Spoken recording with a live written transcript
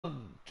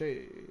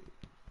Sanchez.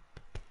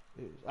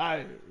 It's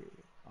I,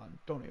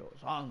 Antonio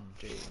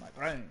Sanchez, my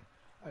friend.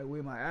 I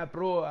wear my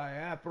Afro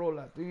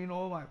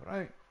Latino, my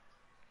friend.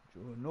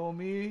 You know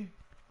me?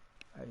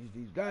 I is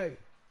this guy.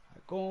 I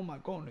come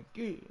the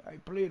key. I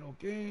play no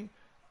game.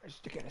 I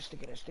stick it. The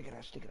guy, stick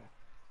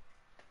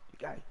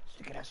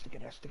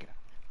it.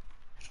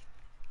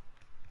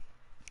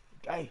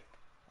 The guy,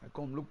 I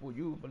come look for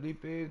you,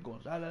 Felipe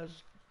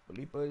Gonzalez.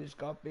 Felipe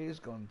Escapes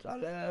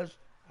Gonzalez.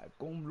 I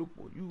come look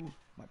for you,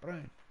 my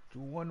friend.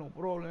 You want no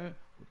problem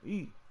with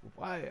me, with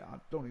I,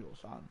 Antonio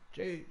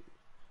Sanchez.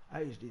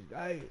 I is this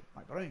guy,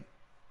 my friend.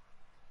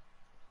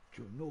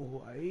 You know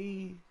who I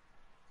is.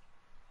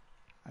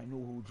 I know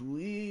who you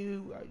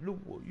is. I look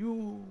for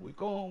you. We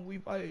come, we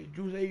fight.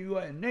 You say you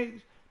are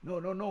next.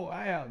 No.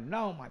 I am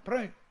now, my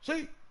friend.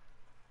 See,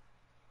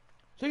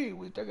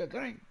 we take a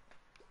drink.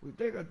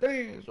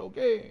 It's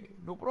okay.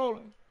 No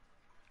problem.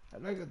 I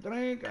like a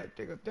drink. I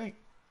take a drink.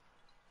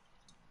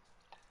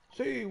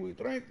 See, we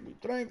drink. We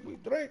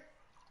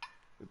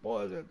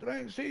pour a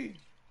drink. See,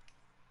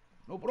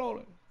 no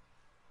problem.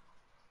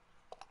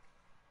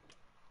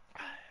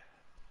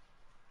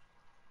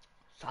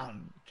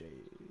 Sanchez.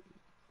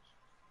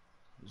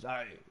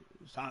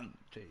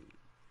 Sanchez.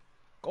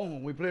 Come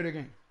on, we play the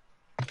game.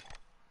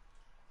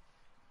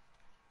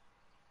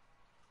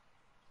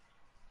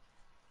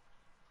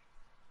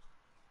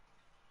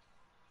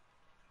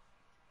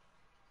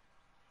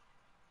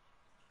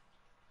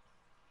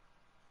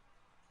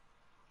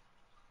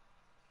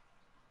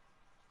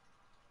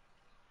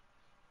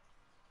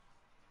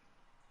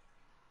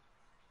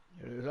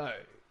 Here is I.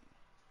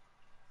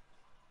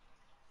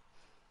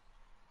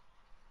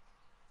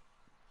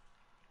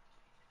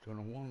 You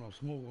don't want to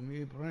smoke with me,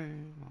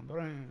 my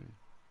brain,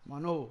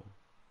 mano.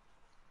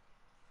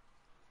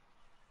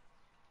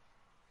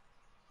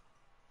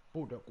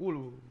 Puta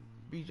culo,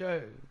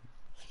 BJ.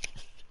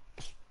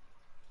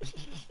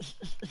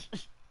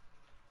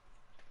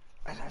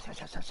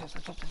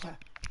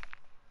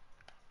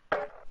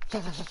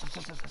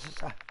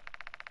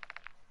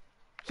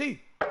 Sí.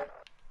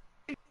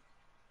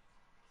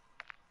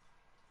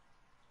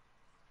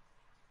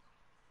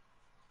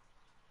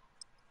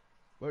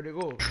 Where'd it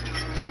go?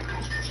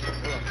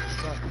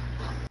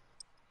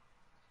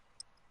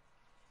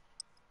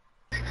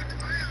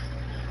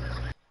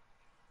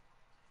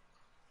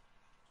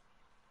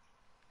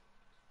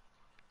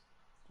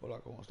 Hola,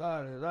 ¿cómo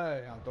estás?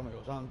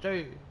 Antonio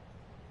Sanchez.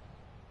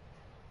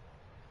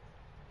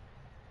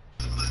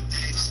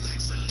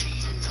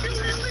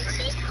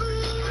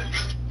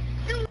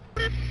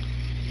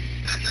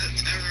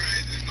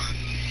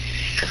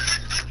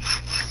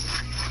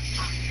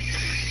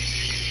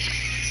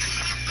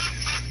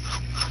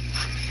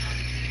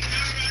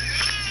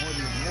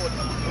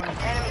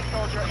 Enemy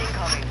soldier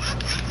incoming.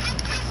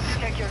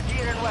 Check your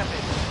gear and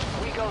weapons.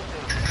 We go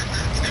soon.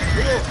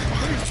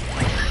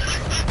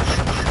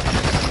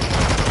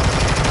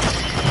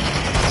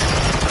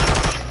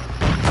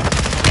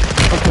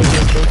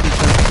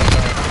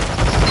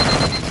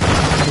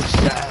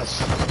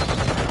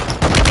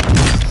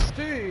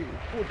 Sí,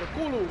 puta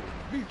culo,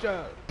 bicha.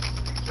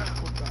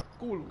 Puta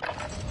culo.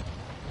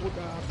 What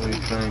are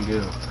you trying to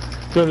do?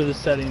 Go to the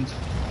settings.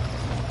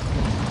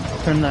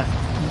 Turn that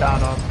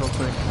dot off real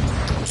quick.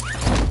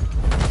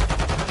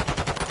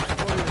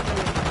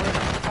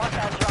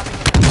 Hostiles dropping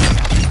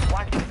into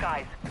watch the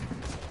skies.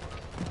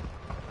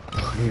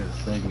 Give me a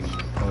second.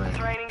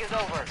 Training is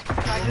over.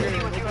 Time to see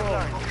what you have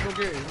learned.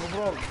 Okay, no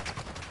problem.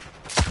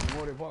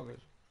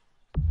 Motherfuckers.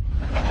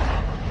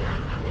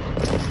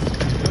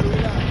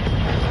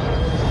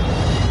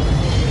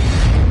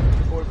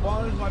 For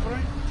bonds, my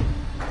friend?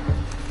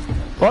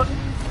 What?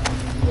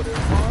 For the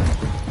bonds?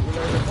 You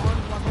like the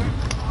bonds, my friend?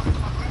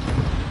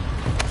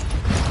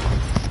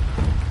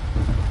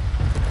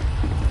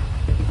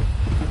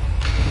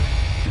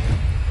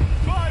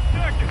 5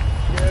 seconds!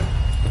 Yeah.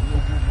 No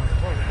good,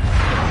 motherfucker.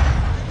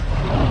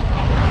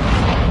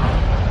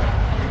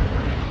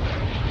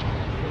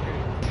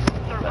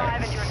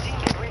 Survive and your team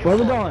can redeploy. Where are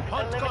we going?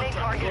 Eliminate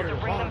targets to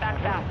bring them back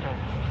faster.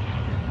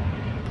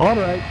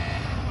 Alright.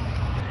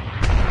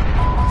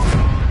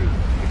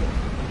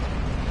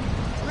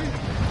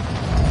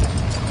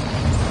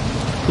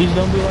 Please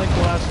don't be like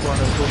the last squad.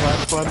 The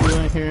last squad we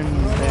went here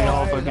and they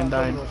all fucking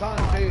died.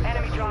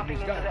 Enemy dropping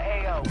into the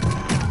AO.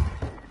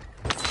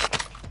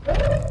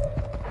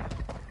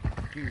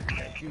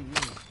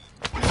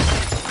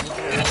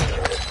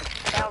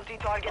 Bounty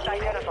target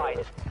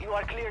identified. You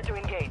are clear to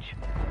engage.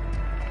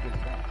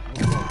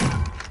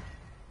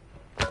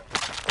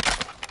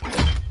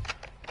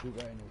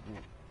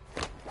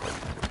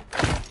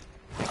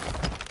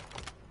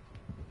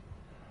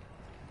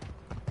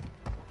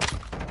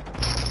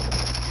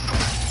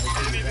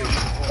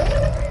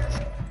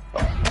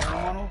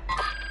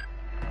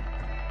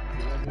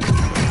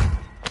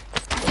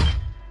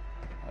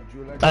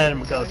 I had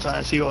him go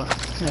outside. See what?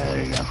 Yeah,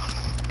 there you go.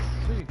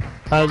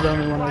 That was the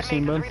only one I've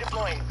seen, bud.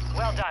 Redeploying.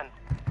 Well done.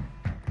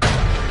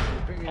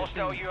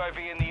 Hostile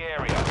UAV in the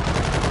area.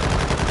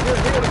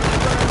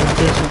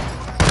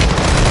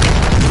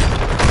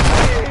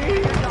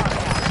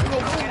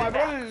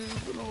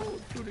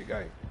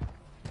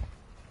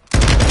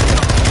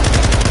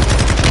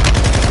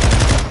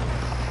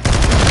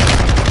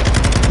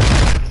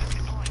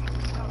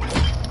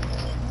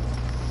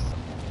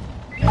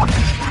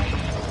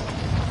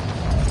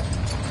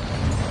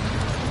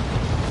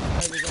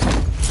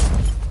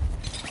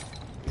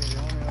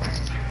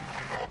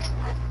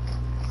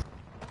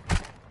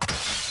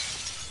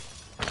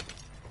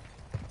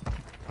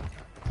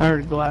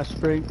 heard glass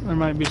break. There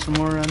might be some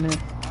more around here.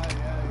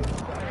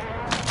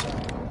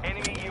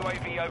 Enemy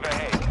UAV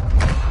overhead.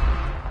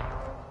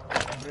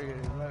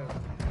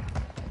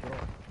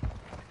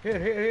 Here.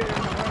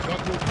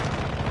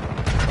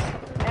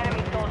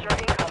 Enemy soldier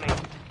incoming.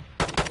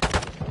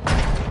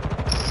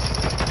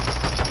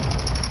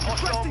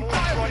 Hostile move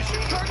squad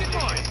target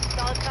mine.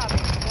 Solid copy.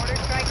 Mortar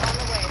strike on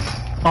the way.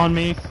 On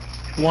me.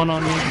 One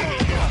on me.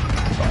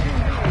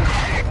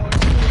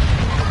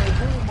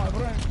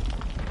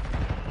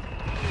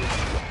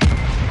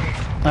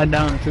 I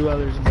downed 2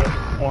 others, but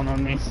 1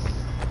 on me.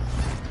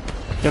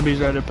 Gubby's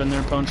right up in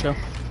there, Poncho.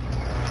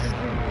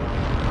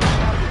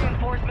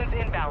 Reinforcements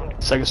inbound.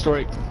 Second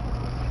story.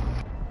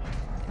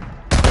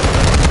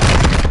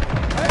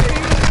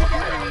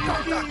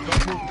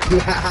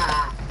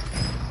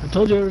 I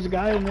told you there was a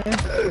guy in there.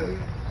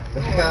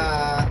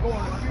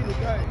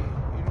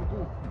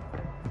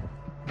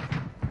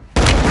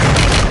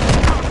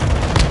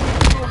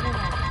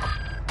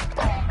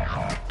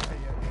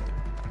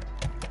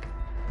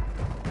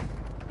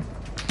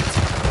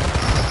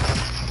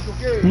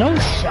 No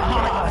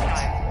shot!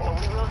 So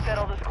we will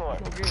settle the score.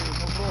 Okay,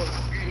 no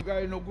problem. You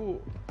guys no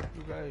good.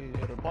 You guys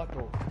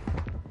rebato.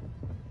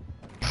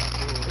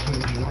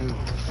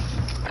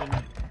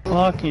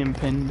 Fucking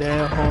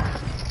pendejo.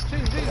 Sí,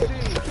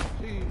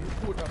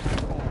 puta.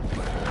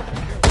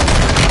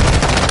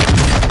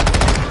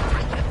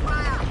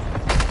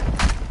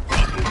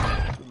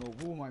 You no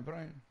good, my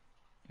friend.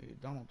 Hey,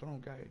 Donald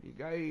Trump guy. The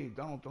guy,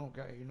 Donald Trump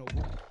guy, he no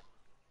good.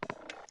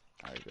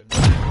 I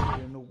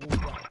no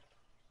good guy.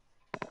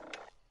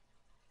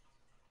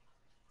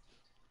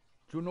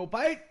 You no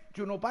bite?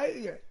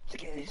 Yeah.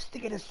 Stick it.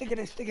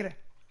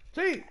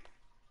 See?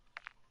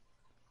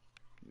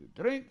 You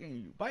drink and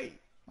you bite,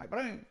 my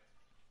friend.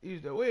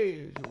 Is the way,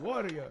 you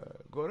warrior,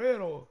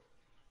 guerrero.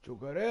 You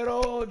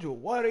guerrero, you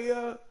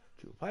warrior.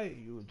 You fight,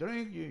 you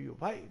drink, you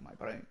fight, my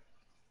friend.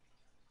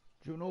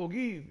 You no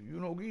give, you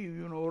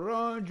no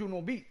run, you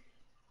no beat.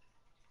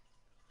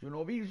 You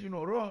no beat, you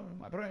no run,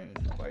 my friend,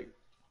 you fight.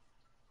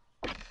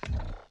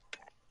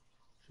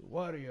 You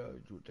warrior,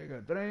 you take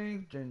a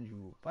drink, then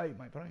you fight,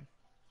 my friend.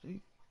 See?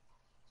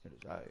 It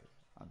is I,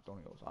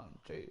 Antonio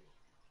Sanchez.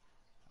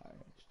 I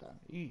stand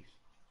east.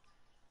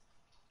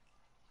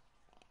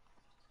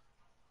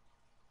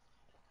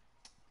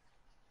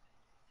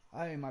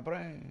 Hi, my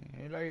friend.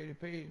 He like to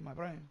pay, my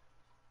friend.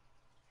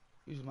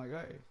 He's my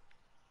guy.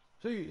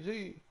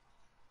 See.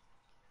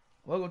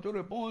 Welcome to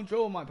the Pawn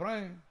Show, my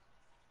friend.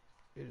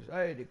 It is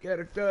I, the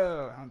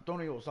character,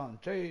 Antonio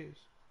Sanchez.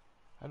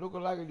 I look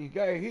like the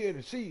guy here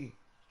to see.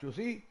 You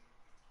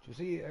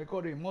see, I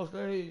got a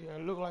mustache. I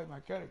look like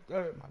my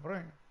character, my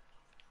friend.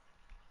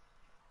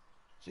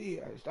 See,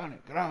 I stand the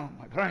ground,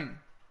 my friend.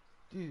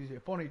 This is a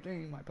funny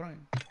thing, my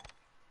friend.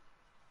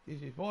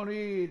 This is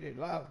funny. They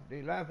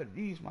laugh at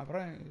this, my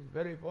friend. It's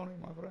very funny,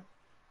 my friend.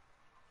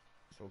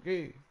 It's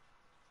okay.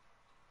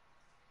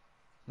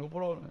 No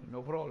problem.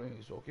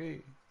 It's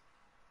okay.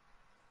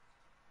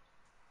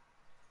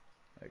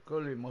 I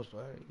curly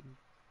mustache.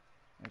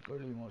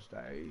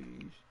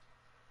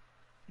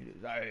 It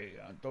is I,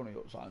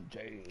 Antonio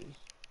Sanchez.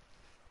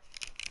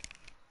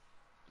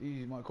 This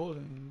is my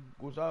cousin.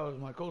 Gustav is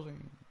my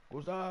cousin.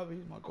 Gustav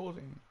is my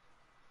cousin.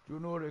 You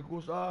know that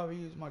Gustav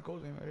is my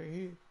cousin right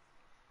here.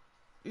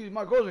 He's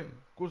my cousin,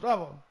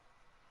 Gustavo.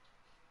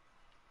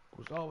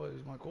 Gustavo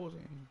is my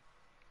cousin.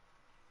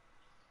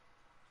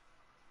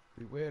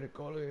 We wear the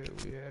color,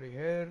 we have the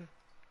hair.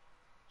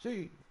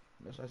 Sí,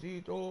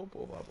 necesito,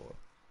 por favor.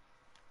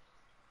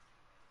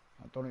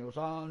 Antonio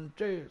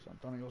Sanchez.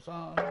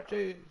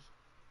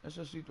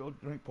 Necesito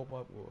drink, por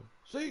favor.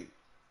 Sí.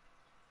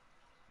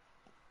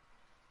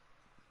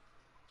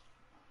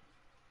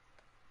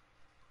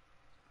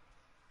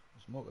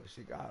 Smoke a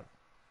cigar.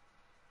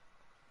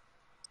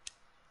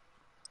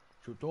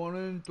 You turn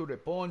into the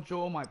Pawn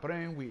Show, my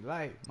friend, we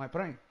live. My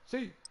friend,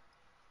 see?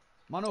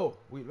 Mano,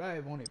 we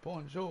live on the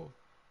Pawn Show.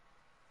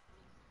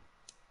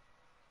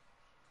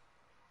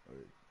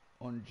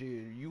 On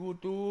the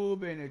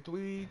YouTube and the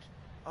Twitch.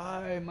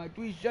 My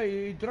Twitch,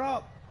 it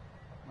drop.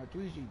 My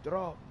Twitch,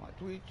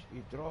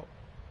 it drop.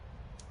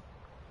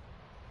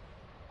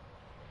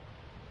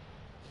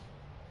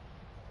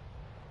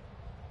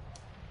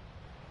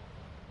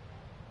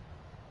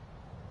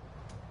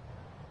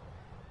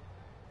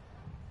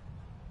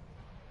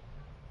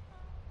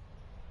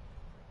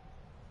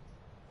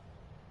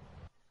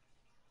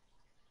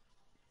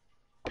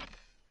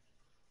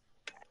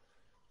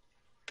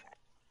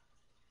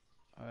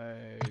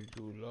 I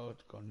do lot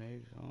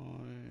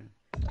connection.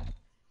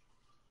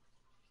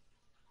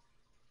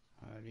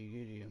 I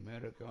get the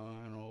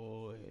American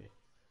or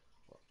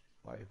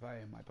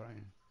Wi-Fi, my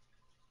friend.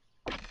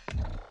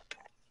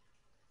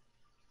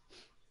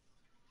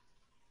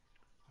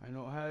 I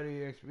know how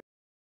to experience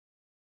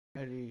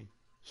the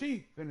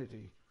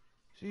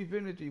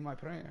C-Finity, my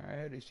friend. I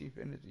had a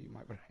C-Finity,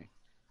 my friend.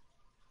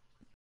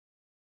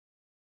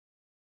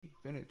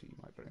 C-Finity,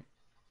 my friend.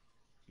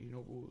 You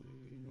know,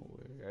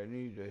 I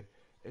need the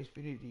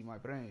Xfinity, my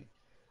friend,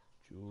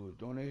 to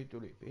donate to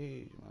the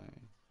page,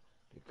 man.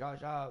 de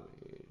casa,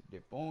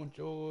 de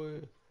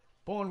poncho,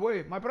 pawn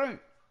way, my friend.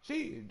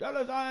 See,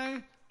 dollar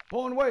sign,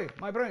 pawn way,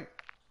 my friend.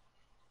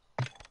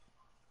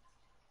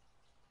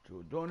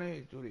 To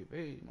donate to the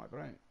page, my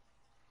friend.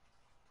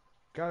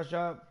 Cash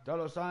App,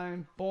 dollar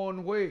sign,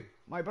 pawn way,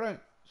 my friend.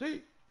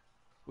 See,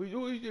 we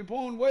do it the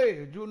pawn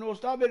way. You no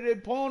stop it the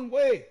pawn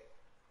way.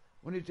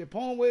 When it's a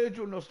pawn way,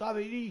 you no stop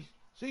it is.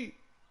 See,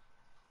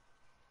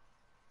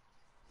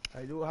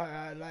 I do how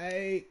I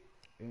like,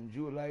 and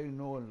you like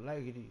no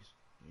like it is.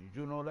 If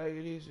you don't like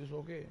it is, it's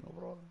okay. No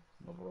problem.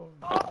 No problem.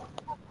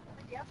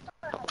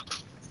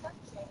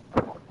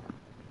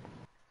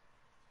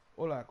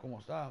 Hola, ¿cómo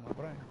está, my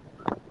friend?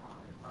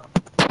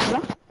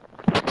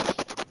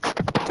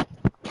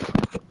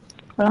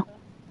 Hola.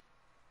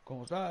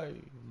 ¿Cómo está,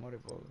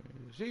 mariposa?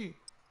 Sí.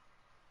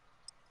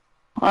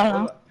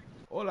 Hola. Hola.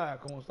 Hola,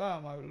 ¿cómo está,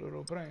 my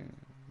little friend?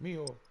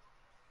 Mío.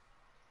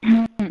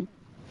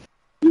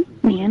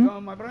 Bien.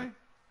 Come, my friend?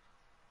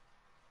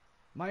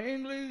 My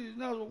English is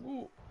not so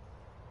good.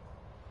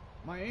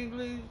 My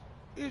English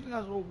is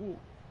not so good.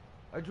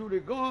 I shoot a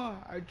gun,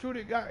 I shoot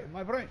a guy,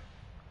 my friend.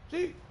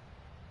 See?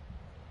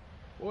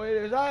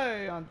 Pues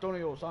I,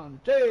 Antonio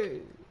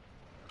Sanchez.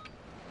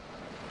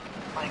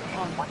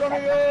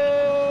 Antonio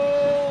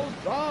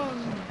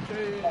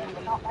Sanchez.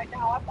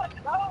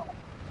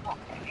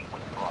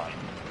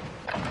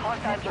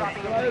 Hostiles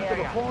dropping into the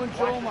area. Watch the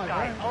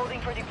sky.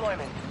 Holding for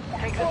deployment.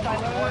 Take this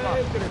time to warm up.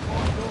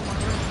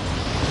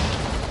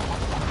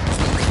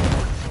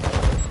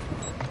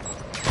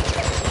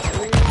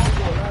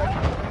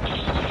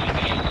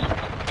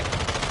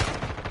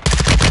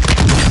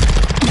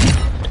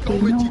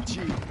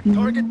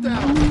 Target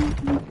down.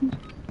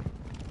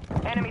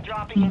 Enemy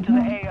dropping into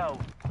the AO.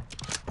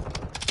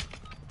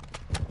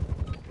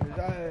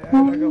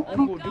 I like an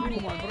Uncle Drew,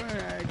 my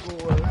friend. I go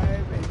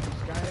live in the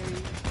sky.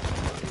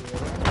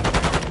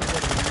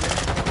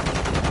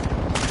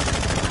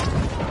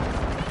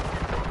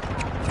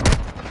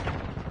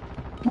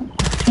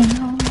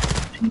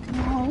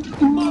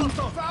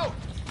 Molotov out!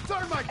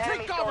 Thermite, Enemy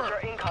take cover! soldier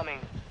incoming.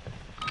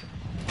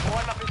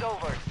 Warm-up is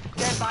over.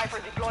 Stand by for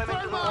deployment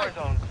to the war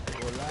zone.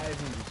 Go live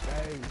in the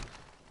sky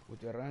with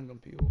the random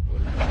people.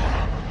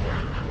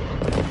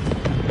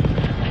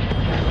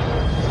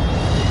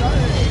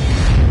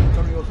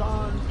 Antonio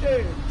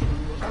Sanchez,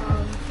 Antonio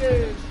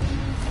Sanchez.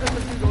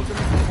 Necesito que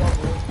me ponga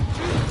algo.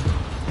 Sí,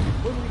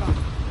 voy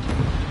mirando.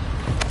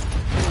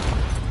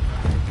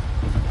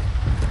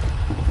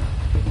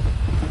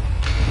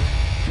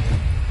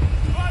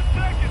 5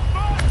 seconds!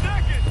 5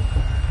 seconds!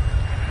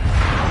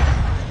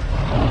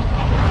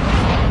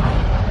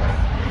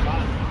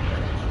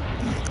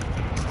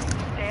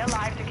 Stay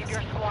alive to give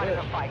your squad in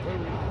the fight.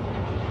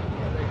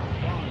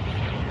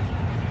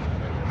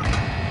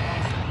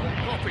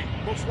 Copy.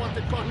 Most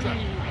wanted contract.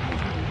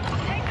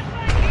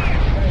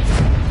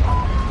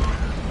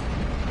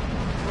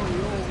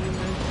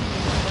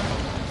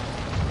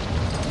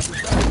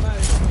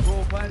 Go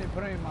find a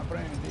friend, my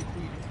friend. They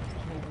feed it.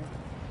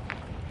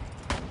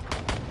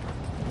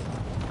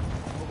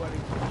 Nobody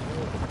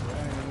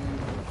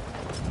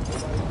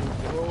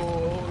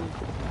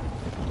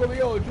Go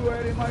beyond, you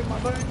ready, my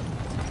friend?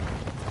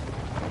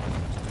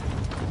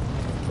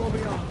 Go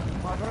beyond,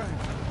 my friend.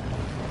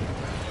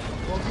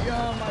 Go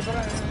beyond, my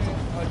friend.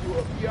 You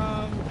are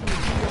beyond,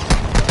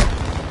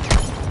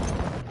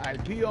 I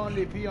peon,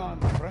 they peon,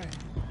 my friend.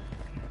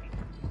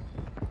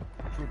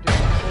 You take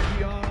go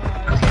beyond, my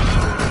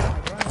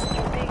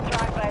friend. Being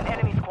tracked by an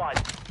enemy squad.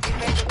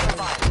 Defend to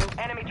survive.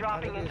 Enemy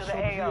dropping into the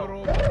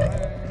AO.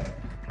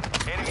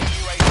 Enemy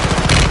UAV.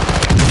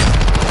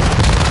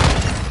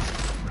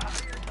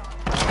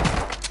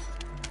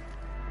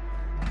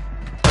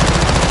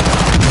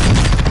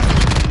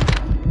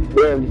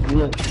 Yeah,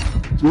 look.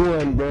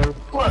 One, bro.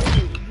 What?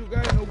 You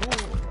got no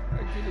good.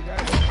 Actually, got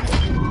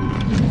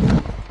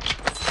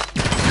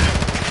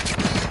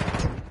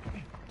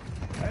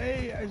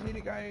Hey, I see the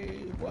guy.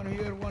 One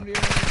here, one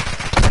there.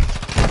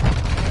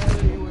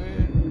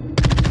 Anyway.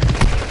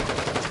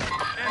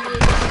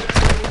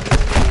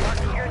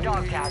 Your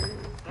dog tag.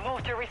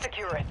 Move to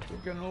resecure it. You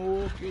can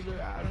all kill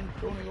the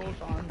Antonio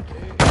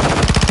Sanchez.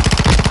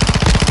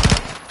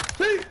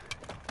 See?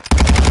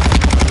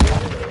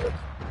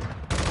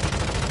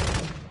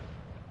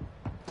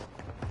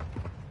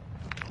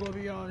 Go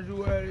beyond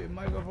you at the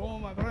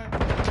microphone, my friend.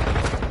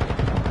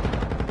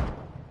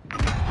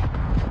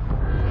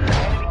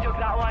 Enemy took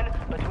that one,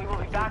 but we will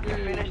be back to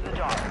finish the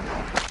job.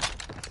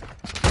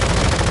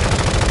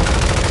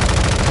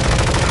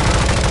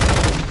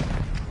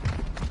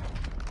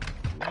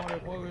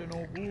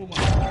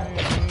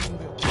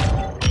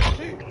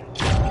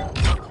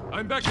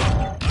 I'm back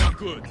up. I'm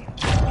good.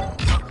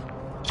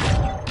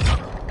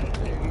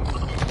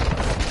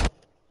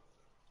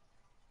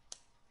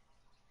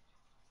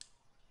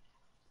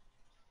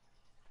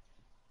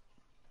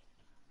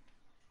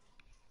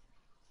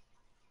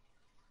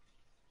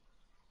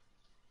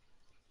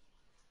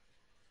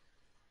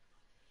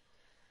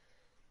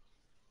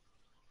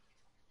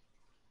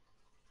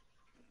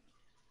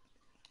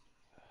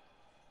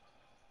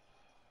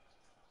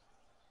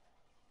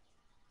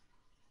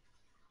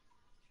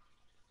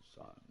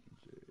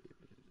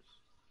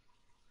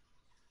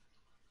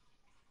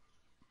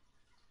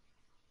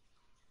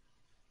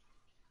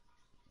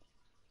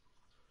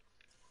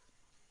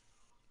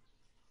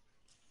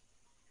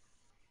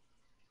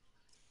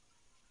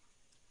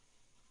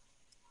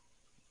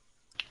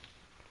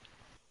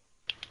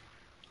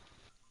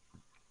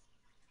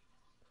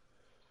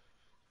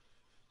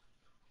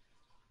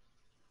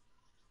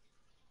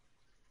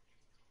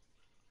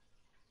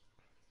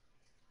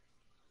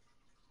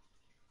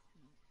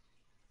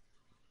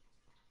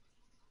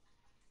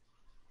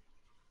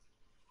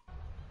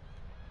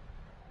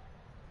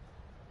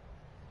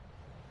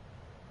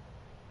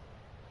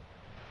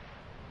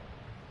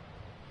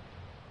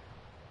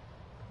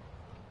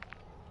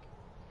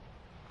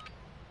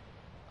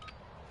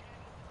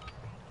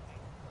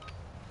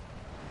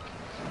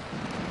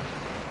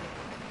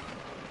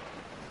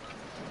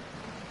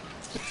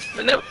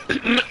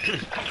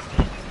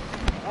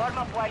 Warm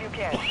up while you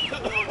can. We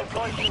will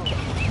deploy soon.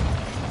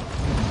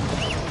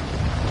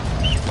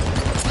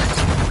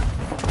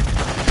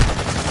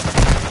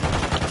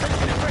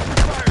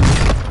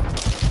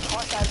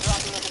 Hostiles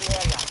dropping into the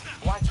area.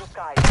 Watch the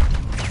skies.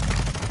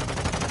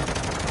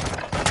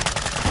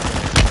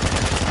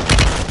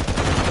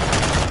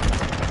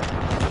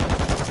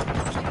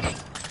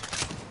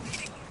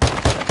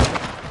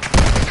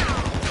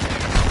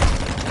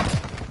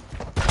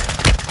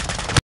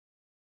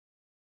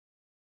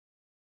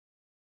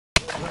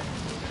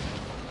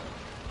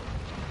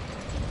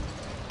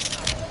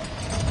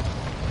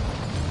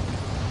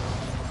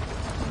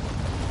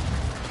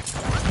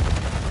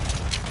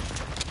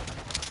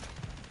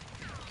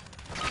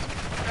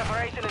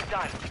 Preparation is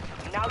done.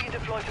 Now you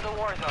deploy to the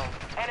war zone.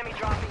 Enemy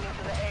dropping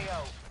into the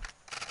AO.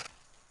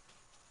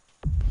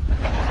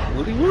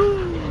 Woody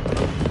woo!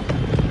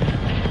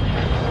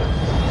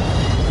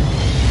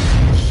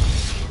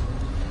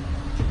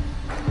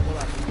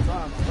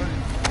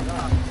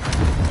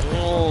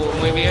 Oh,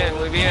 muy bien,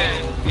 muy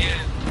bien.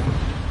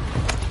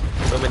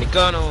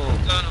 Dominicano.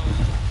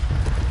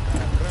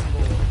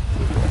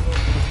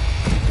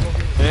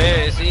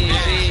 Sí,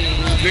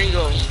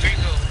 gringo.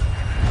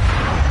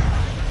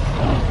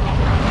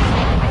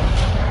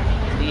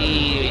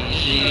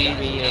 Sí,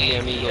 mi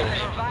amigo.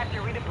 Survive to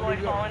redeploy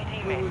fallen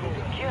teammates.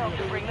 Kill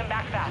to bring them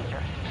back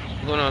faster.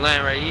 I'm gonna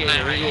land right here.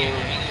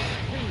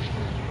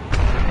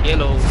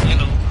 Yellow.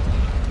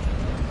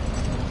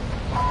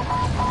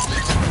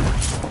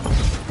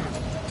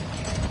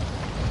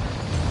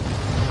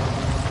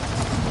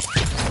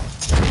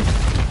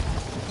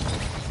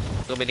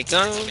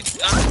 Dominicano.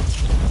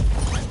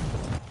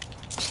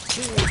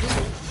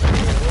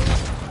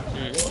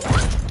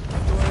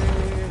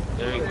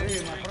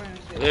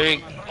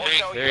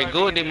 Very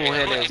good de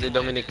mujeres, de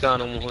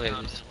dominicano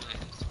mujeres.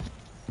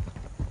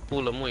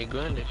 Culo muy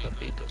grande,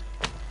 papito.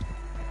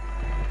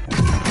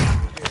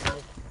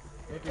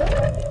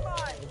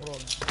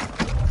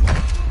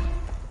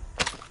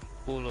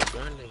 Culo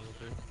grande,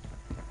 mujer.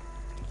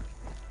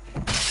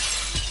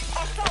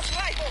 Assault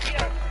rifle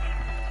here.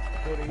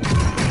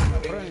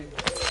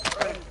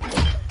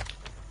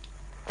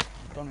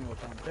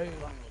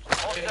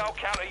 Hostile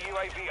counter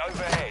UAV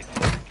overhead.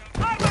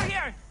 Over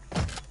here.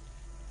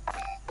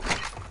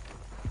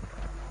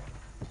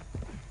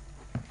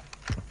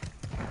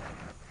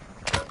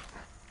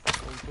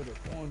 To the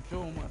poncho,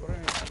 my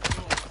friend.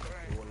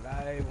 We're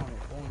live on the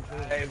poncho,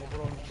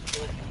 bro.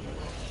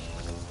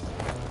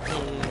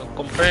 No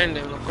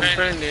comprende.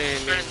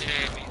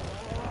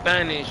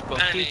 Spanish,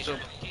 poquito.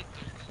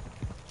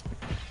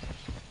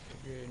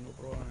 Okay, no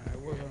problem. I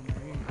work on my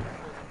English.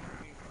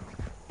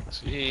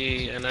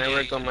 Sí, and I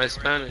work on my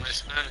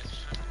Spanish.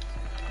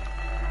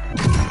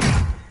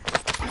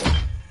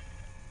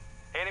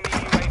 Enemy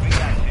UAV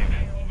active.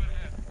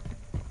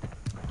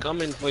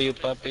 Coming for you,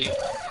 papi.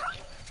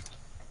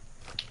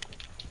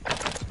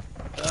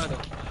 Claro.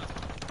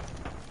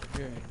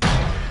 Okay.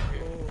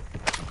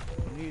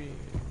 Need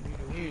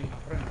a win, my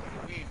friend.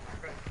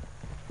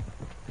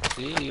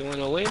 Sí, you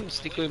wanna win?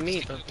 Stick with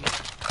me, papi.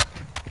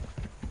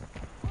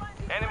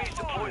 Enemies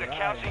deployed a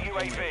counter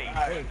UAV.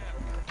 Hey.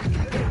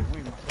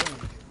 Win, my friend.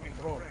 Win,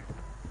 bro.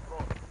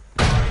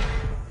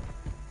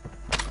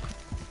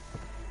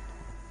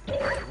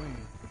 Win.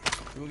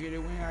 You get a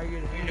win, I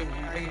get a win.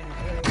 I get a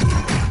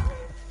win.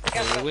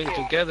 We win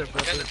together,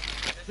 papi.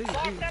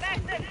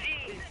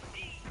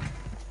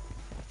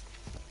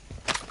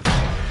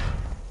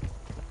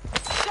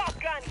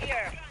 Shotgun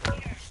here.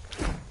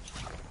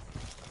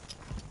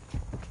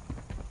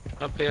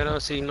 Papi, I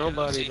don't see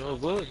nobody, no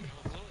good.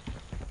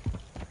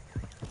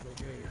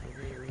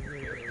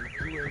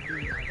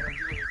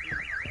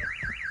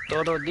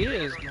 Todo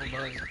días,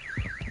 nobody.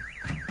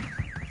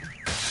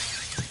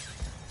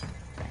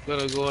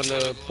 Gotta go on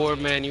the poor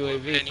man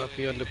UAV,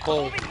 papi, on the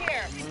cold. Moving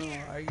here.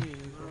 No, I get it.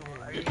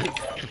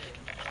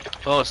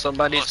 Oh,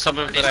 somebody's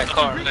coming for that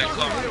car.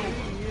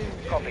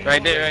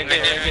 Right there.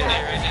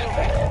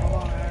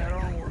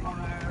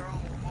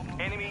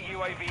 Enemy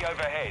UAV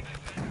overhead.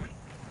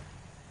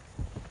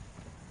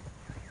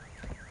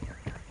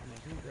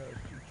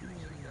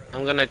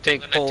 I'm gonna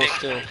take poles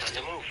too.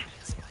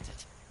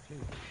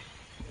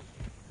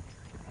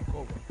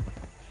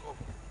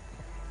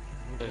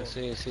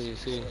 Sí.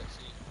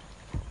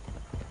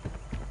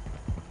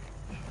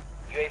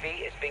 UAV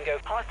is bingo.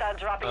 Hostile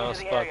dropping I'll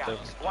into the spot area. them.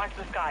 Watch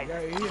the skies.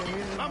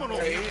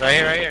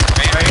 Right here.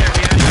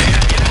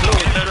 Blue,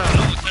 turn up.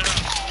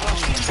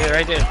 Yeah,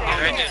 right there.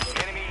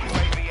 Enemy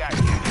UAV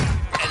active.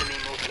 Enemy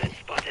movement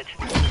spotted.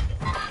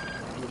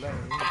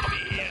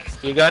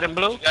 You got him,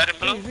 Blue?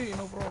 Easy,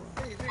 no problem.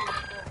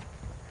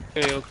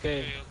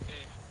 Okay.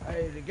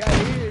 Hey, the guy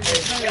here,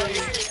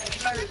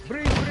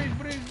 breathe.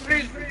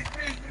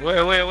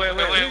 Where?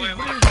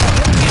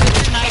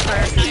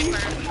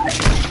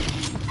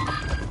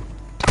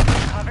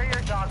 Cover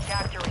your dog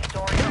tag to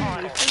restore your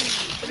honor.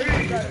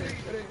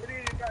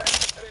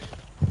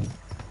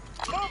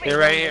 They're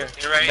right here.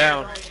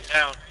 Down.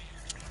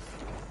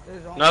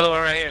 Another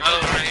one right here.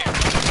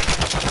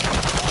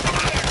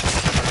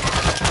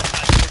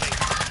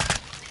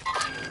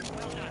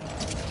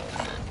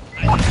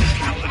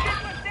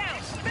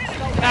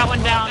 Got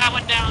one down.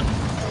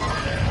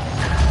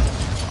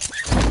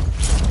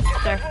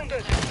 There.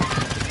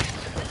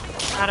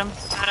 Got him.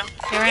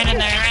 He ran in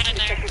there.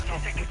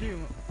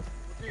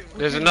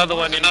 There's another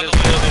one in this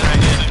building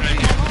right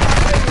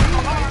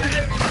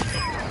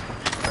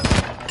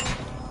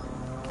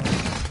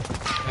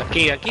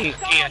here. Aquí.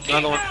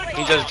 Another one.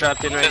 He just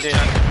dropped in right there.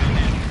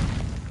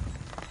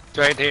 It's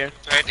right here.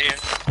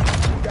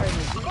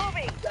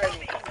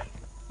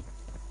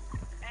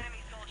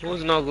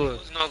 Who's no good?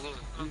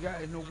 You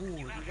guys no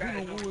good.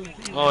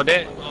 Oh,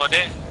 that.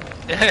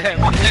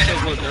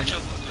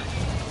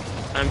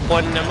 I'm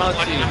pointing them out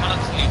to you.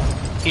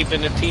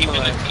 Keeping the team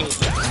alive.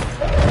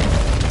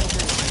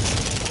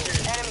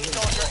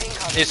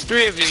 There's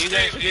 3 of you. You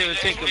guys should be able to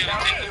take them.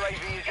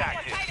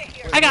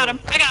 I got him.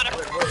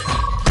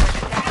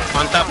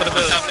 On top of the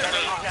building.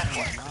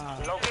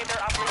 Locate their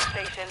uplink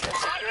stations and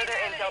secure their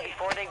intel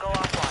before they go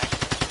offline.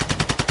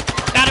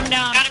 Got him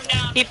down.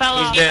 He fell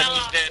off. He's dead.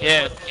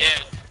 Yeah.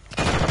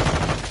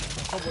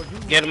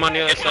 Get him on the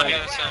other side.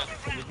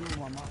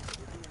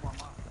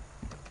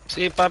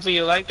 See, Papi,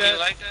 you like that?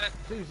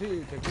 Good,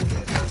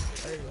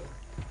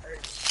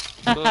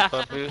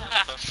 Papi.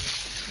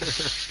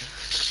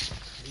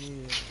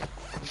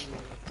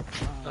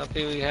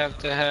 Papi, we have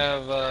to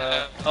have,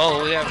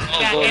 oh, we have to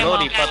go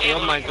Lodi, Papi,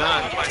 oh my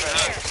god.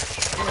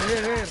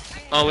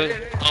 Oh, we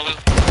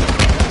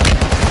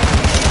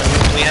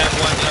have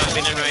one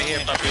spinning right here,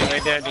 Papi,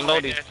 right there, the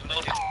Lodi.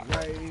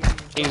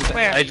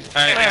 Where? I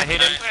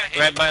hit him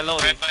right by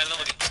Lodi.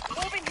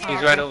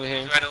 He's right over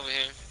here.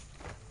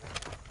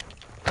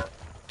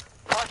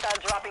 Hostiles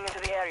dropping into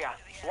the area.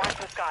 Watch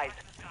the skies.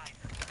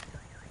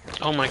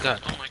 Oh my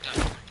god.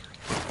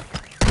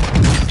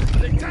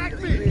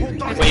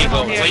 Where you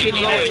going?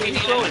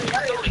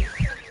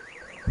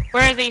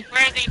 Where is he?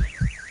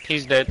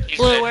 He's dead.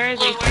 Blue, where is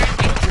he?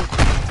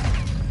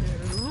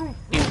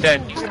 He's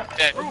dead.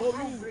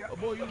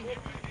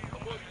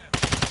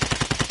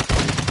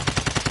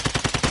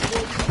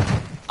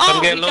 Oh,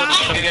 Come get he loaded. got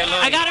Come him. get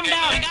loaded. I got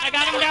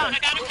him down.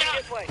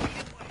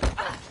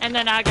 And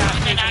then I got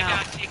taken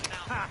out.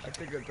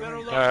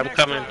 Alright, I'm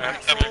coming.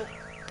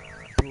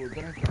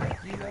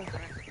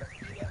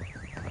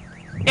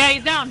 Yeah,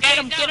 he's down. Get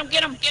him.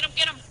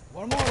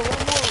 One more.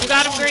 You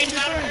got him, Green.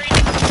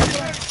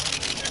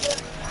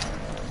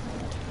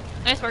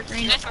 Nice work,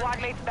 Green. Squad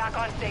mates back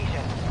on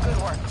station. Good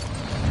work.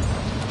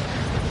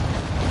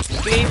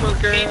 Gamer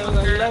girl,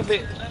 I love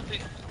it.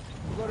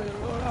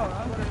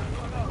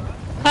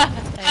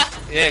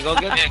 Yeah, go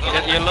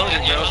get your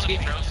loaded, Broski.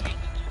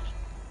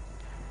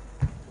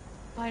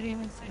 Why do you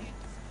even say it?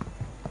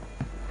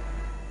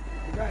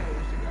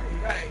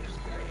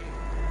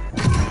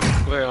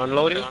 Where,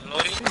 unloading?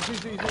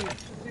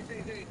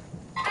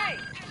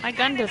 My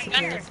gun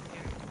disappeared.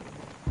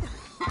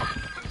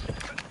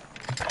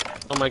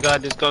 Oh my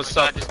god, this gun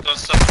sucks.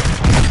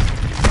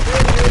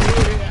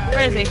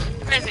 Where is he?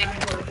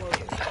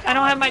 I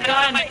don't have my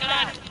gun.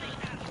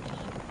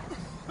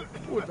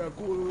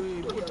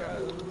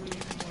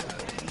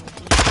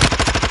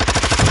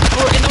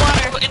 Oh,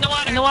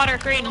 in the water,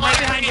 Green, right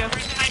behind you.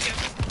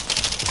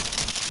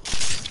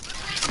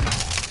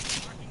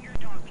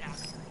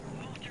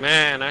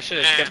 Man, I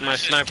should have kept my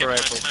sniper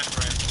rifle.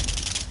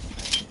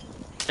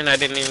 And I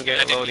didn't even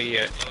get loaded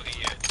yet.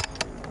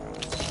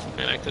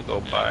 And I could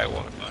go buy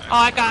one. Oh,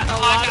 I got a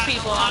lot of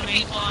people on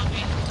me.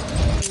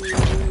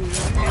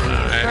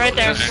 Alright, Right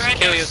there. just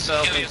kill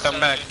yourself and come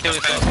back. Kill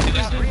yourself.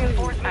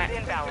 Reinforcements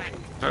inbound.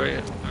 Hurry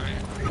up.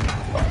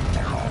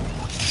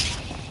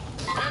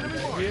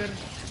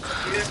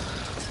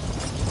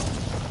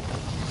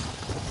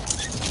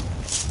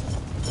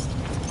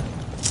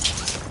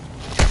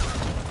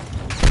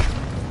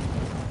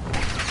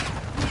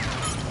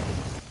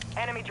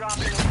 Enemy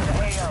dropping into the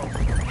AO.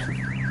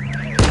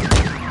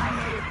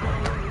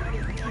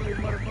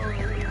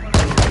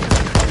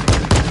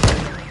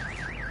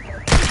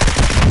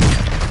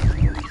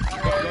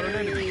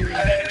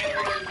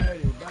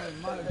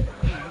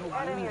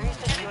 Enemy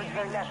resecured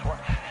their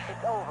network.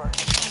 It's over.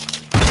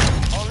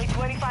 Only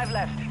 25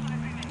 left.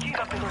 Keep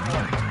up the good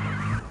work.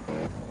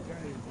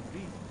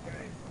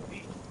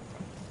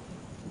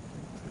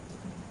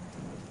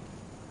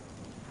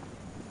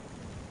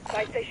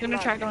 I'm gonna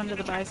try going to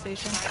the buy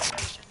station.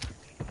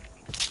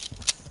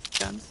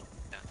 Guns.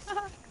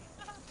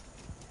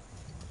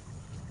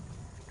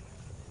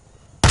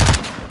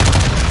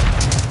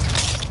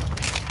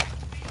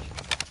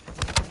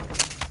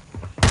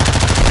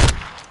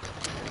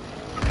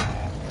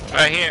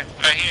 Right here.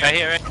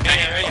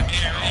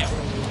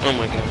 Oh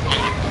my god.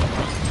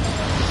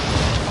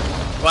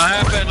 What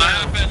happened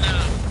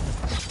now?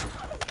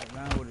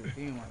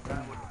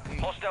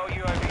 Hostile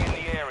UAV in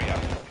the area.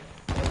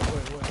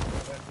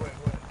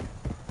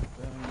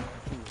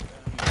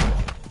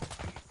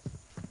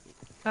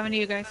 Coming to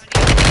you guys.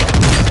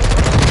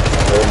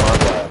 Oh my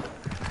god.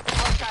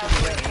 Hostile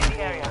UAV in the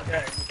area.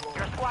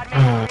 Your squad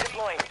mates are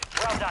redeploying.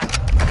 Well done.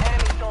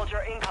 Enemy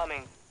soldier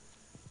incoming.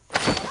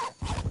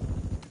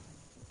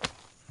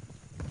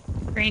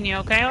 Green, you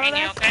okay over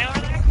there?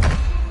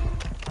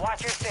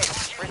 Watch your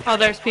six. Oh,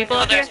 there's people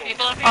up here?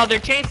 Oh, they're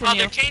chasing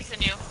you.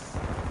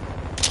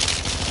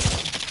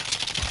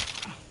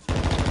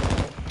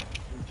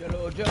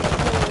 Jello, Jello,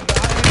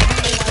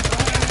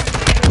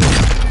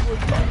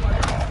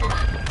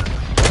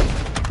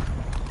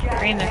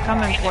 Green, they're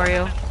coming for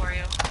you.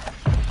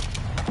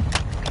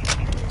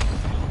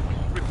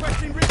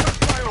 Requesting recon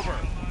flyover.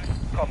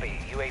 Copy.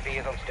 UAV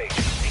is on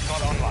station.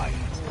 Recon online.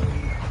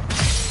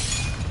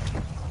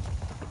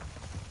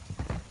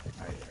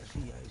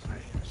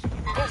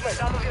 Movement.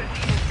 Some of your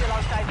team is still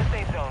outside the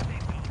safe zone.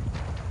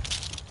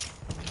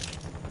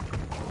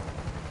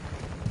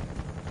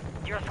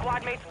 Your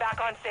squad mates back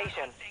on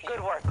station.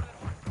 Good work.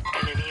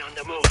 Enemy on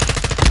the move.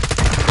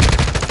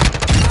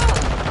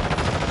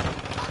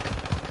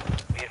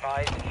 Be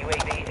advised,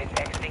 UAV is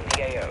exiting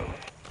the AO.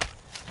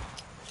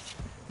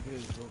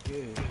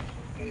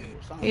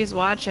 He's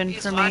watching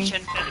for me.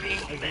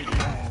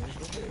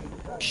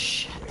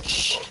 Shh.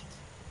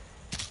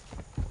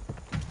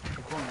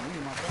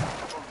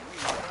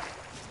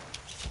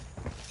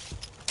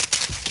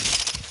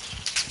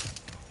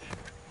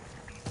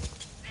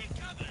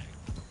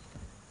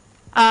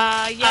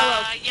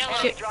 Yellow.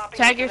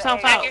 Tag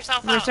yourself out.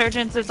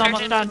 Resurgence is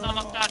almost done.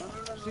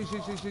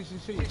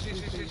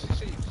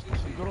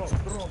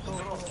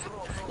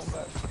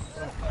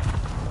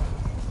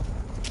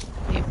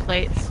 Need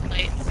plates.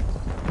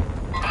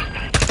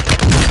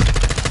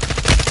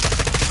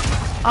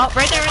 Oh,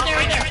 right there.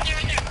 Resurgence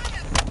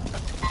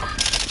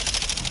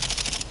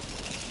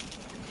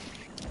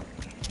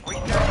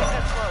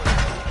is closed.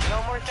 No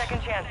more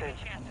second chances.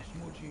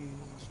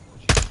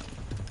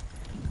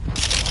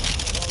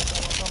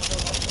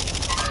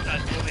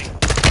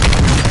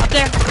 Up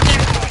there. On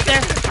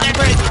the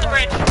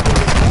bridge.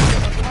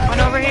 One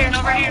over here.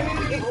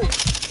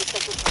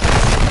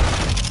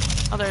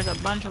 Oh, there's a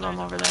bunch of them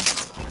over there.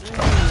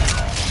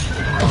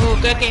 Ooh,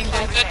 good game,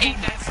 guys.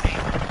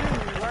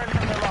 Learn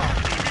from the loss.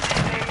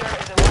 Failure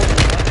is a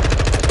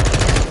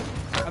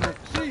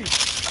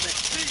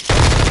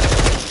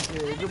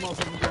Yeah, good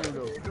motherfucking game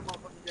though.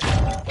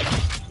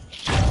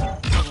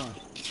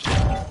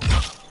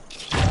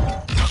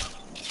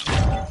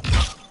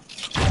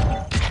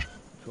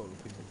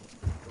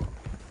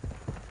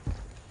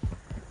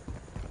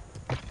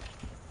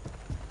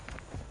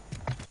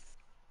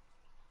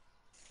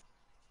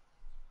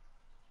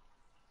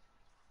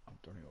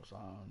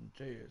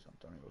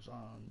 Antonio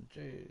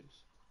Sanchez.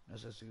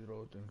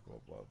 Necesito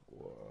tiempo, por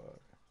favor.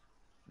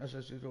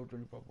 Necesito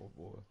tiempo, por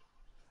favor.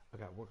 I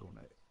gotta work on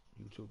that.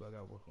 YouTube, I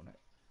gotta work on that.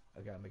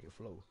 I gotta make it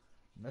flow.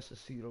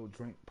 Necesito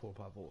drink, por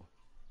favor.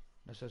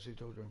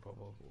 Necesito drink, por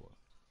favor.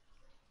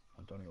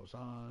 Antonio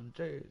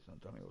Sanchez.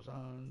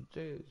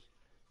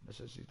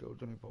 Necesito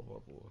drink, por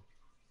favor.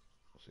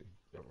 See,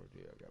 that right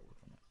there, I gotta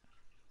work on that.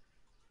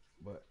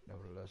 But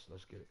nevertheless,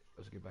 let's get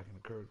back in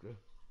the character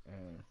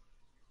and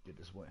get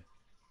this win.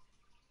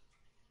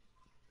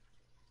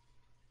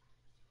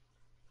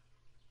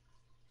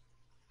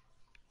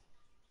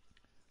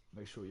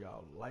 Make sure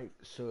y'all like,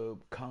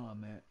 sub,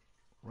 comment,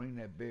 ring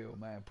that bell,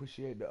 man.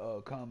 Appreciate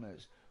the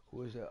comments.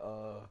 Who is it?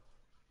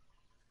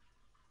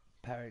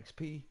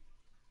 Fxck.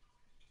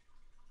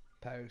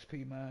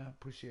 Fxck, man.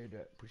 Appreciate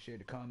that. Appreciate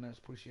the comments.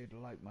 Appreciate the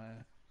like,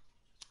 man.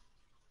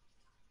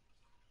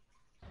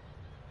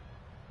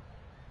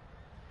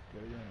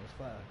 Get it in. It's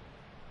 5.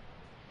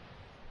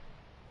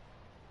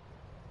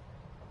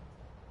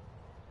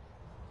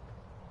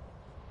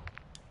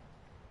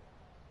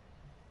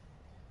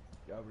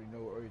 Y'all already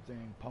know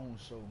everything.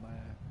 Ponso,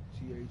 man.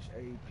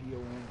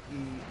 CHAPONESHOW.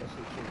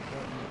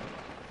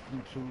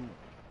 YouTube,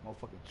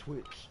 motherfucking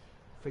Twitch,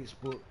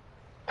 Facebook.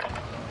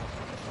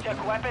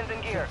 check weapons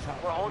and gear.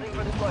 We're holding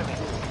for deployment.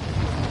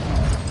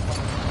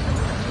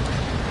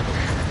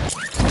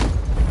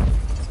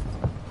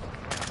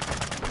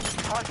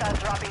 Hostiles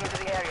dropping into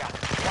the area.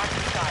 Watch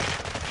the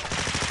side.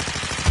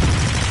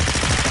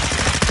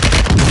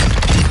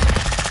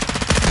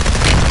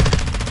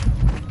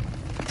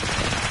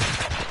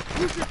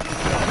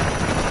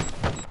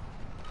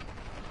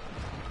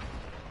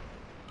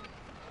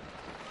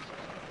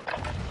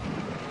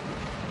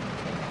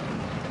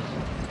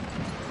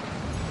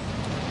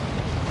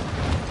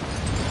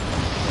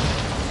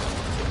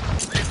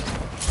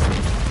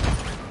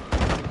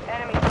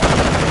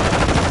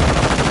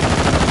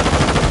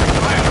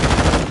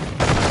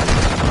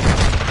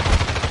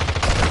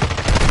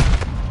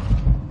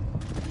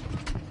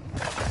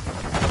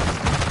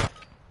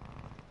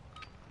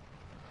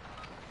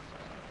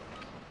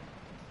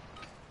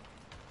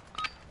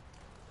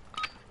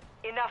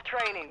 Enough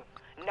training.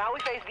 Now we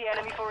face the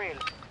enemy for real.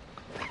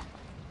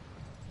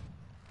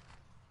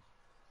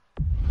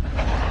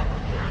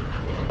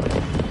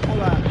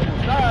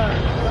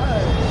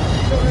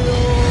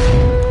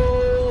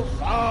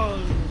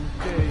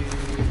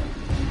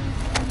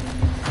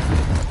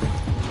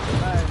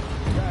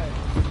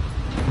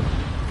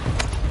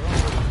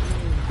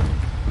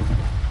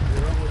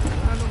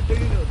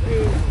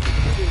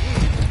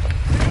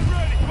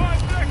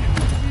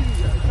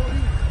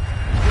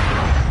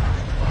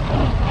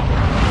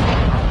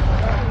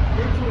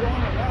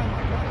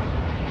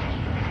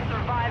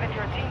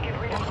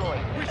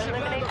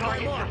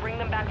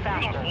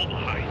 Fall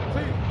behind.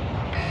 Sí.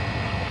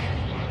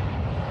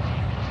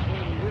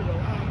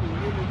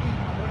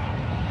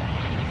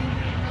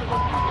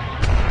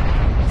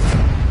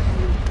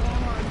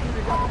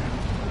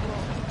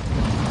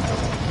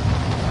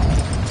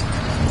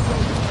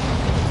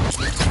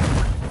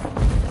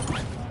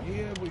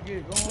 Yeah, we get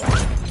it going.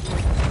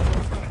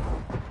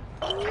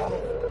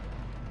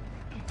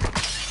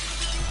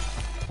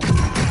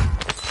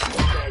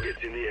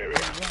 Targets in the area.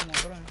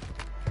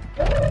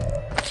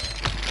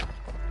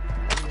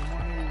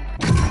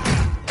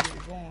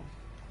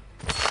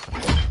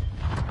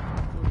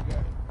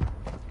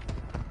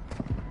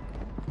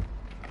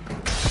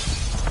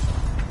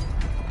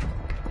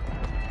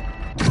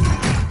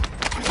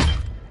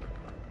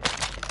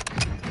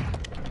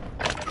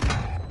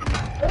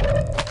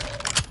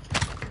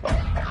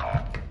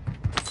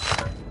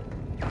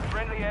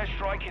 Friendly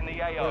airstrike in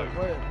the AO.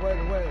 Where?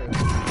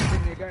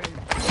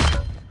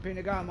 Pin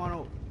the guy,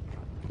 mano.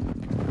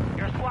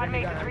 Your squad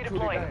mate is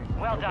redeploying.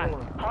 Well done.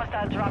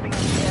 Hostile dropping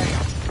into the area.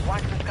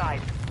 Watch the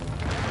skies.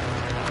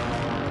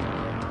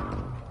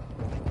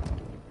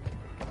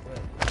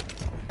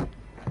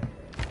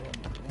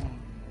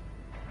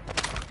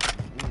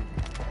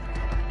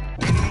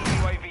 Enemy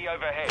UAV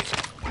overhead.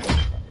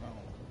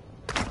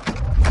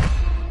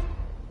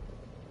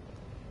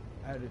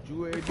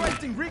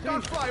 Requesting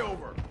recon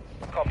flyover.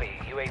 Copy.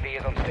 UAV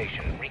is on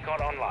station.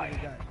 Recon online.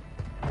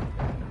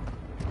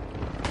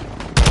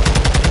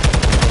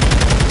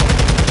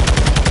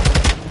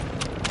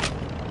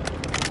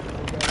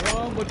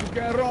 But you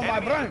can't run, my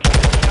friend.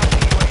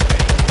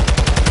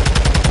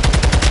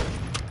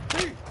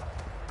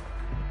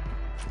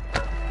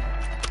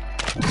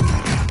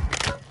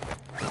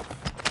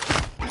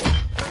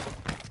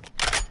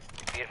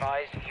 Be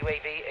advised,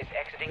 UAV is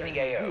exiting the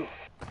AO.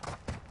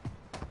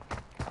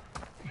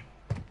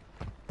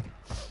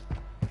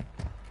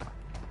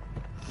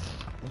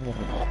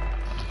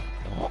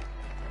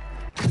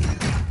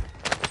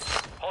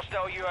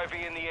 Hostile UAV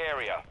in the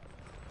area.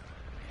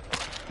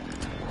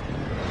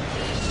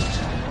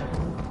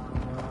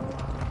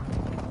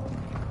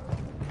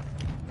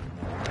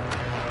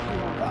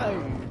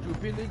 You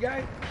feel the guy?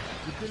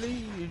 You feel it?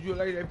 You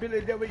like the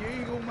Philly devil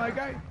eagle, my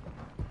guy?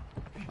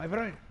 My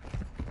friend?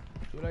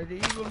 You like the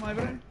eagle, my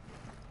friend?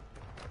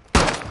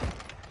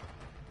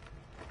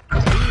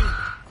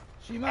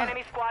 See, man.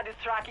 Enemy squad is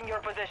tracking your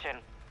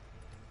position.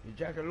 You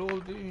jack a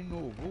little thing,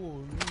 no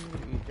go.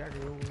 You jack a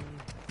little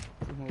thing.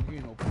 You don't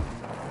get no food.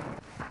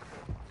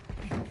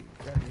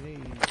 Jack it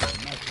in,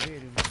 not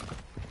him.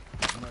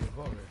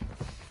 Motherfucker.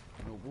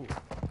 No go.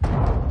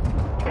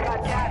 Got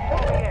gas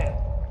moving in.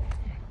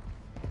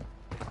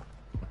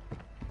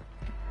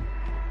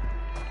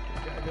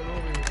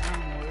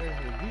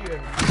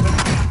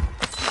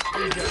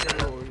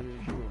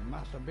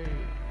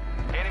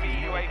 Enemy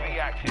UAV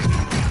active.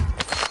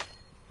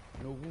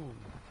 No good.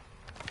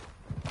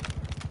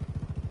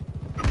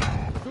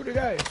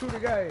 Shoot the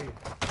guy.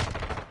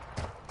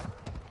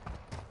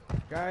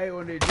 Guy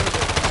on the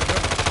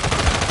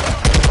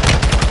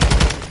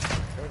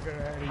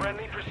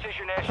Friendly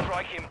precision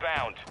airstrike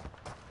inbound.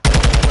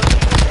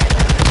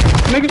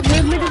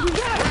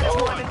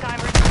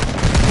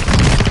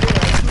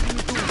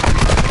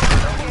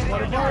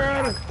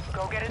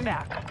 Go get it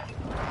back.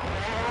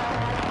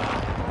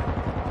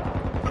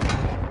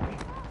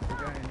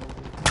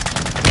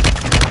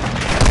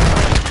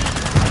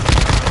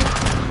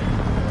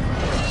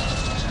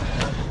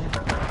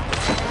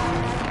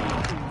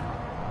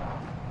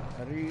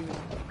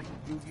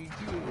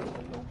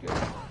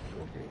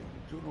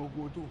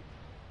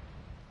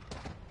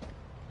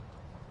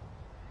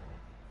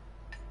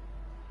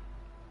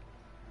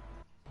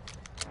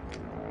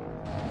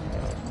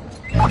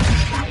 You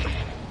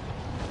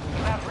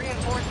have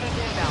reinforcements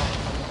inbound.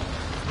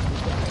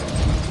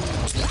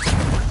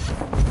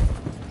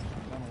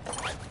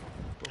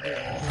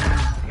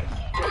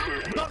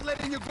 Not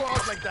letting you go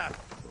out like that.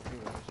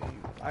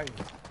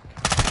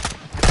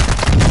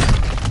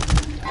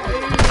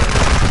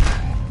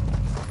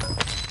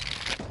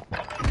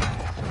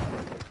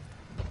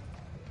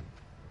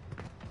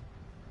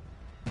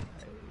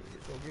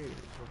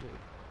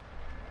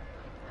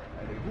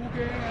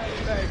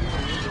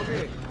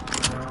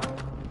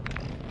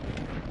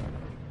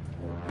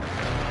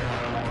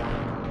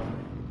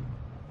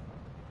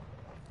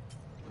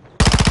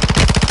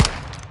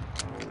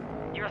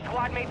 Your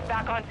squad mates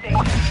back on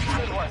station.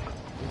 Good work.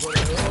 You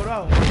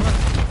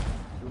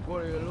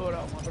got it load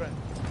out, my friend.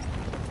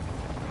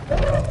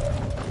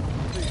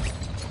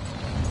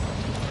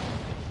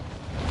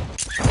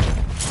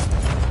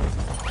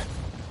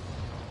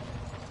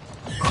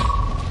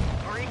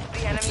 Breach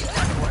the enemy's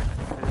network.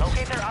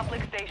 Locate their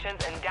uplink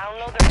stations and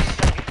download their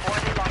system before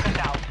they lock us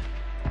out.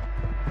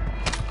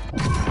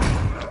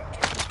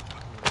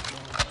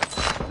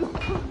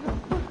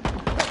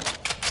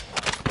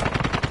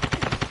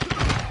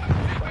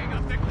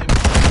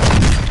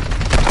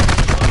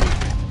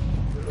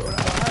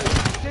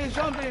 Say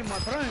something, my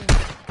friend.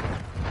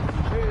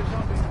 Say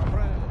something, my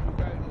friend. You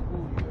guys know who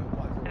you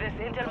are. This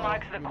intel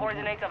marks the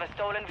coordinates of a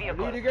stolen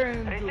vehicle. Lead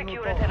again, Resecure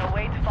Juno it and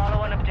await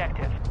follow-on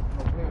objective.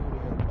 No play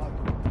with it,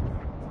 pato.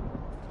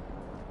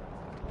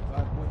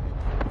 Back with it,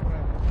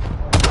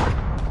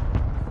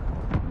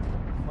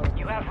 friend.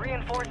 You have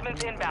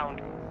reinforcements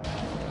inbound. One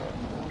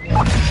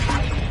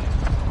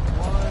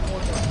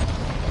more time.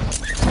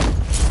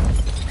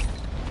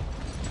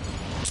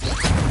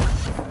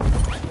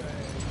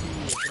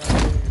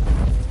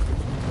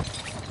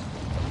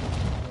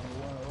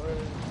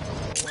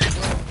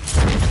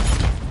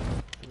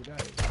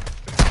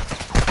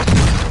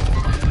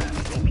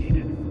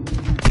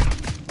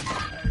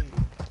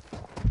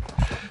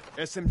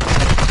 SMG.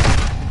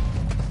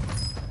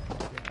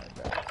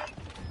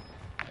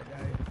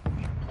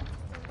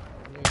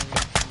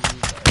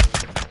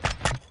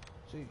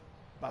 Sí,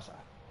 pasa.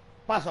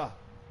 Pasa.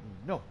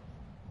 No.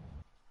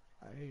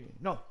 Ahí,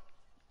 no.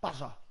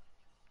 Pasa.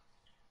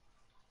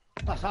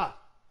 Pasa.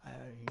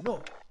 Ahí,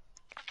 no.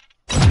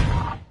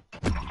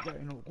 Ya,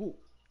 no, Q.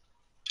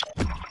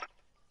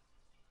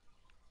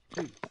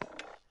 Sí.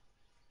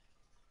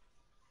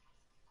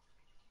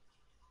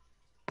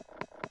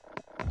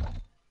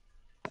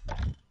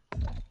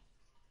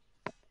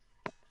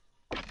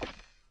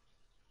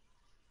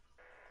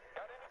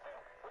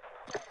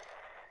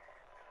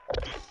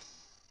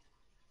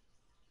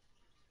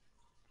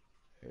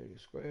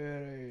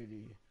 Square,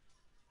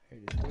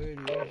 80 square,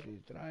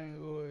 80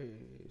 triangle,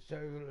 80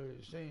 circular, at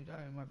the same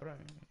time, my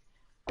friend.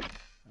 I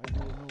do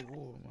no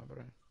good, my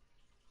friend.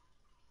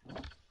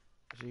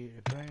 See,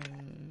 the friend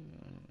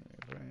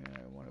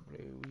I want to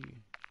play with.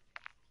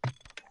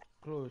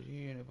 Close,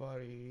 he in the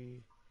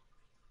party,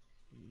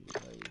 he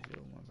like so,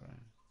 my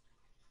friend.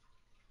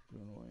 You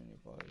know, in the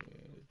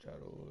party,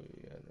 Charo,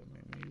 he had a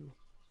menu.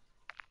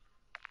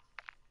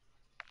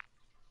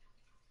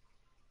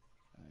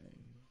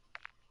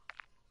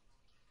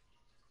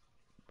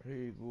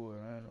 Pretty good,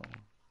 I know.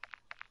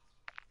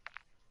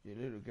 The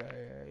little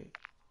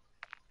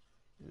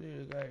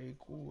guy, he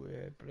cool,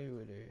 yeah, play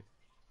with it.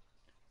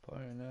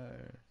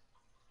 Partner,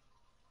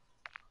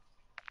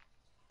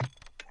 I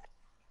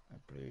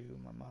play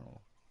with my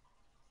mano.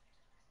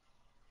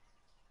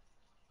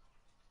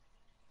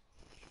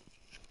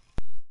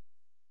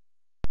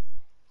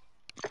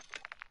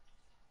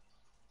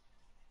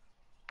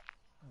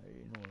 I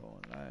know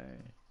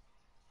online.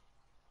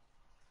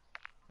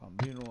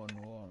 Bambino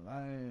no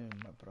online,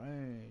 my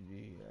friend.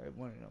 I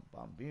want a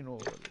Bambino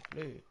to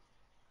play.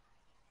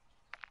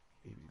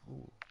 If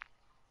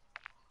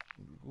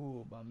you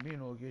go,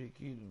 Bambino get a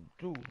kill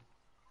too.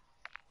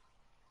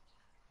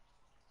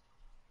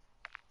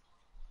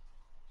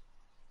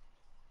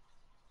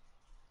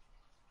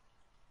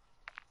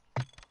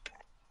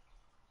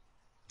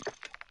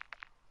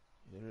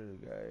 The little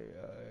guy,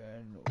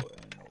 I know to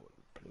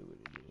play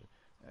with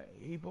it.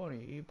 He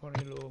funny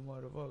little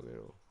motherfucker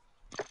though.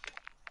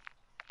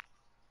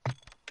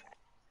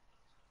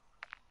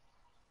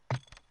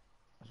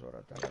 That's what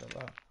I thought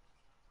about.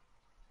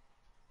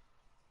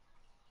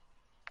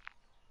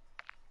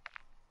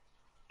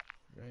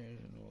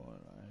 Range no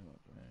online, my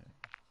friend.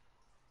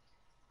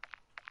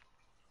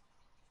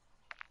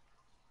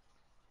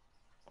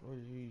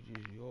 Close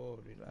easy, all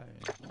the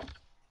line.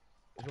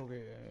 It's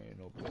okay, I ain't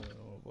no play with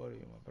nobody,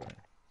 my friend.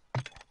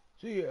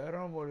 See, I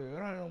don't worry,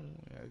 I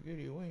get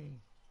it win.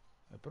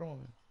 I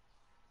promise.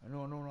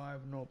 No, I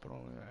have no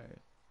problem.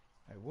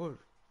 I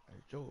work. I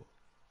show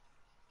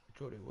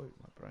they work,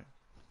 my friend.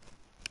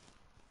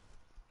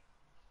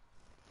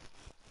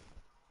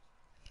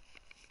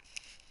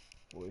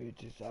 Wait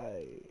to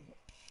say.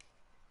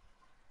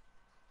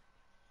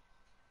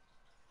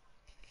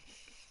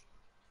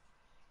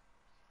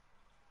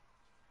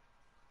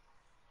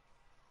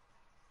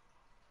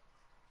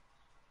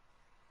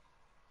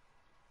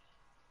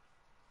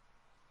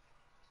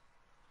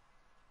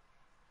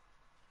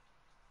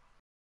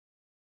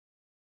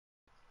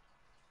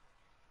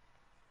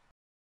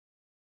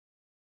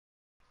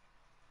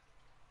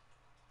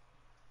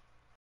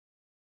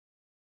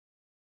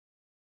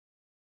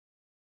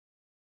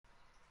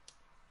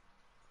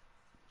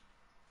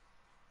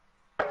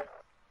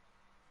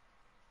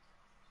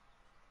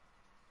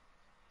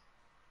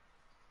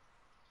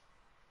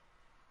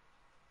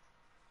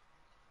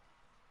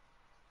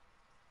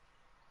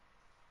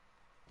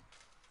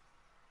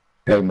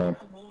 Hey, man.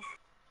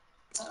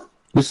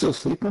 You still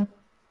sleeping?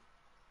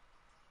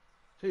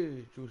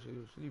 See, she's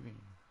sleeping.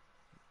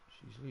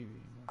 She's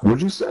sleeping.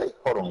 What'd you say?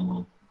 Hold on,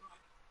 man.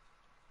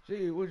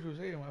 See, what you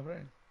say, my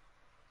friend?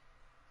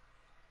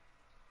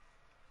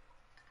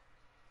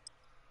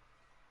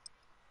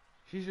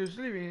 She's just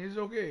sleeping. It's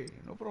okay.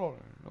 No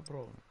problem. No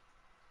problem.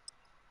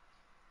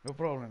 No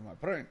problem, my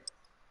friend.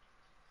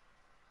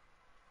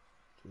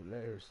 To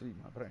let her sleep,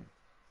 my friend.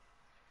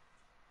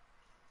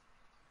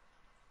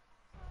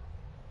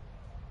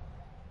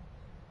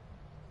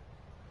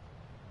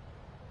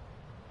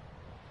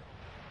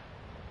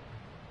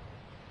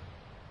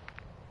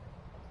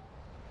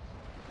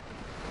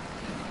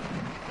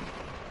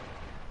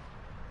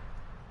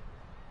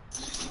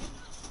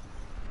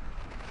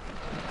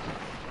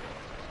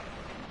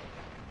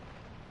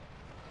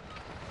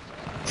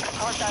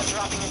 Hostiles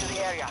dropping into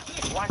the area.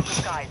 Watch the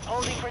skies.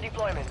 Holding for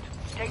deployment.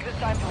 Take this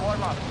time to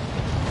warm up.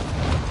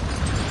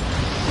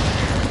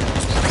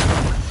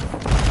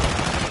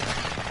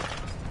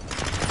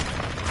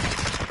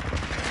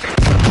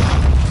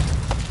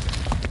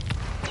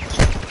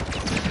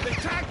 They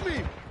tagged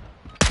me!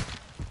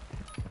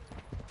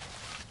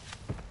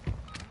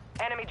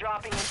 Enemy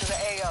dropping into the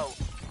AO.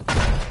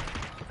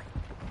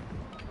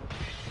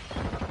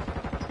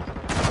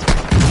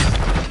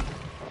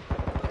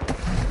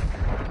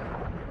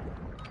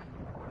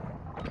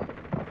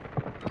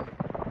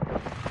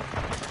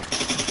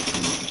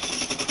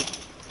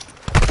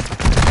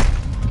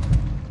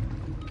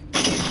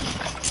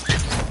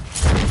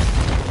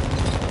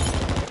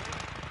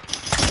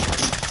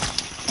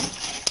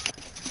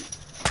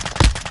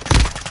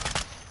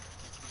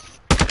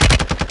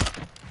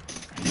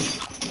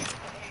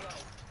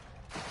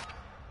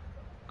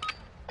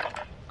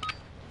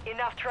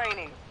 Enough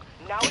training.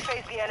 Now we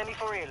face the enemy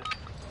for real.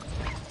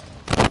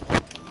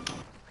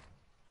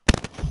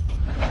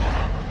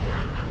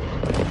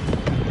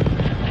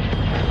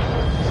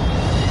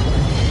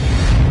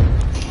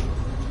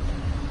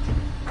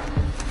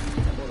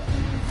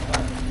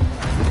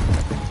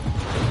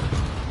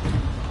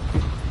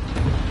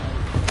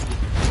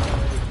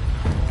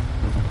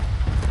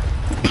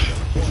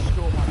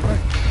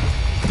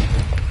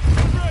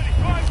 Ready,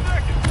 5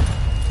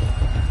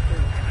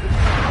 seconds!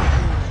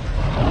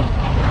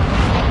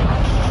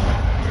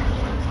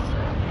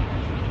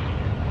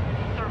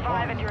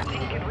 Survive and your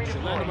team can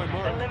Should land on my redeploy.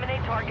 mark.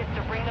 Eliminate targets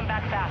to bring them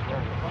back faster.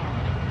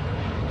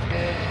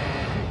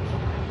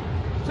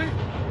 See?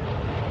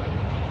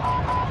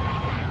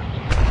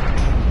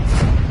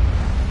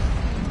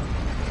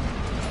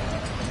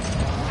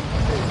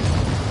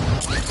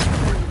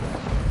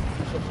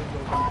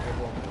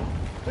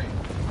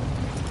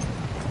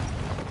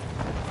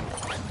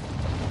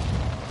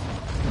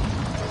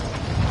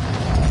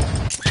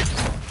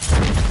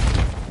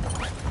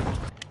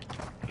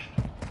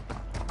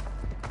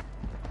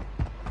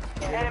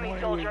 Enemy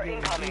soldier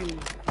incoming.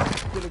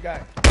 Kill the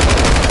guy.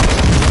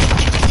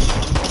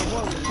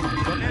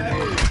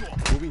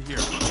 Moving here.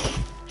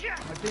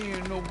 My thing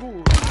ain't no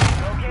good.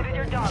 Located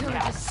your dog You're a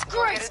cat.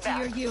 disgrace to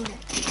your unit.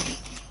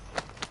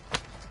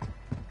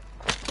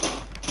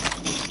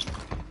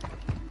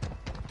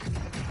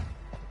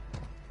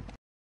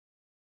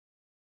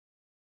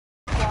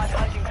 Squad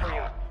hunting for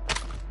you.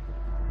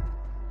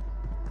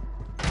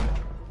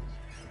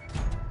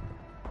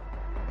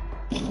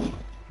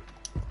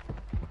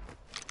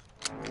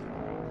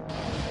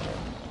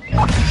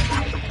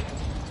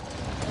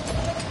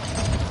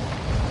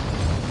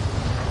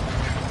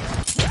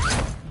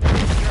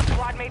 Your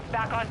squad mates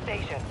back on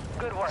station.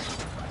 Good work.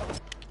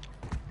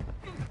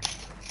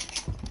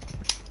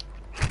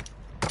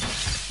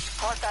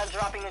 Hostiles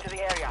dropping into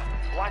the area.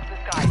 Watch the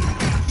skies.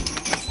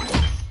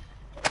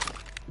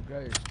 You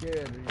guys is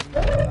scared. You need to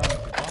know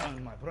the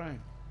gun, my friend.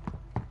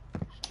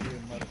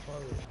 Scared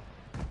motherfucker.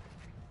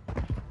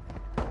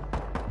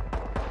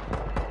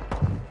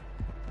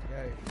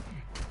 Okay.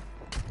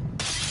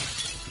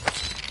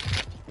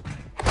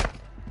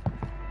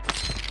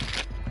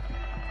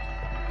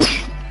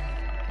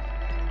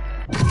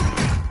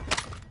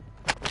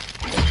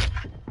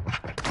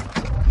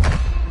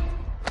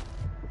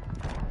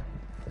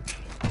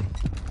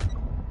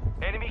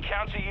 Enemy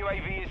counter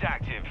UAV is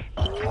active.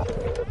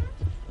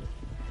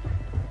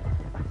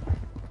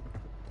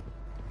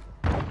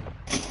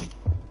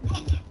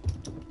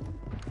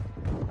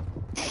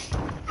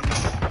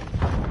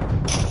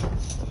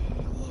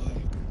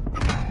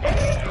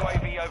 Enemy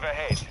UAV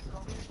overhead.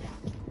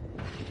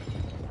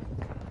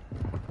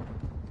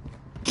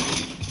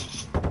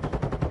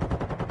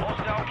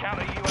 Hostile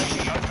counter UAV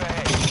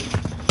overhead.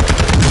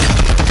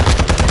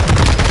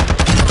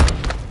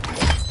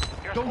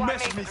 Your Don't squad mess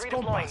mate with is me,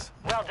 redeploying. compas.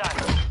 Well done.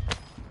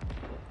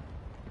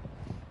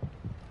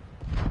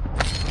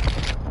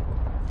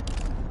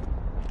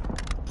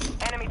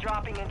 Enemy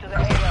dropping into the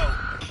AO.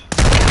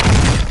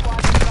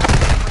 Squad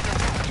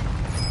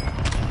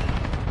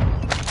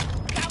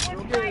got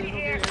one right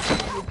here.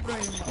 You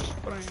brain, my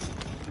brain.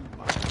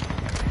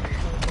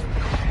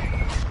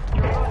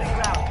 You're losing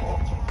ground.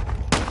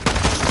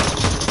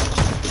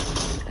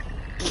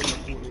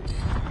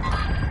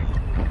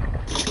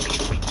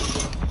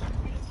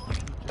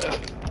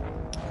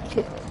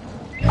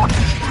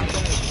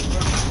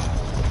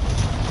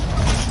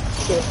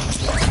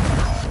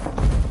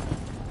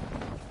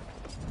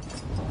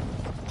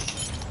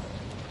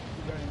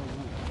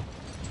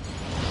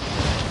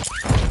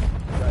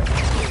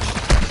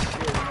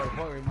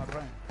 My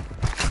brain.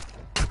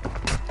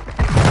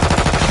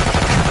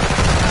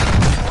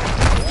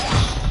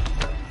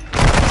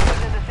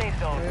 Within the safe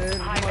zone. Hey,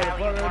 High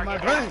value motherfucker, my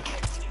target. brain.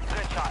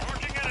 Good shot.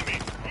 Marking enemy.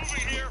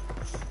 Moving here.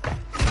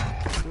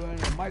 Doing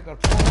the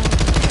microphone.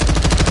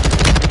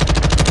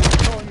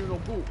 Showing you no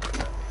good.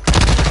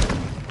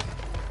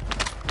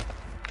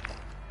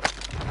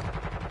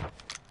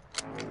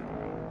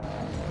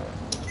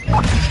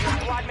 Your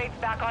squad mates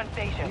back on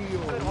station.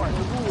 Good work.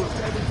 No good.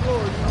 Second floor,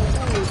 no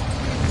good.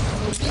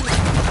 No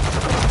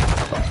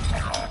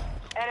good.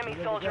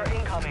 Enemy soldier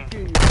incoming.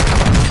 Kill your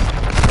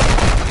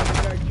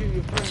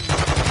friend.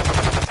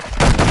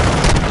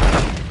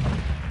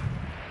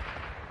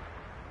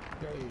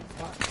 Okay,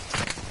 hot.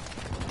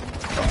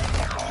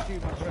 See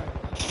my friend.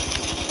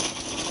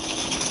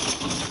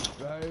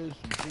 Guys,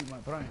 see my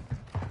friend.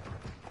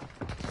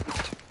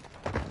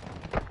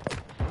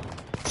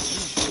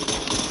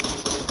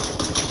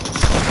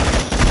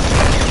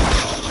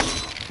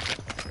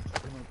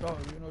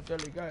 You know, tell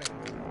the guy.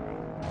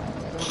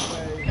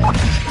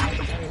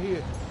 Right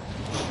here.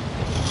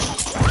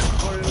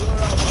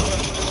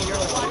 Your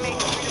squad mate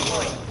is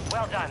redeployed.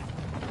 Well done.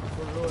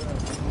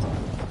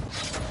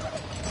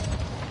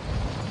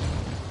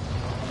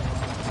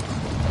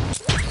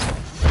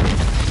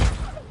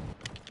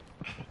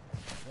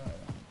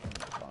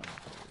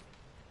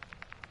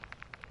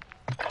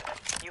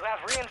 You have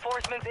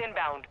reinforcements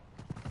inbound.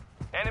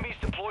 Enemies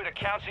deployed a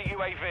counter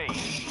UAV.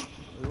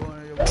 We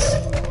wanted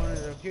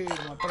a kid, my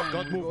friend.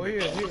 Got We go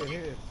movement.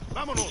 here.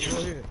 Vámonos. We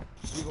go here.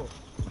 We go.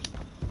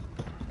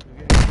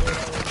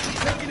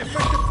 Taking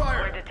effective We're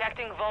fire.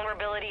 detecting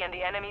vulnerability in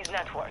the enemy's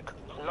network.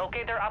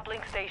 Locate their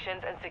uplink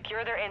stations and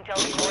secure their intel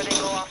before they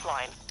go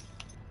offline.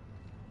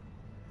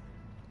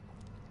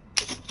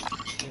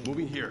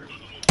 Moving here.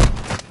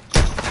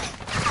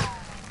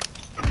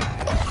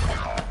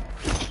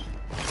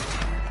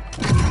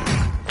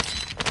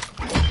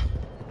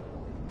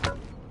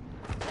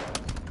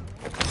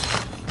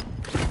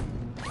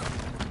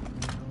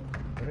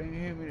 Bring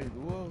him in the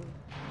wall.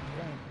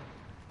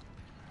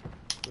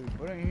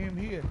 Bring him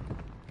here.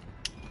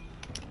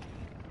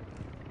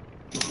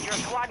 Your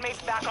squad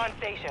mate's back on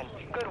station.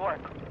 Good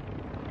work.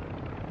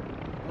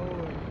 Oh,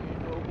 you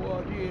know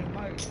what here,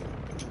 Mike.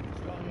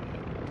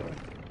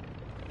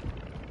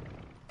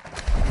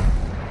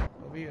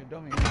 Over here,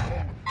 dummy.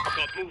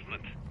 Got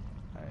movement.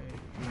 Hey,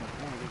 you know,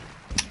 fool.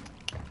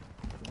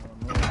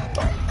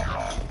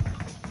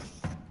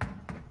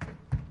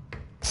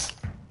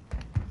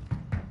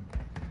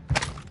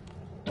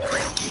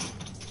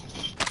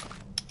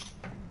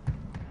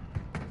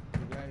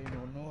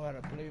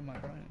 My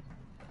friend.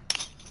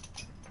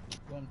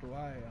 Come to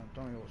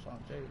Antonio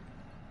Sanchez.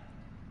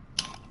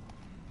 So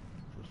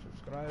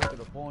subscribe to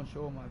the Pawn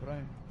Show, my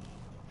friend.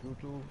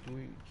 YouTube,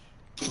 Twitch,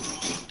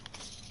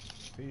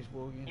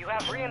 Facebook, Instagram. You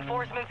have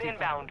reinforcements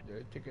inbound.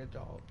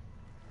 TikTok.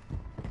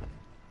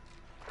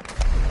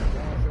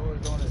 Pawn Show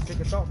is on the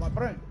TikTok, my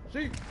friend.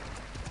 See?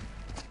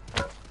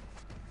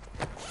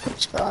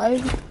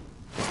 Subscribe.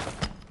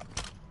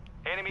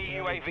 Enemy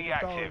UAV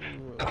active.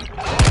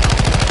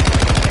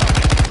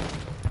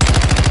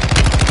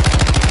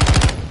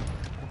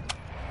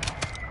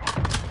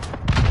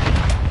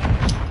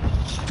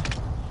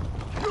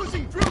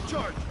 Using drill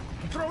charge.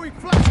 Throwing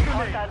flash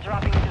grenade. Hostiles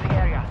dropping into the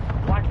area.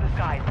 Watch the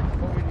skies.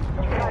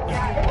 Got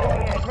gas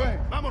moving in.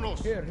 Vámonos.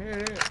 Here.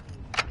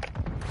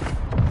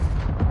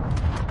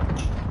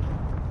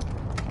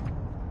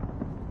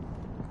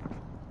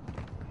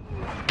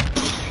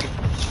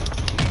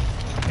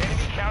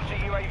 Enemy counter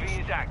UAV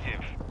is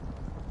active.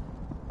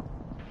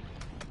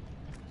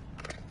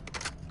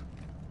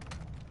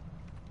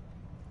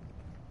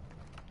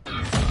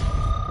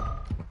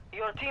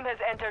 Your team has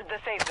entered the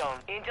safe zone.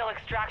 Intel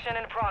extraction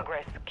in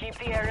progress. Keep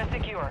the area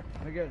secure.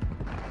 Miguel.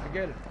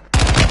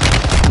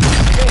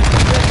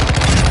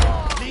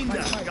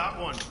 Linda. Got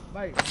one.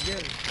 Mike,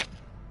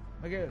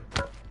 Miguel.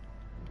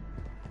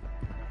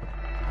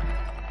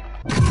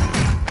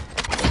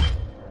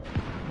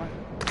 Mike.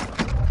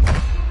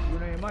 Your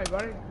name Mike,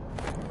 right?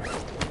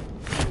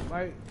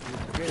 Mike,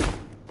 Miguel.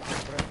 My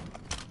friend.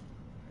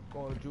 I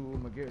called you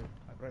Miguel,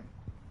 my friend.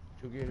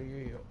 To get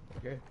here,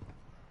 okay?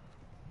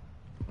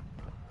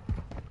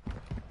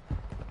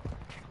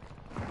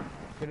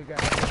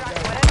 Extract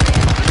whatever you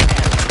can.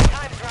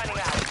 Time's running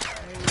out.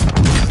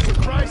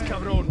 Surprise,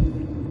 cabron.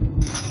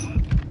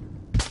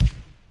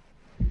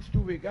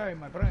 Stupid guy,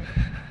 my friend.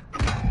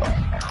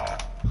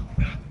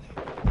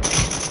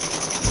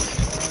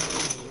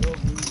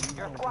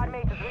 Your squad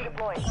mate is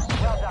redeployed.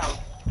 Well done.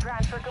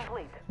 Transfer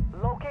complete.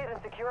 Locate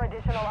and secure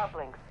additional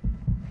uplinks.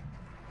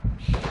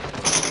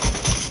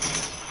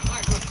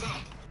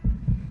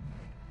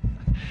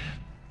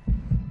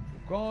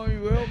 Can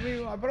you help me,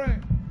 my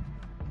friend?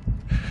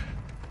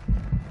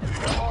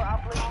 More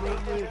uplink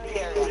stations in the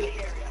area.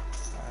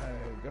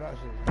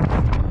 Gracias.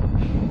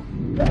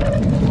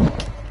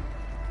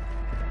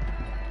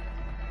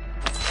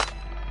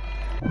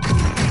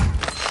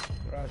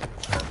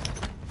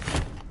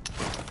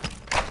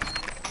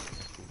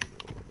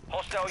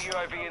 Hostile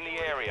UAV in the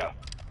area.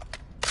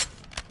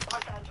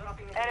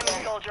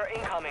 Enemy soldier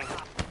incoming.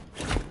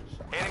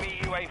 Enemy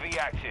UAV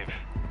active.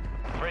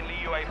 Friendly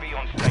UAV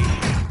on station.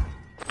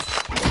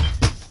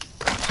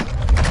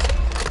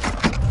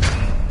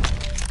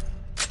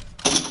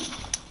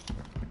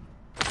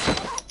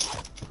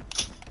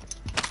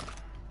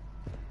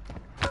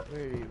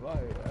 Hey,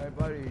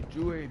 everybody,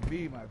 UAV,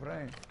 my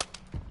friend.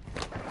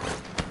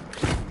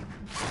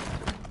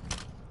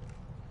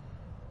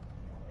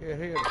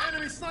 Here.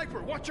 Enemy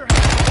sniper. Watch your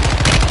head.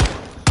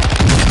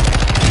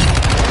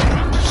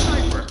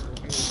 Sniper.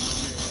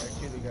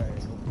 Okay, guy,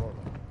 no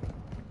problem.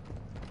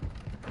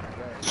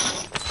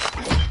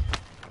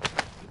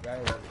 The guy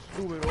is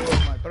stupid over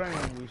my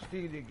brain. We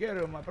still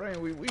together, my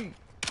brain, we win.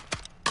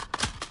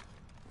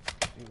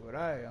 See what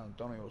I,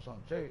 Antonio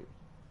Sanchez.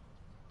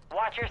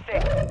 Watch your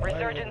six.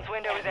 Resurgence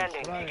window is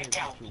ending.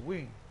 Subscribe to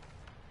win.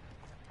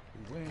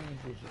 To win,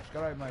 to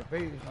subscribe my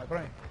page, my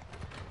friend.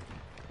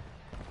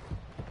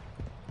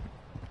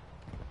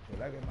 So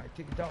like my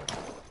TikTok.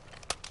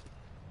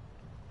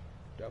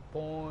 The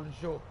porn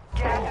show.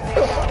 Gas is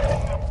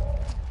inbound.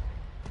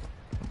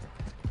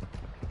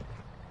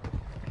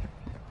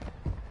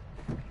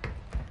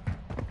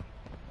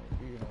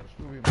 You know,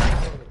 stupid my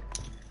brother.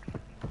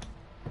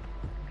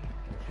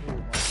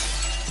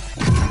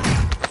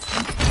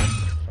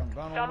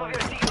 Some of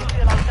your team is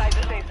still outside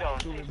the safe zone.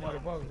 Stupid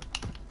motherfucker.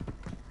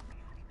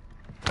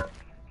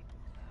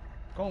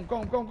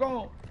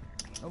 Come.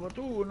 Number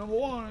 2, number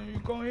 1, you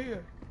come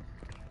here.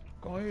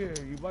 Come here,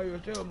 you by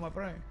yourself, my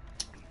friend.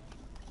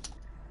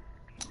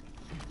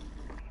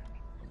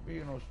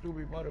 Being no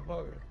stupid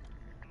motherfucker.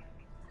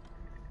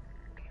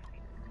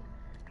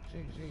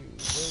 See,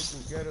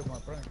 work together, my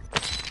friend.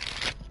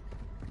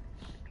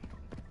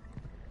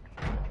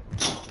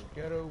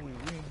 Together we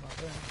win, my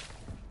friend.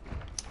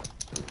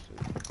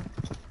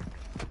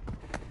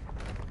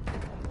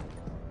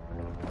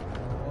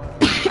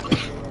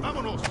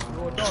 Vámonos!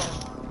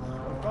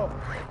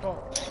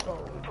 Go.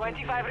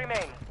 25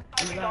 remain.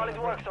 Solid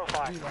work so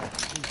far.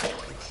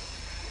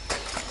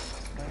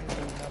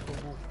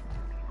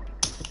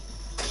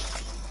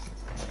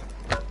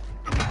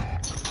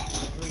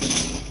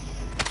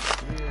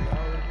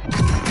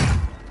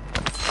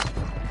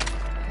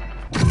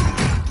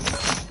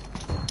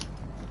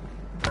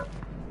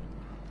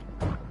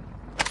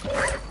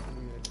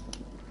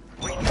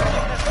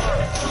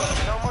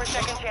 No more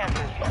second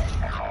chances.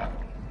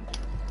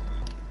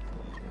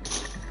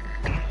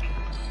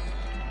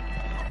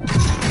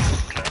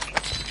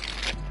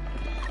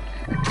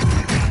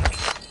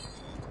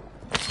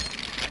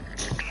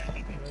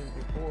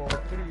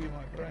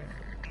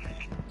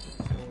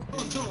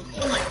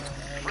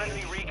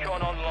 Friendly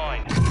recon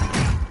online.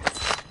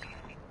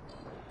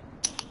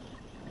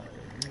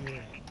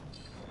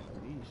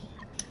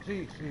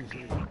 See.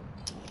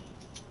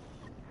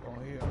 Come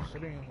here,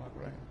 stream, my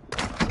friend.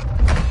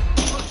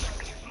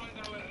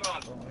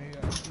 Come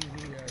here,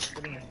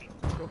 stream.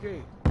 It's okay.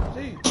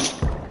 See.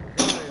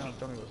 Okay,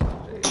 Antonio.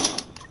 See.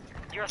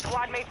 Your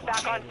squad mates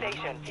back on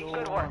station.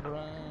 Good work.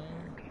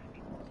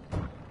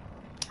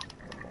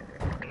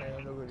 Look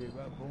at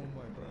it, boom,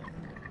 my friend.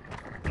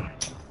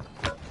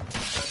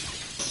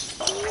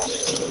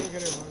 Look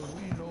at it,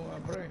 we know, my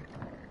friend.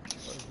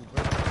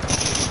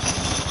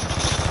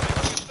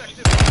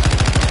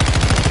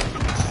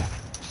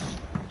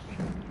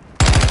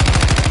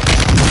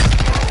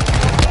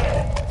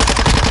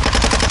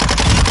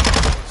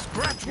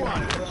 Scratch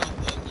one!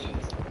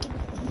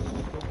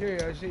 Okay,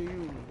 I see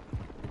you.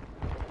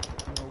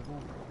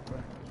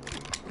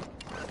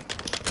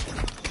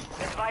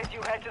 Advise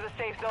you head to the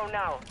safe zone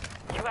now.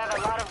 You have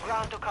a lot of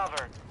ground to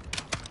cover.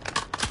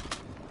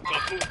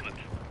 Got movement.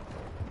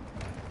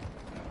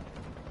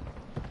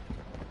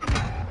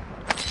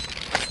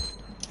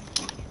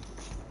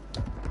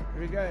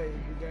 You guys.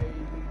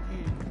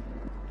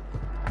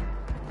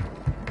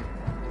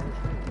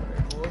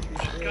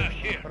 Got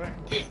here.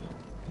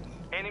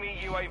 Enemy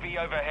UAV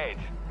overhead.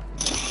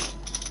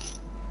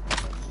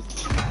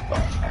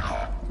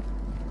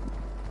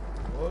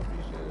 What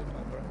you said,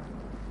 my friend?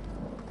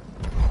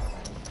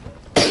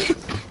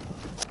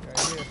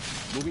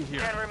 Moving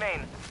here. 10 remain.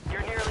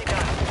 You're nearly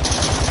done.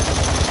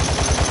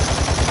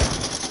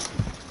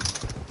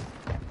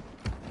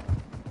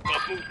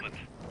 Got movement.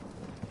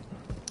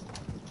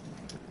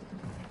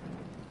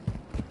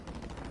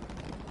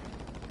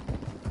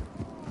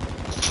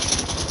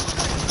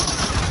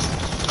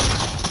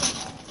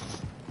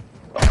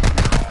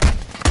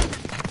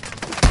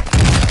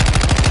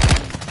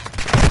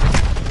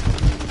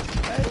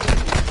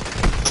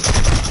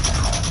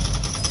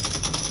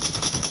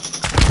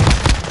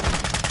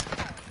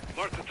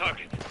 Mark the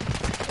target.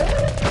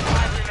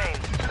 5 remain.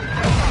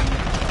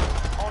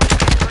 Only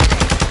 2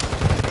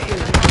 remain.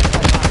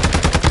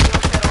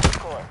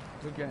 Score.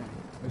 Good game.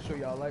 Make sure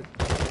y'all like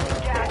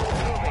Gas is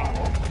moving.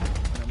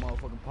 that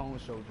motherfucking Pwn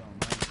Show, man.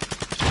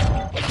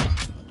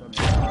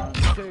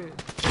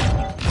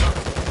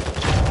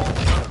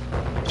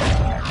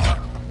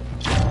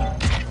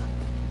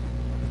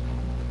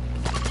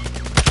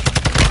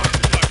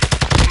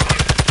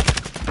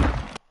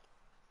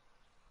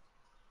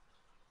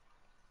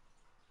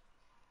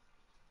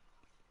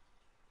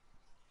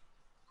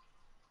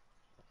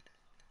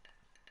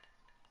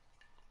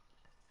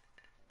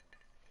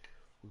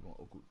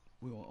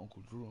 We're going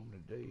Uncle Drew on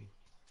today.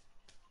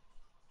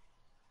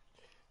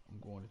 I'm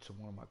going into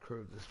one of my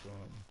curves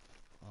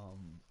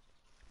from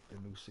the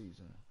new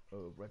season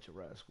of Retro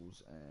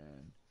Rascals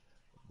and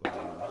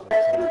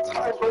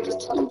Time, bro,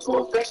 just turn into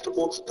a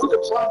vegetable. Do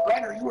the job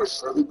better. You were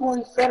surely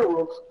going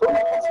federal. Don't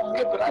know from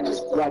here, but I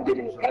just feel I did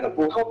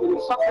incredible. Helping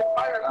me fucking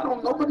fire. I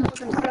don't know, but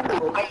it's in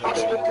federal. I thought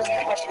you were just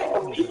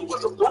he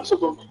was a bunch of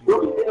them.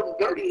 Really hit him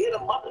dirty, hit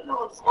him up, and I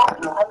was fine.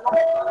 I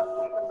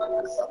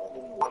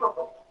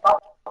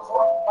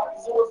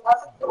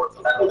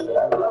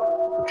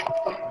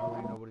Y'all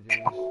already know what it is.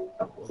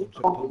 Welcome to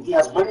the Polo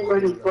Show.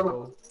 Let's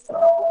go.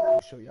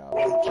 Make sure y'all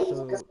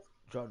like, sub,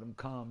 drop them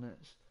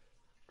comments.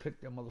 Click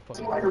that motherfucking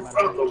bell. Matter of fact,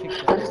 kick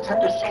that I just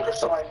turned the shoulder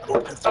so I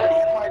put the 30 in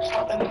my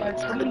chop and then I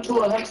turned into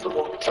a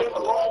vegetable. Came a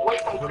long way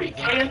from Greek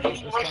and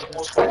eating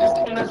vegetables. I just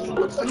turned into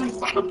a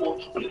unfuckable.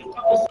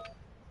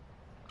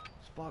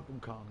 Spark them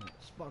comments.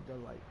 Spark that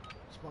like.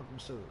 Spark them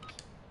subs.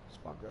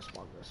 Spark that,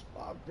 spark that,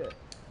 spark that.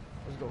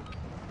 Let's go.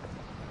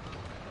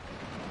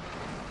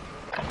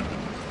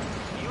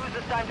 Use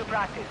this time to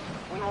practice.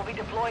 We will be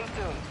deploying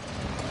soon.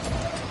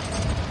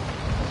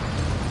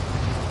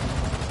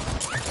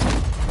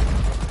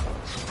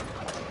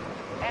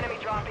 Enemy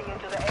dropping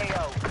into the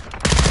AO.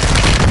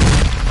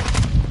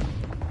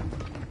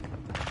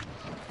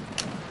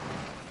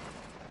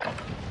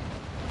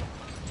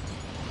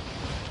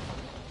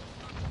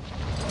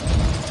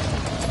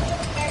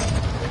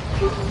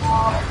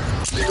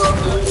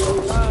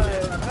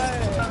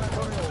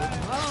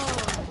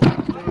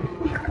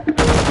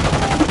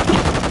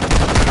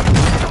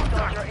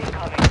 Soldier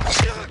incoming.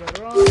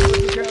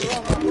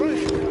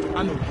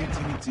 I know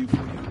getting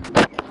for you.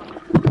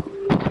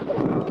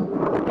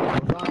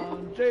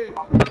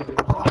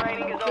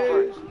 Training is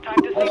over.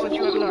 Time to see what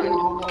you have learned.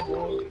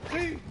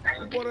 See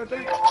what I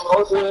think.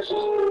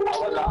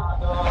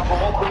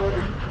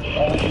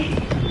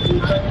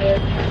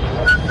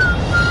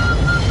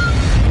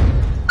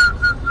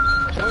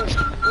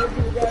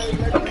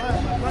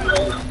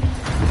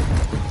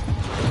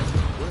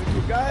 Where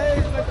you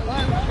guys like the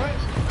line, my friend?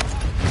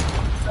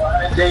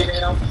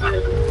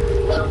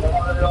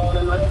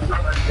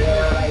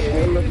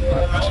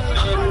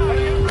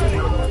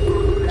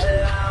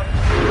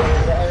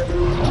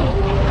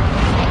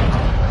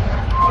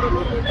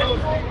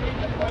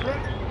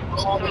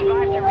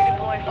 Survive to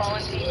redeploy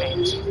fallen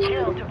teammates.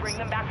 Kill to bring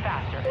them back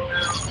faster.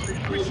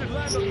 We should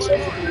land on my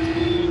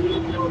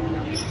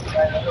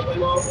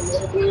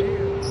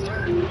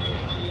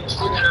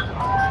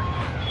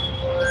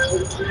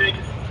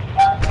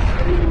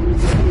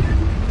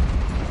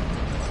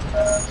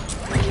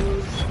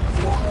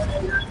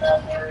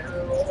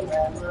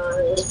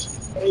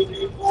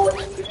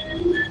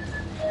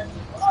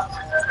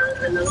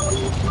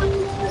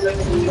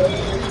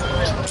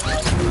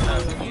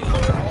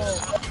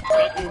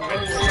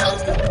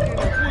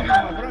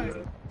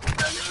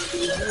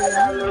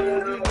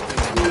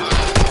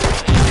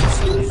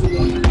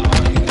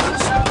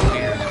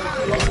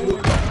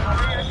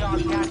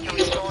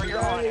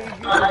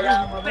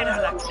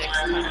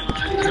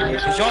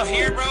Is y'all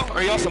here, bro?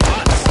 Or y'all some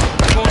bots?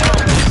 What's going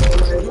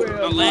on?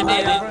 Y'all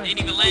landed and ain't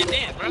even land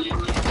in, bro.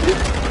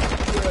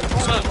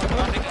 What's up?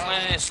 Y'all niggas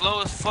landing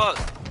slow as fuck.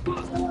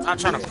 Not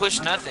trying to push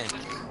nothing.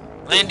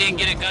 Land in,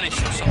 get a gun and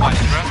shoot somebody,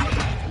 bro.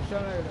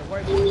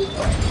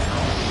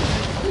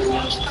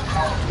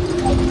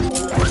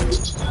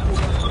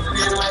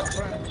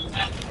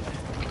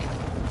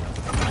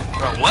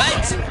 Bro,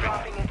 what?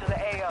 Dropping into the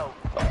AO.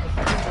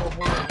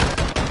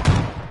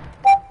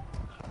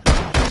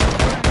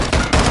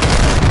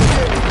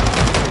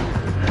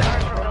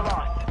 Learn from the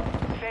loss.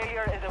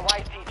 Failure is a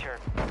wise teacher.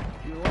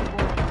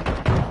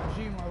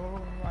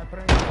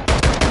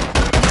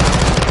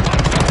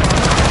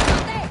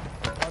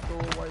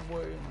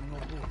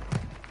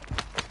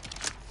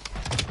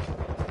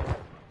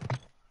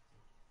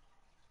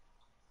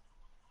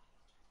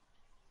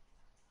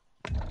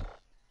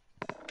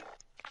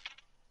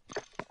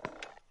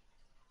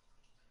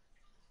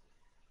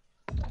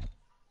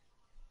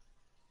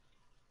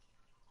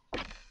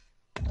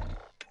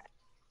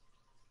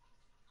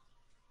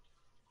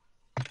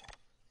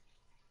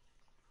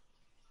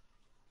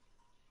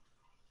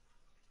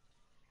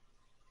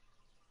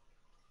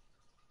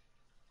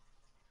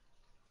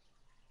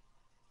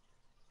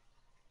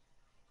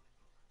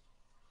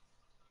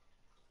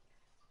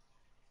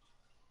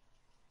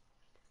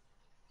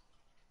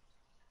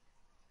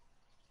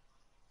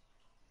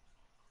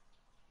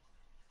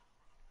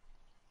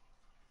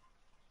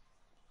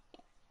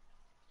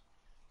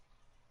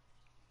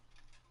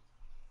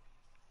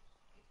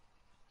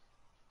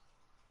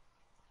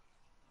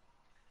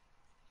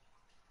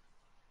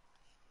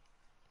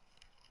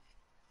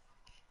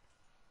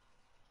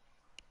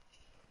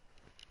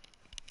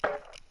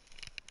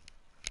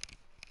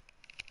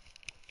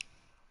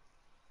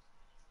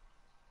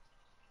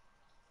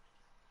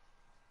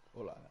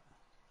 Hola.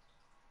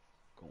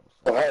 ¿Cómo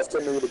I estás? have to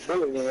know the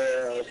bullet in your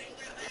ass.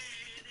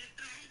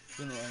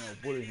 You know, ain't no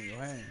bullets in your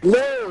hand.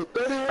 No,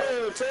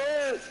 31,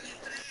 Chad.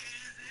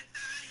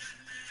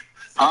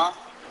 Huh?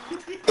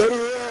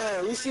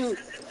 31. You see,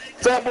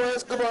 Fat Boy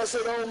Escobar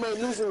said don't make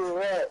music with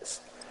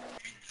rats.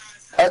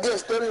 I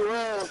guess 30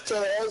 rounds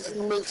trying to ask you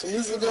to make some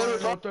music You know on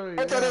ain't it. no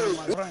 30 I thought it round, was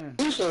my friend.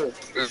 decent.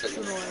 You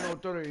know ain't no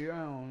 30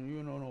 round.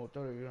 You know no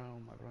 30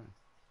 round, my friend.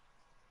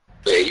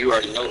 Yeah, you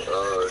already know,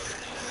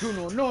 You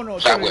know no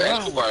 30 Chopper round.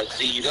 Escobar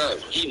C'd up.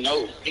 He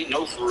know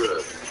for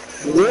real.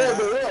 Yeah,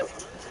 but yeah.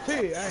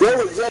 See, I That know.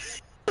 was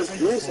just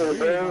decent,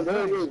 man.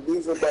 That was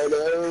decent by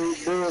that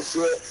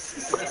bullshit.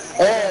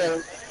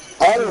 And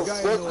how the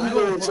fuck you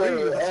gonna try to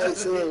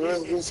ask him and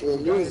listen to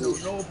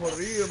music? No for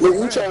real, my Nigga, you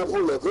friend. trying to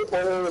pull a grip on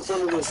him in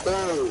front of the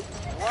stand. Warm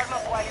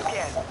up while you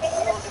can.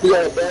 We will You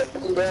deploy got back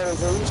and down,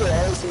 so you try to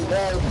ask him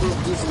now to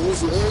do some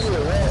music and you a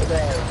rap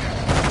guy.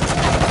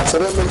 So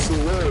that makes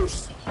it worse.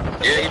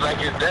 Yeah, he like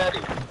his daddy.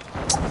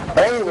 I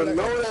didn't even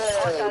know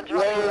that. Yo,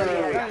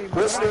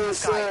 what's that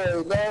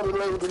saying? Now the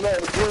label do not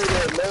agree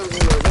that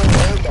legend of them. Oh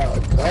my God.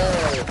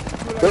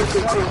 They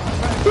could kill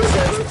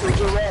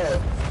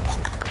out.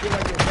 You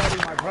like your daddy,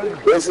 my friend.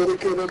 They said they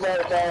killed him out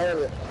of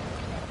 500.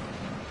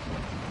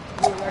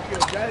 You like your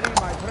daddy,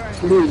 my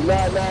friend. Dude,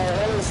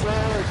 900,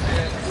 son.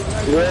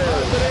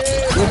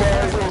 Yeah. You might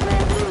as well go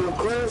over with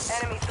Chris.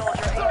 enemy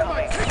soldier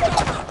incoming.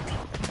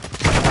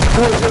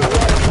 Who was just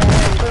right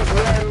behind Chris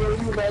right where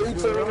you now? You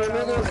telling them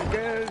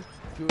niggas?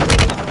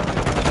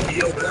 He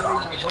was with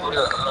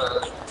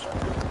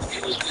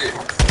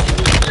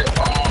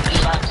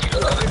Shanti the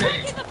other day.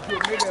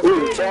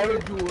 Ooh, Charlie?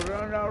 You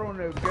run out on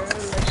a girl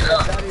like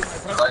your daddy, my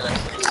friend.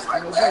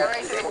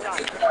 Alright, this done. Now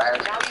you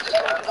just go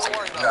to the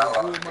war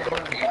zone.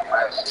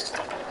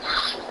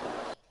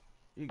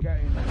 You got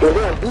him. Well,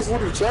 damn, this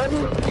what he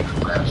Charlie?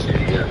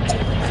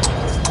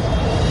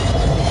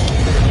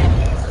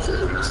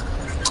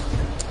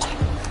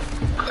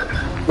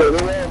 But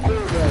they all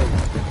good, man.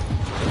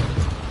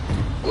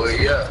 Well,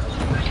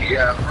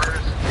 yeah,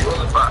 first, it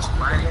was about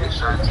money with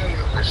Shanti.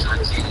 When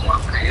Shanti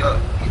want to pay up,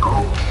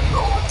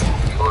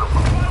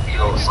 he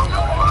owed something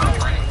about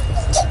money.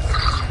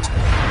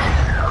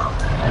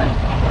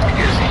 I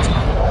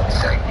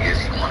guess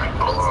he wanted to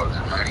blow all the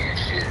money and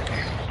shit.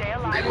 Stay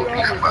alive. They were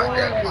beefing about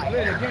that.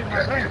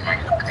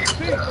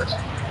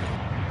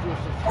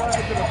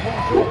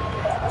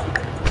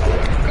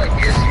 I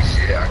guess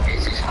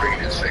he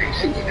screamed his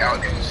face. He went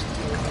out and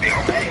they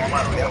don't pay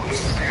money. That was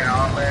saying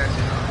all that.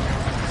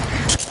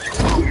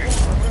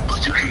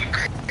 But you keep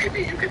paying me.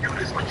 You can do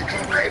this, but you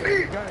keep paying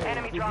me.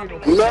 Enemy dropping.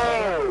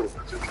 No!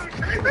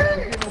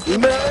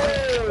 No!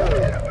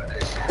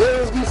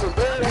 There was be some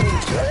bad with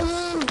each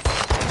other.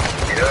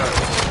 Yeah.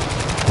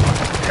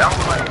 That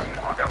was like,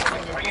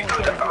 when you know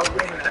that I was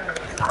really heavy.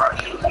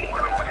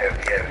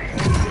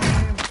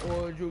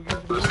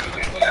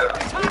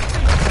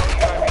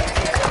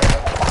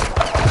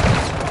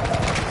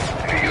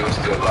 You were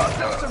still locked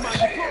up.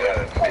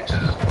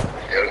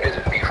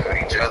 Bitches beef with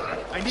each other.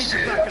 I need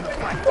you back in the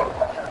fight.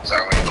 So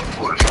when you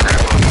pull the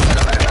strap on each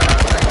other,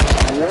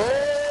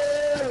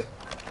 What?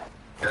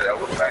 yeah, that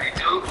was what he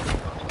do.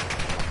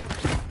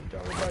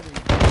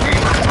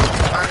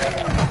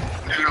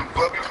 Nigga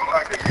bugging for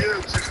like a year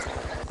or two.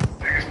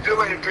 Nigga still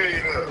ain't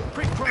paid up.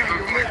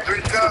 Nigga like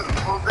 3,000,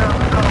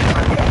 4,000 dollars.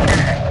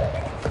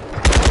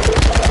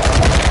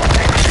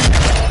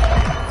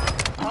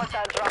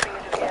 Hostile dropping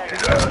into the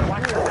area.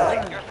 Watch the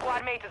sky. Your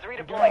squad mate is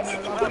redeploying.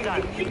 Well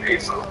done. Okay,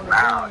 so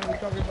now,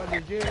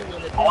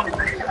 only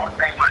thing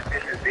like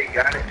this is they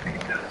got it. They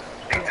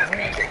just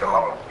can't take a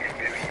loss.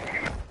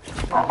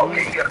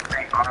 Okay, you gotta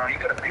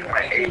think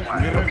like 8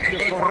 months.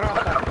 Okay, 8 months.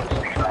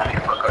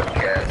 Fuck up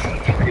cash. You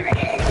feel me?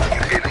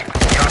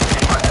 Y'all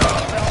see my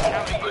dog.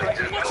 But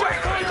just go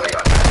ahead and tell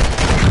y'all.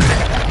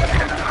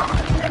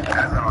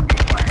 That's all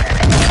keep my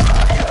hand.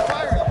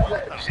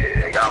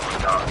 Shit, y'all was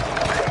dog.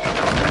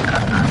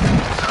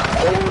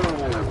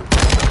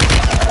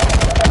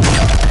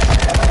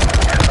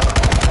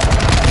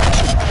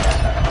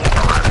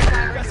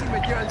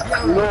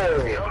 No.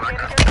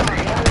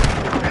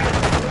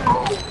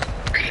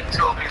 Pete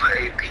told me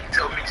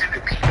to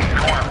the Pete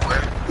going, boy.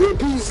 Yeah,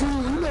 PZ,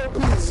 you know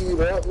PZ,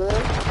 right,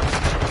 man?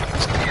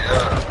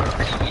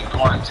 Yeah, Pete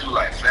going too,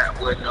 like Fat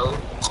Boy no.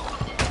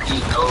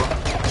 Pete no.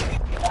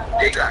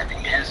 They got the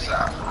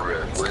inside for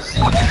real. But see,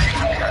 you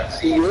got to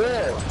see.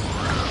 Yeah.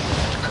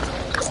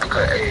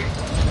 Because, hey,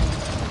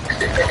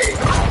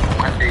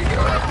 one day,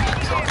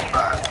 Pete told me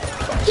about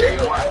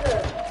J1.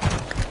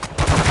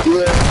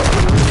 Yeah,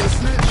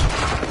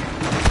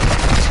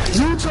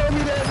 you told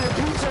me that, and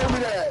Pete told me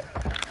that.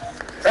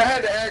 I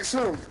had to ask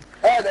him.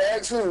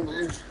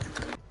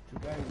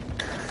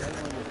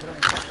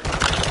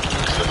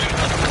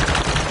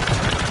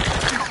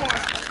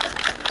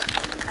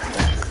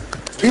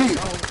 Pete.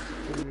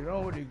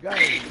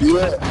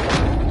 Yeah.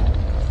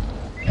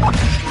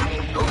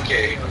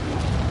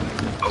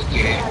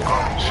 Okay,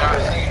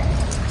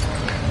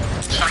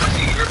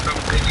 Chauncey, you're from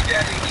Biggie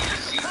Daddy,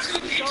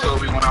 he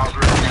told me when I was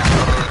working at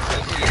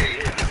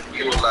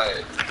he was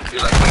like,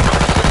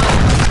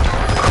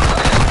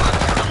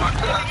 oh my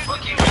God,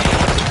 fuck you,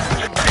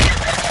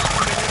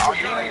 oh,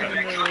 you know, you're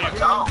making my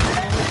dog.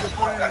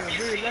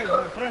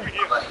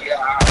 Like,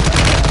 yeah,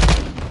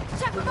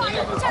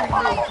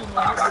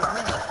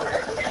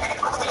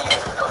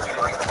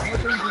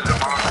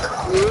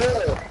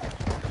 Yeah.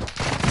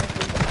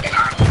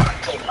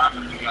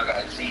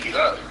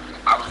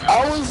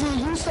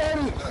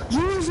 started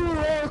using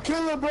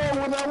killer, bro,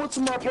 when I went to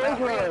my program.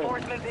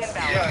 Reinforcements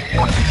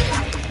inbound.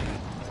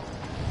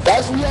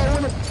 That's when I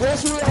went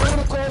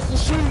across the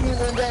street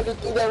and got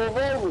that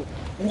revolver.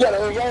 You got a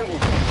revolver.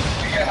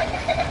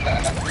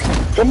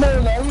 Come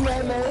on now, you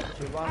know.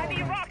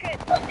 Heavy rocket.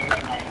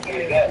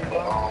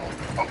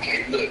 Okay,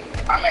 look,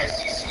 I'm at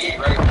CCA,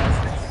 right?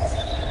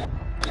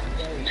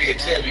 Nigga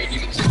tell me,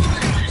 nigga tell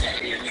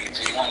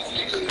one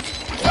nigga,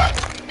 you got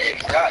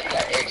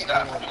X'd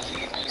out from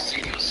the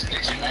city was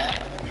snitching, man.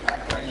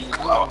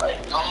 I was like,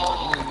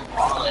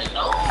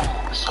 no,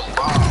 so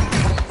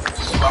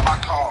by my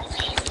car,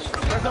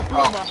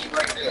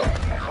 right there.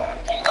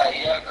 He's like,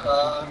 yeah,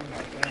 cuz,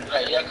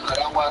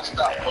 that's why I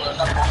stopped pulling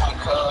up on my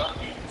car.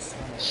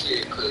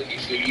 Shit, cuz, you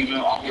feel me, even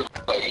on your,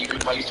 like, even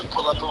if I used to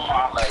pull up on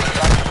my, like, I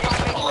used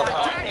to pull up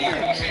on me, you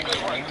feel me,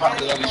 when you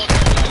probably love this shit,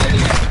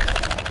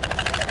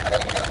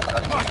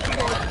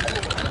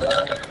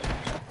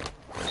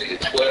 nigga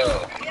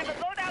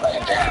 12,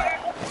 like, damn.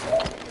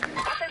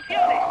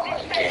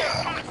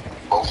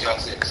 Both y'all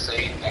said the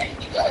same thing.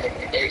 You got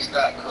X'd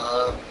out,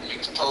 cuz.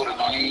 Niggas told him,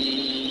 don't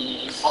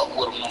even fuck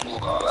with him no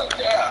more. I was like,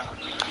 damn.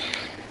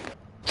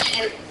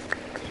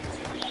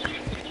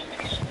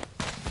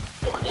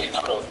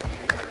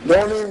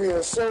 Don't even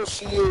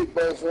associate,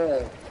 my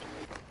friend.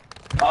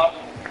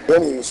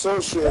 Don't even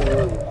associate with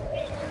him.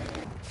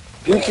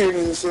 You can't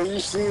even say you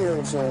see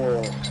him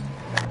somewhere.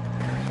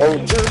 Oh,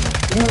 just,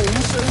 you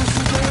say you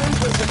see him,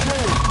 that's a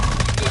kid.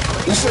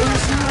 You say you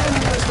see him,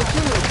 that's a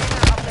kid.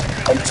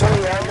 I'm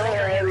telling you, I know how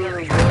it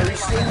is, bro. You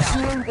say you see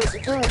him, that's a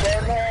kid, but I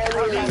know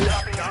how it is.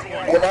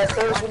 When I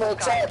first went on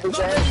top, but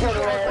y'all ain't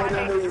putting around with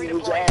them niggas,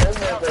 but y'all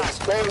ain't that's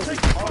crazy.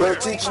 They're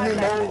teaching me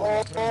no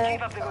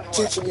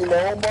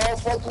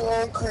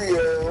motherfucking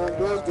Creole.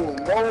 They're doing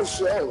no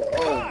shit. Like,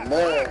 oh,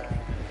 man.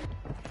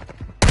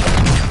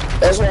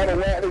 That's why the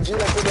rat that G up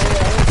in there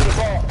went to the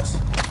box.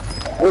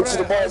 Went to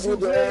the box with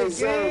the head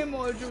zone.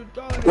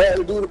 Rat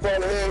to do the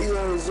ball ahead, he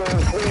on his own.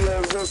 He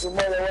on his own, some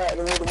other rat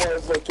and with the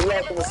motherfucker.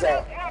 Locking us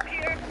out.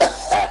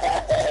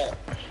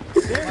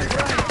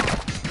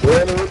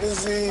 Running with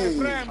disease.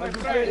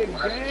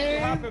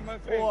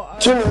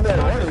 Killing that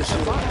running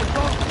shit.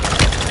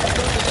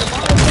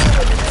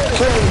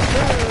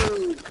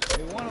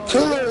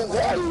 Killing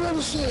that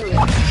running shit.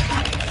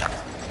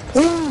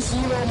 Easy,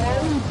 you know,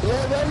 man.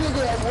 Yeah, that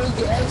nigga have to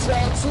get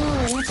outside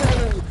too. We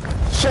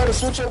trying to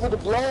switch over the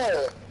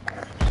blood.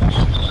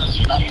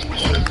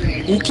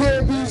 You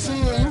can't be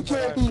seeing, you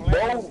can't be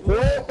both,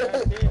 bro.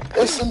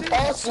 It's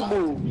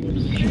impossible.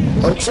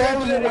 I'm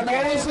telling you, when I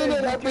was in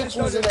it, that bitch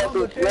was in that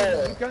bitch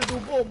blood. You can't do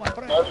both, my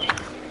friend.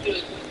 You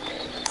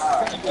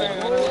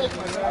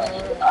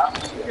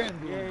can't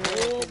do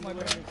both, my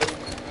friend.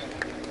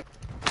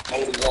 I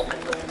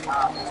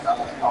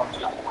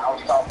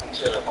was talking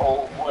to the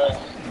old boy.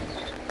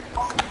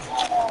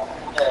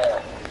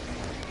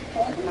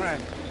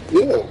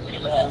 Yeah.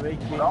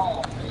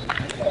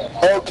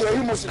 Okay,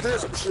 he must have did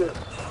some shit.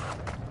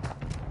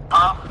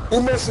 He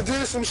must have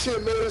did some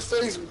shit, made his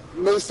face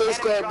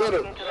card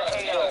better. Make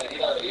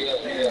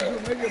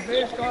your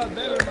face card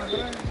better, my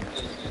friend.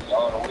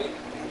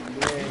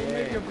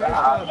 Make your face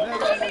card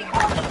better.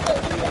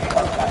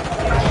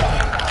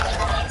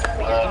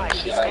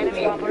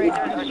 Enemy operators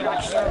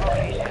are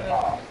tracking your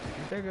location.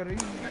 Take it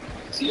easy.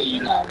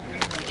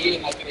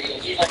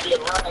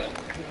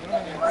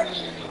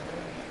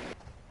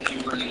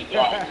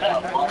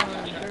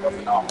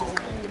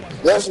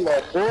 That's my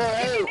boy.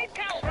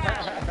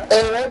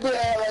 Hey, that bitch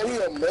act like he a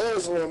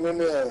Muslim in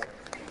there.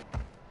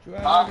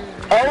 I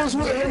was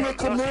with him in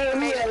Camille,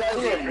 he act like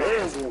he a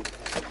Muslim.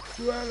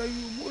 You act like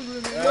you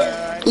Muslim.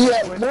 He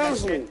act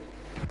Muslim.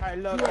 I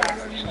love You act that.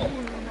 like you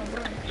Muslim, my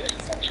friend.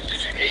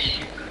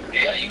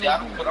 Yeah, you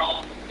gotta put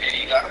on. Yeah,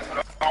 you gotta put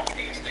on.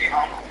 You can stay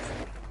humble.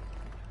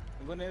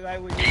 I'm gonna lie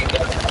with you.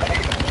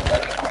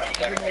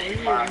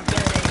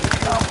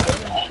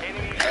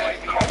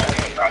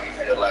 You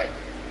feel like.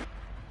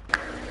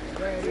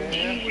 Man,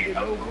 he with the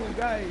no good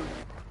guys.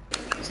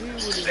 He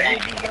with the no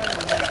good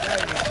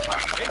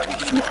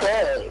guys. You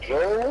bad,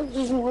 bro. What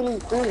did you really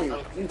think?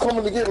 You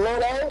coming to get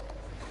load out?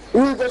 You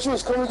really thought you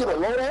was coming to get a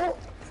load out?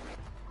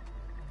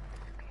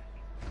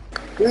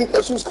 You really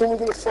thought you was coming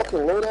to get a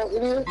fucking load out,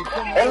 idiot? You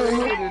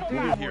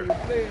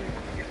play.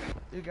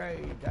 You guy,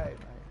 man.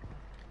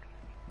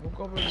 Don't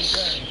cover these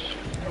guys.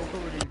 Don't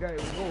cover these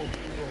guys. We'll go.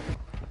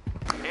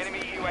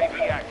 Enemy UAV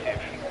active.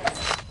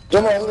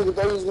 Somebody nigga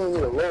thought he was gonna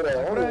get a load out.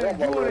 My friend,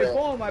 you on the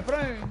phone, my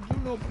friend. You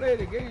know play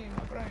the game,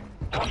 my friend.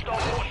 Hostile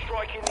war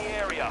strike in the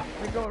area.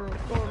 We go.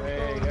 More.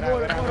 Enemy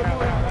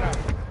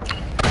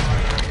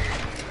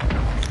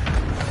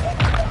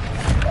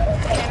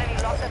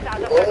lost us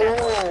out of Oh.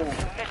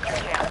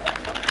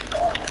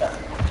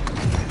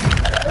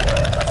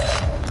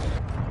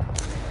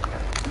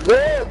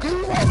 Bro, give me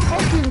my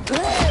fucking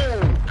gun!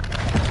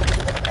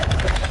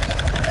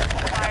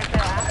 Fire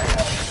sale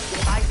active.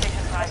 Buy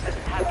station prices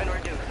have been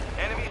reduced.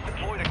 Enemies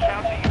deployed a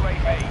counter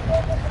UAV.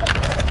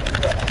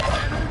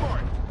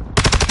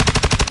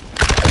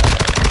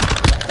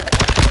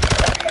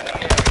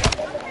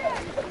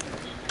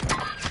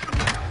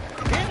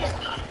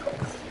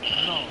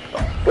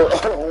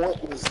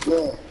 this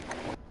gun.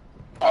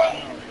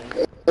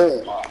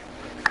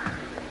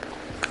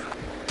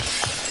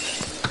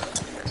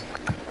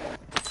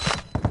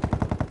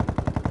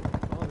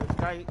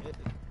 Guy,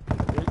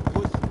 they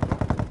push.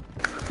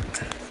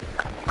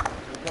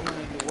 They're coming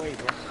in your way,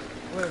 bro.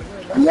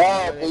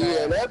 Nah, but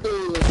yeah, that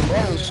dude is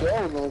right, so I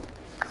don't know.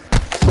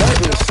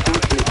 That is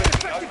stupid.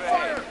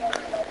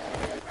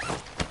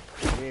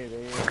 Yeah,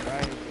 they is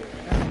right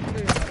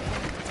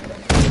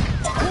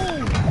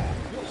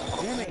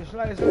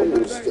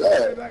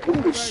Slide back.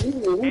 Who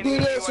shooting? Who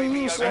did that to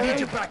you, son? I need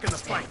you back in the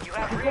fight. You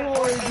have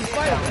reinforcements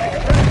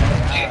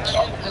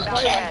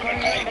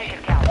make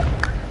it count.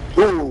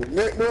 Who,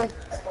 Nick, man?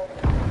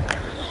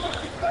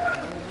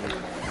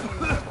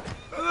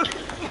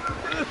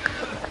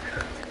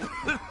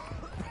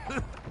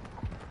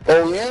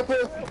 Oh,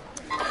 Yampa?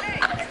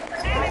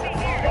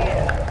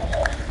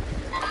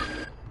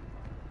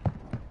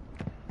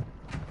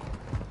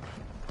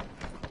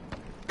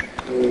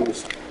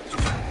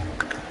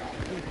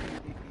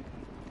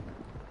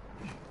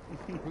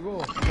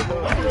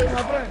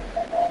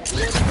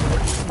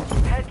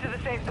 Head to the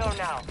safe zone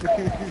now.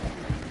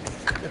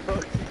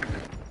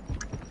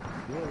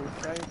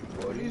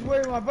 Go this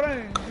way, my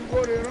friend. You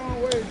go the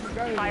wrong way. You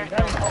guys Fire die.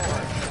 zone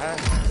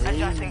forward.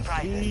 Adjusting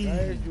prices.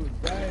 Guys, you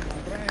die, my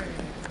friend.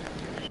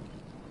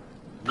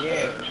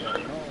 Yeah.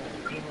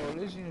 No,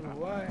 listen to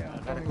why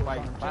I'm Gotta coming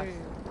fight from fast. jail.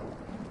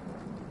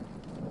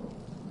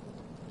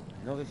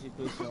 No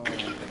situation.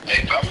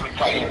 Hey, I'm gonna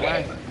fight you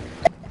back.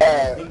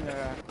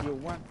 You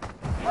won.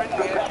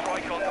 Friendly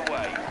airstrike on the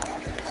way.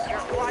 Your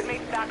squad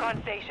mate's back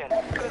on station.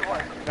 Good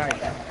work. Guys.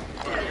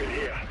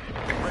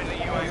 Friendly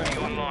UAV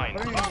online.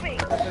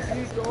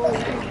 Necesito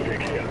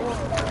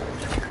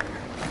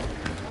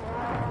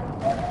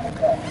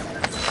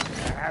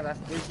That's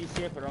crazy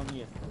shit around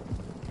here.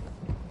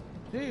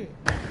 Sí,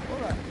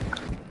 hola.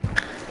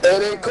 Hey,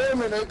 they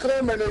coming.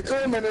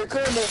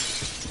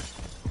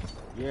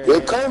 Yeah.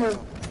 They coming.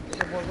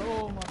 ¿Qué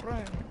pasó, my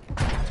friend?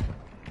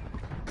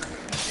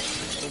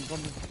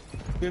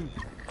 Him.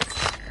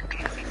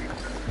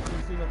 You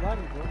see the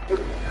body, bro.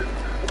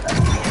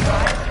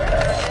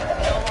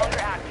 No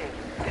longer active.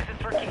 This is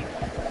for keeps.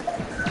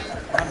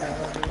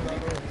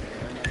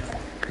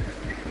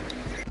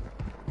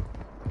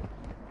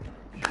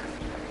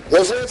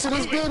 Let's head to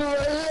this building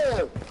right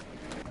here.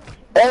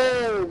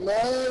 Oh,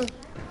 man.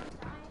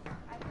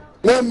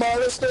 Never mind,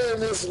 let's stay in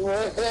this one.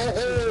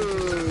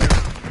 Hey,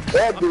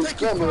 that bitch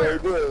coming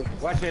right there.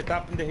 Watch it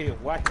up in the hill.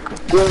 Watch it.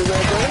 Where's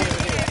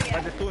that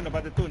By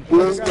the tune.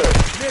 Where's that?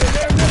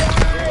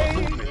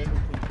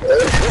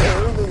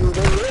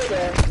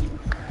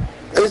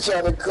 They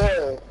trying to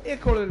call.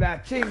 Hijo de la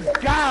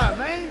chingada,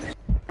 man.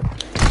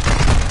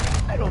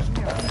 Ay, Dios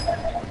mío.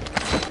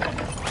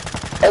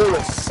 Oh,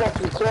 a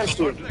fucking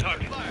question.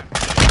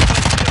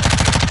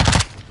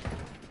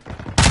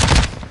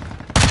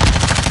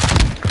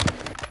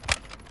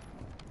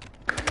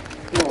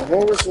 No,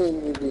 what was it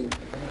going to be?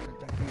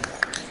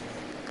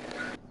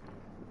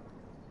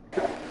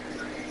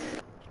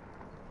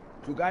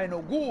 You guys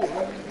no good. You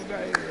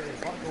guys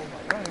fuck on my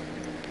friend.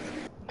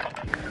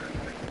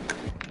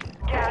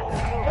 Gas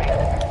is moving.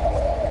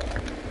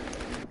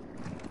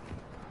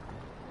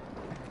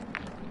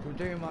 You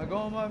taking my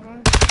gun, my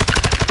friend?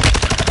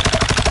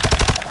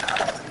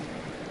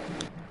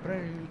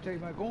 Friend, you take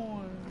my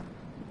gun.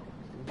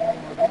 You take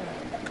my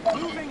gun.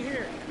 Moving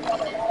here.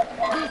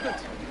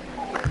 Movement.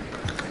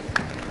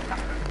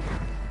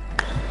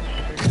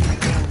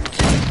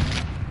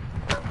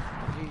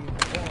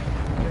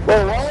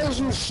 Bro, why is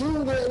you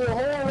shooting at your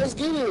horn? Let's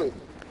get it.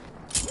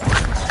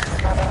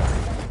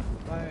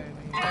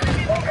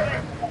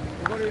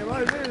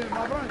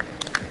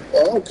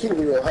 I'm keeping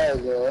your high,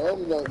 girl.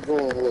 I'm not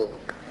going low.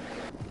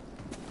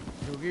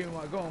 You give me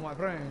my gun, my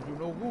friend. You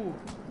no good.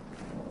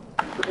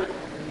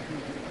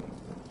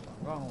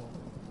 Gun.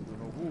 You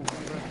no good, my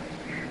friend.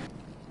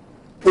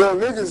 Yo,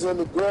 niggas on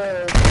the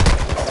ground.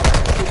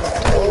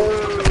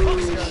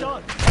 Oh,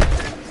 Shot.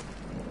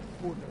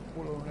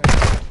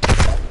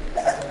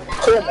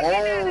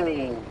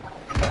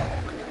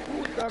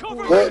 come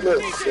on. What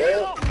the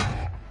fuck?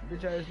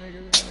 Bitch ass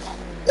nigga.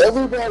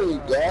 Everybody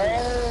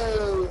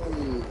died.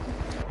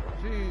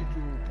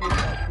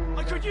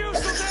 I could use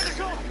some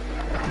medical.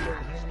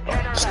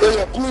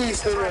 Stay up, please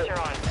stay Pressure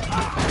up.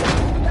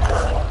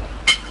 on.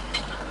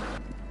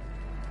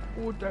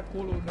 Puta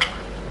culo, no.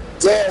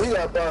 Damn, he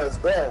got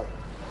bounced back.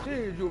 See,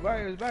 you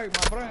guys back,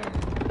 my friend.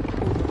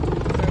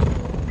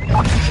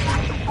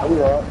 I'm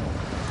right.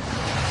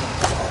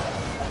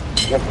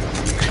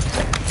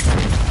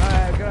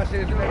 Alright,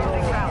 gracias, negro.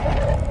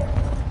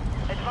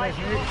 Advise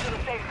you move to the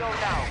safe zone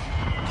now.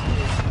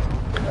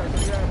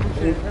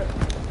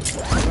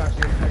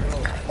 Gracias, negro.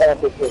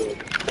 Half a foot.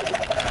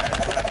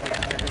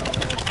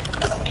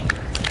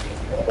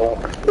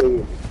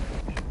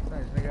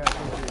 Thanks, nigga.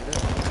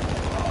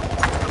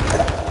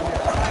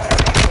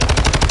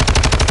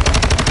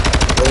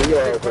 Oh,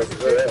 yeah, that's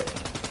it.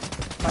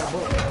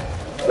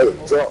 Let it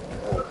drop.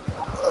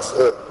 That's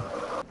it.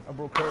 I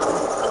broke her.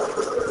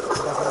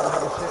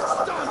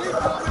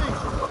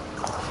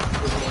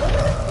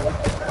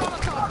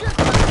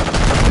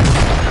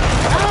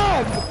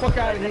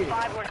 right here.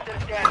 5 were still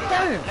standing.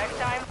 Damn. Next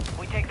time,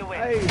 we take the win.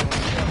 Hey.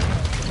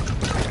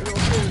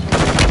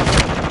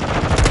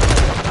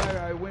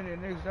 I win it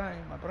next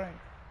time, my friend.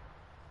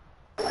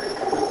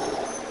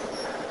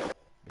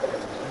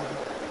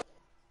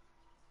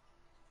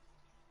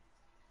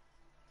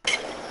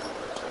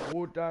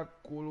 Puta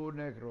culo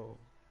negro.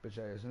 Bitch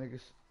ass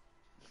niggas.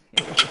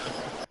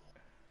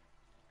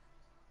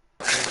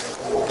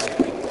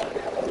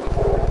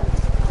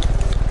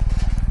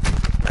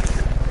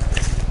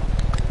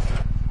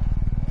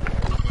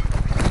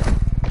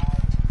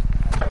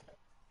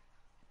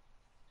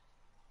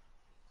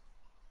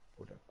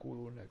 Puta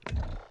culo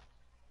negro.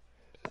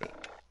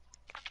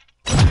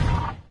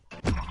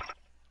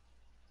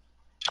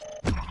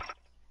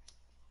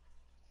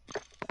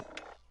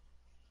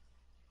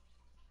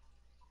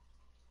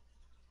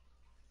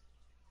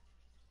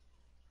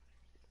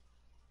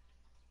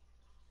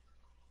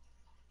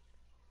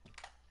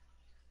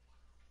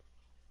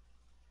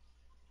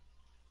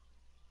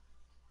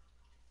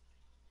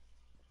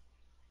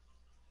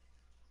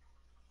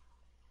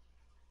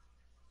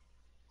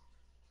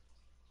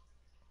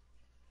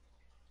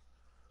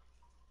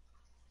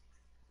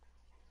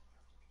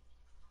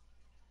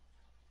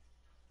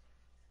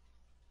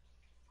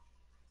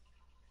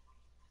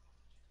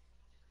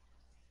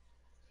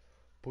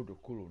 Puto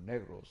culo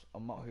negros.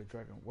 I'm out here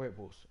dragging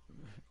huevos.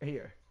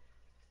 Here.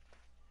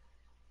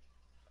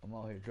 I'm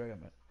out here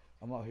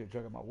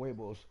dragging my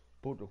huevos.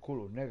 Puto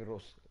culo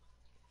negros.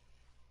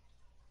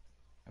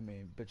 I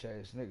mean, bitch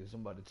ass niggas.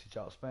 I'm about to teach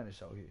y'all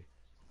Spanish out here.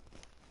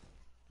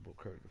 We'll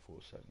curry it for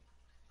a second.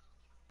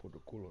 Puto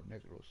culo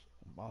negros.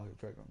 I'm out here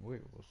dragging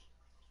huevos.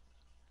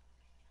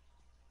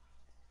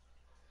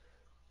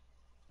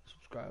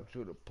 Subscribe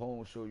to the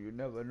poem so you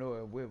never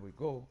know where we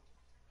go.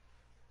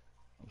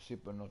 I'm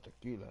sipping on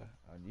tequila,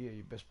 and yeah,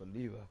 you best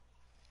believe it.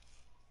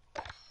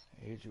 I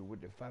hit you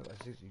with the 5 by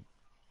 60.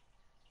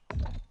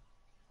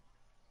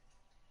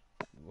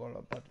 All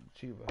about the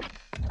chiva.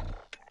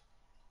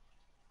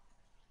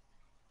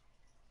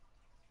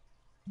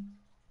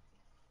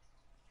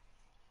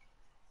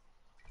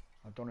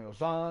 Antonio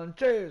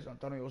Sanchez.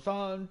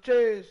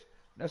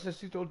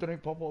 Necesito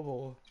drink, por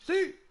favor.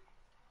 Sí.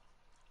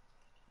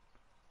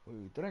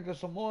 We drinking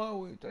some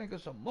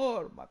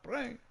more, my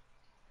friend.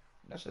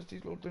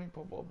 Necesito drink,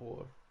 por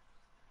favor.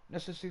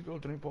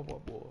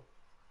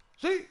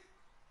 Sí.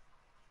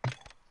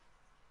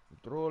 We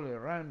troll it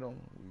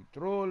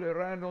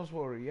randoms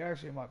for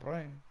reaction, my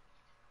friend.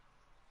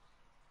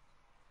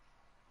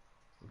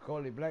 We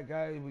call it black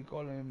guys, we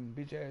call them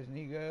bitch ass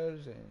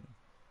niggas, and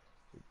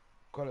we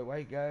call it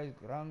white guys,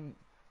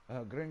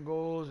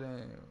 gringos,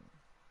 and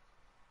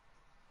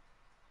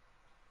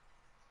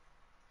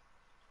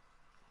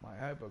my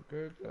hyper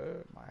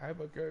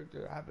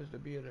character happens to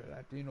be a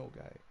Latino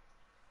guy.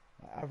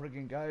 My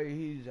African guy,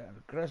 he's an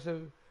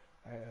aggressive.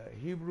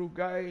 Hebrew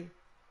guy,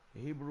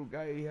 he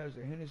has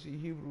a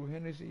Hebrew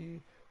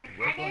Hennessy.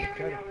 Work on the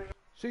character.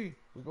 See,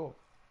 we go.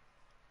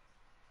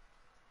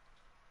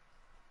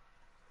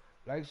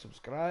 Like,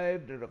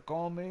 subscribe to the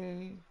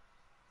comment,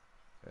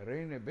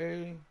 ring the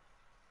bell.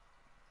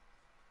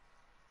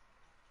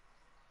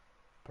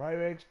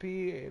 Private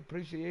XP,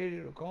 appreciate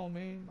it, the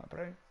comment, my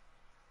friend.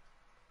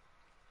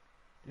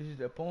 This is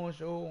the Pawn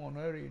Show on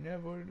Early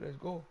Network. Let's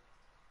go.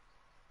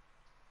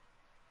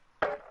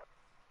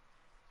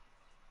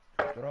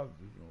 Drop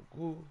this,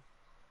 cool.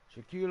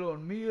 Shaquille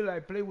O'Neal, I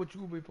played with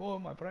you before,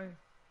 my friend.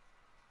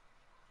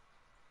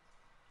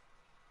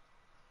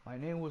 My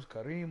name was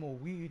Kareem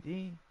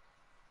O'Weedin.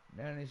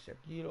 Then it's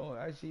Shaquille.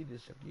 I see the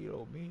Shaquille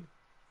O'Neal.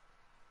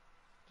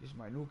 This is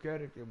my new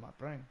character, my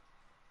friend.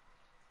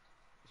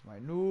 It's my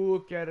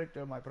new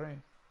character, my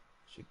friend.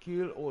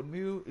 Shaquille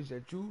O'Neal, is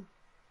that you?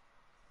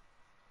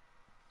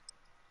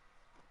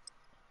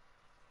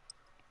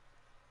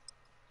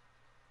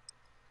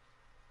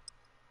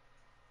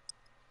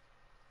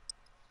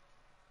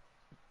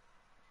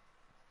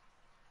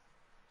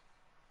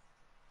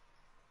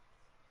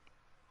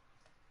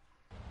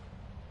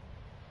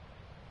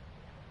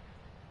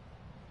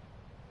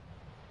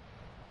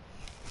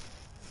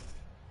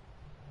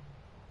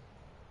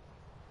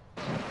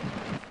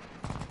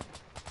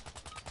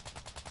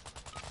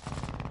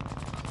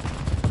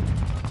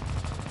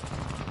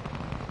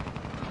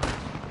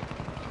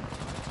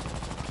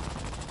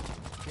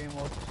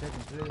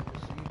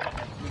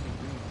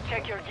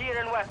 Check your gear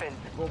and weapons.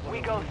 We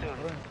go soon.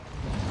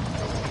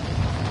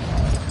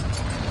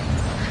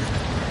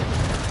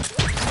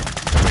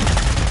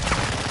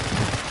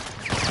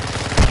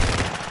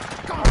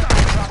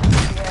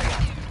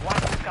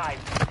 Watch the skies.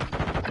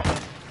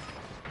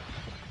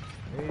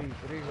 Hey,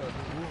 Trigger,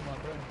 my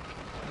friend.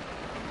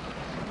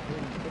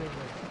 Hey,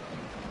 Trigger.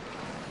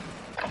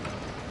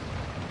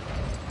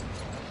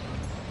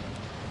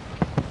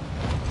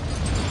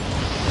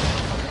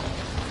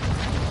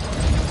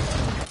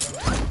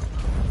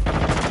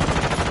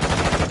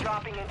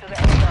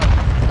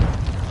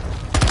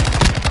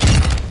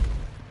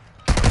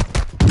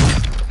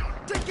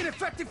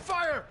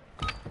 Fire!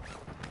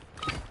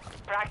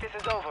 Practice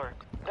is over.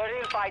 The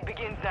real fight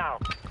begins now.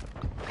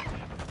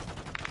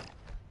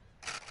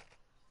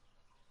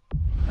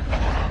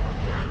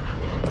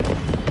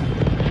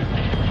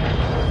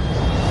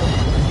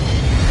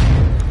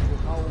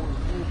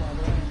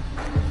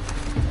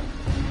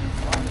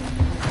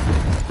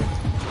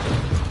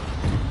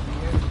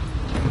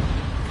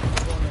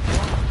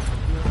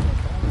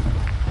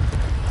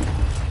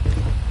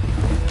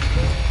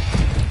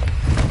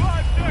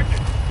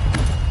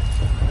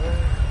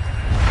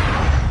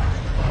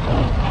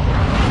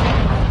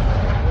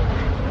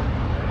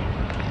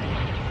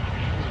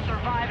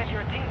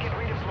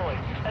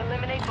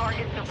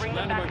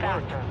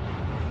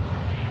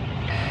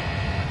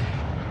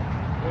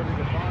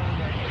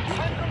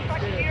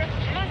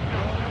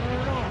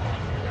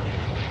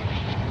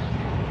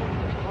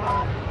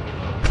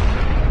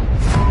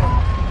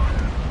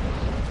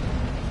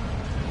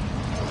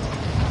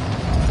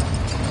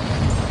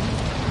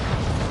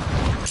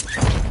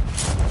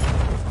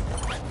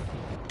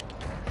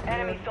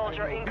 enemy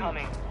soldier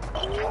incoming.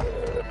 Bounty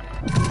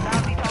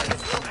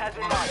target group has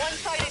been marked.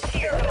 One-sided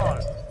here. Come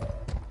on.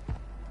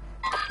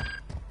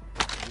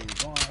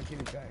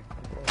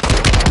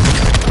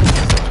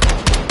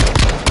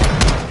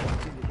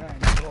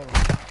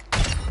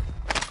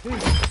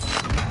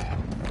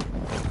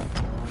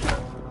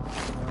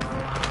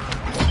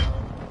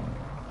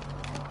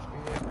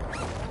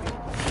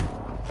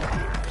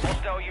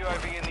 Hostile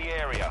UAV in the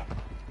area.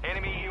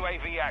 Enemy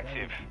UAV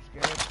active.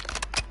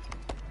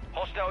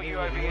 Hostile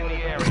UAV in the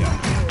area.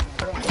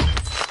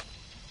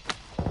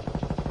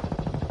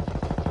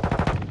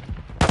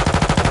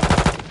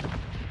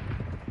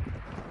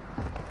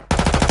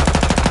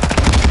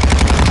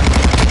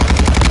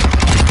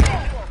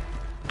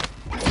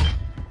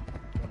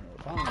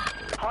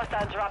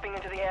 Hostile dropping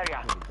into the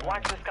area.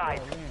 Watch the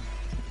skies.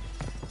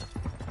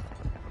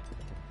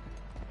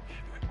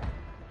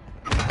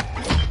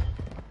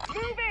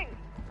 Moving!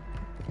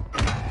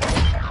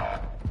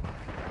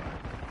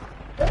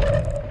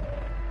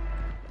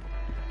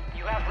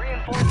 You have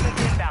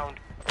reinforcements inbound.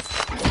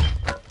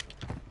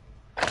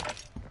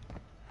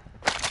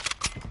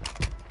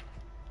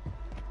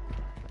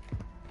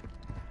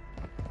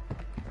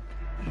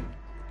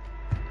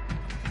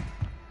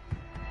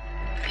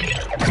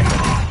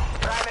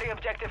 Primary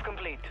objective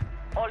complete.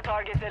 All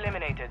targets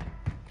eliminated.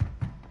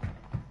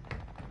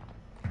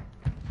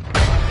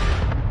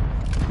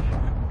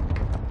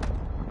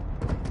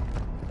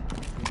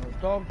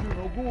 Talk to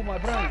no good, my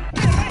friend.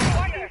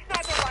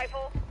 Sniper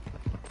rifle.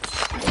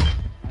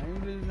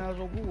 English is not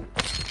so good.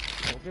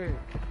 Okay.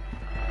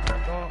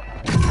 Talk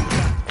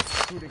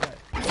to the guy.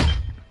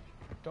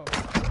 Talk.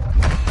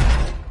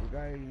 The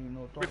guy, you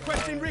know, talk.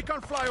 Requesting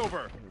recon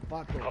flyover.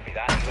 Copy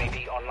that.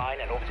 UAV online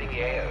and orbiting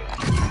the AO.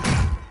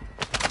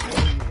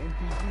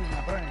 NPC,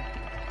 my friend.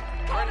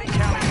 Friendly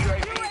counter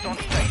UAVs on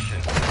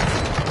station.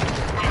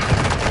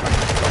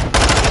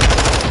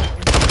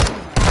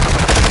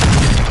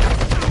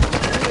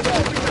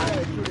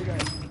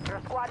 Your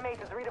squad mate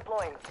is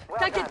redeploying. Well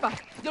Take done. it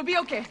back. You'll be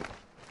okay.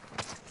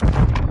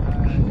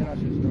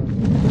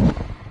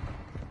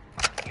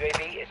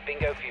 UAV is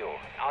bingo fuel.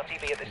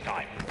 RTB at this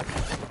time.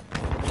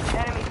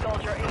 Enemy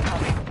soldier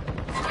incoming.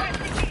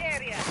 Testing the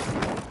area.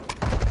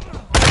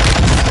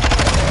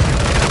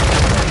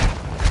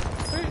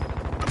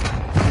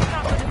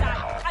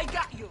 I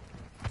got you.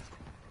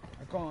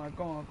 I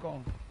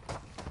come.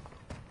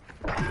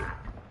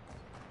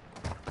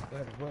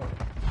 Very well.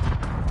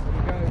 The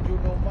guy, you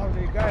know, more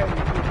the guy.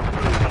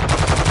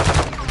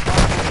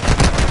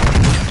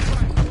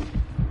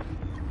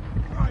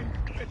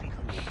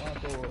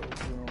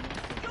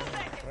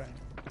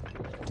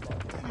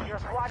 Your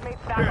squad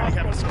mate's back Barely on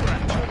have a station.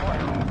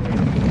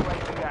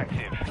 UAV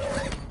active.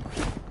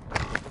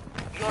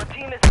 Your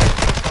team is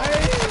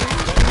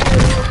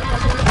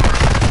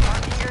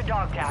marking your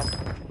dog tag.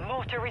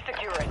 Move to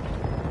resecure it.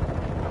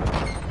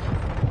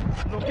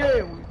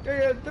 Okay, we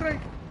take a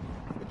drink.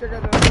 We take a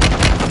drink.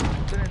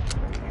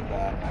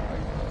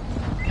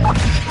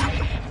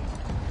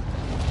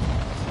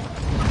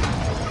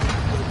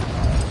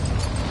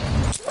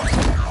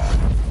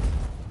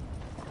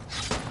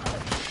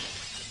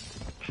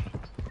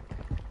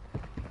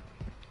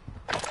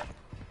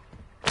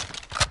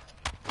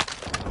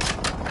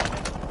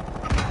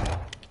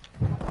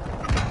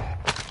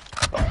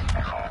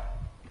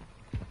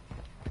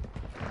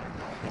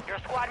 Your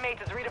squad mate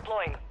is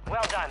redeploying.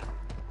 Well done.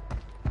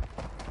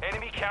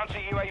 Enemy counter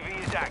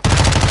UAV is active.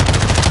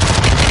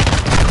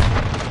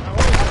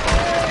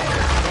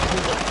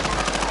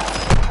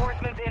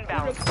 Reinforcements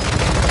inbound.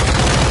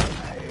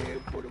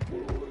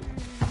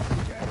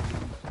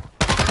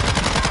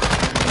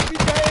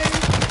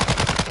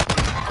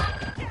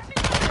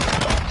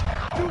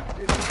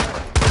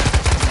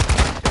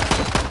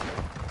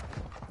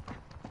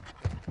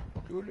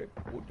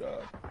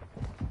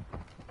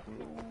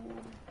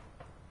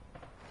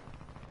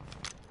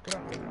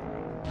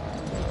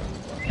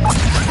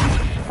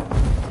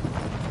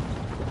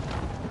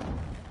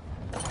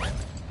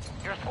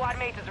 Your squad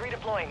mate is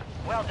redeploying.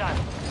 Well done.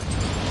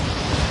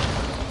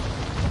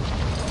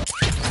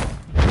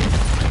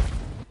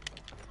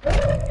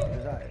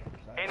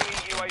 Enemy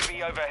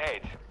UAV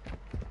overhead.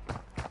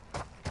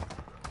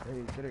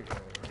 We've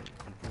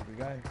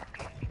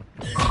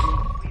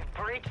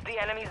breached the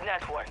enemy's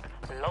network.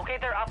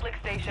 Locate their uplink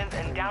stations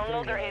and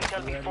download their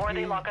intel before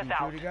they lock us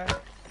out.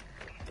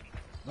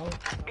 No?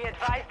 Be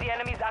advised the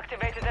enemy's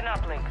activated an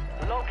uplink.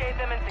 Locate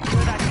them and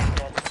secure that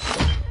intel.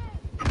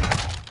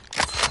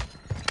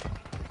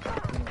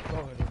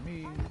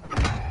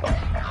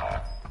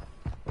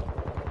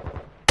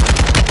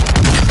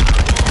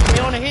 He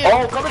on the hill.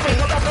 Oh, come in,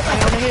 come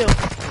On the hill.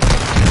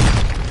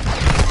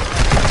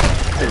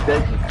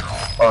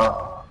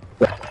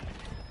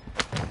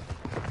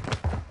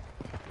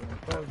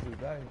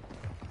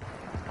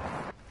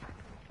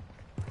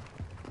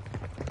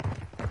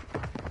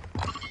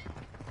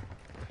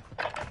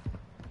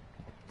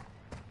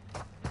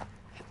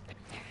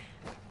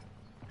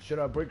 Should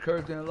I break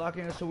curtain and lock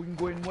in so we can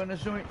go ahead and win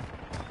this joint?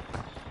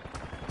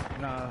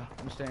 Nah,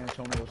 I'm staying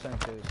Antonio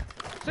Sanchez.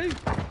 See?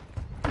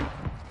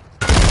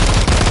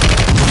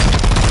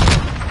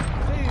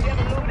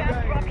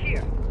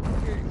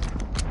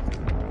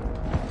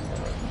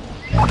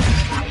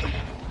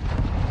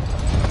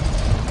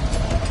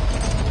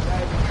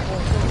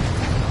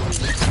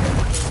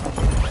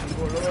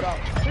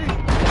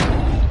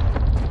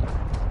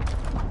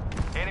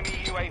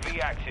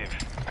 active.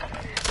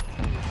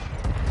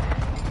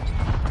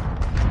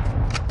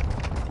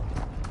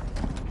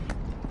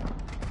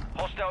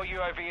 Hostile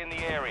UAV in the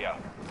area.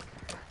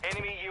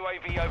 Enemy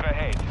UAV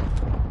overhead.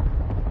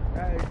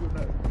 Hey, you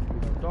know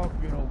talk,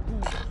 you know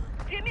cool.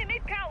 Give me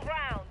mid-count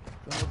round.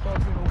 You know talk,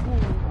 you know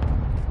cool.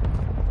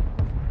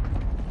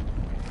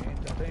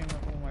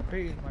 Entertainment on my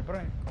page, my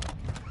friend.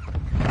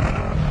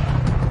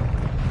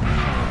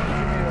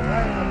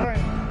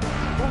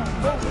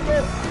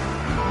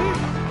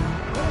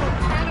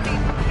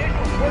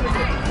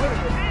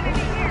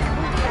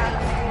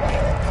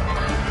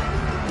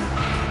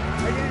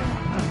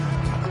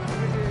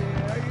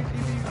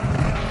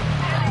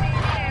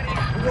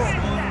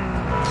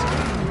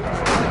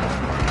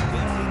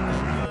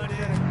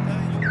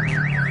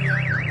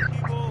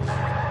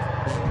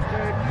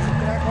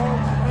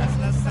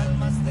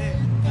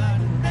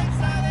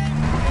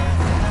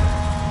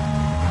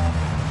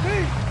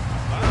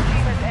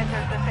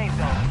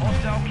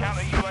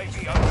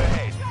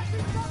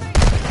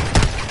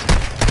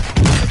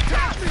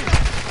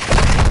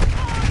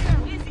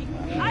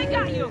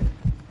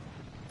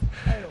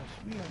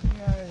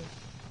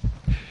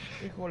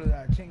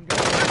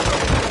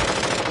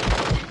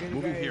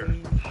 Moving here.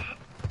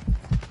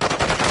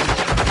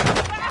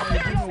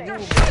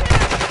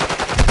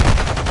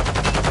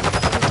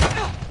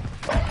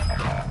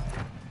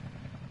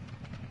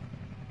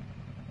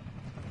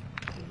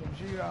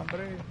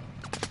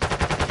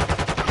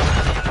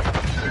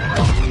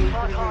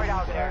 Front hard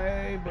out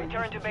there.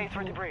 Return to base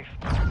for debrief.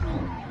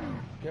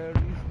 Girl, you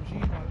some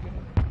shit,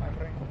 my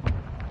friend.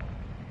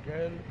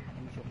 Girl,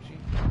 you some shit.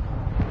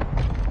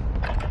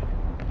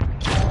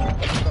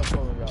 That's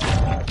all,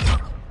 y'all.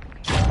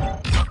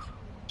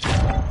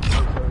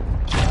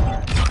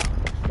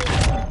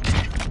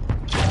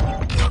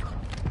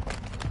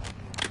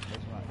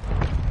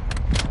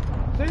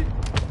 See?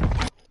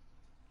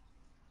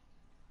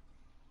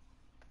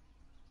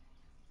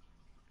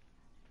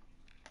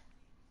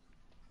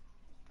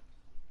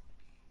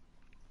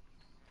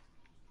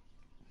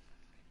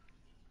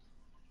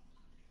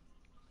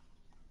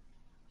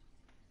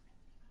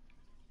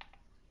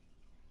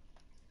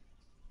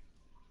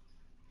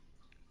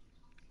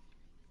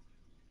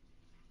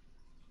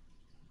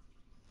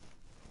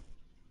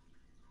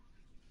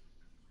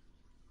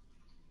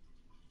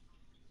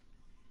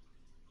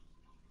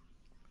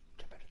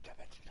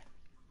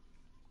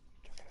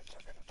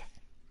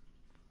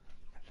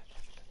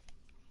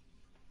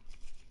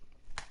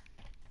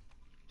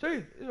 See,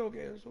 it's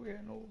okay,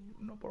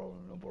 no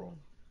problem.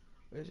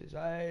 This is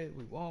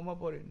we warm up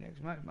for the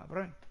next match, my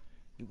friend.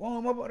 We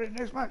warm up for the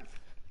next match.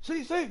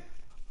 See.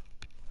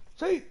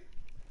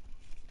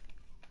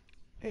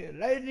 Hey,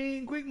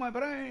 lightning quick, my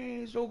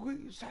friend, so quick.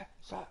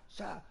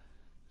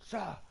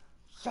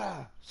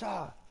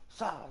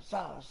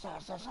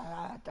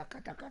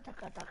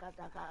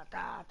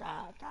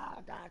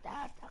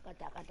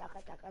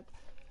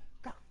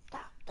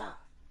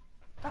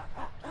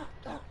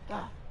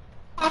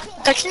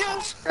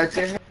 That's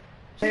in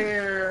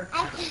here.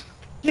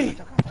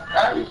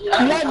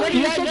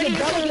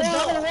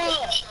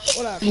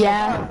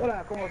 Yeah.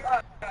 Hola, ¿cómo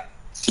estás?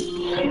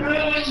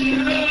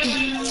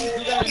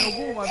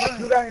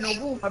 You got no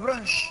boom, my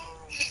friend.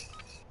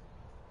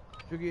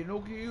 You get no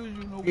kills,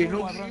 you no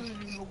boom, my friend.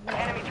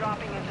 Enemy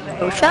dropping into the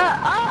Oh, AO. shut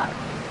up!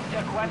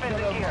 Check weapons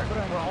in here.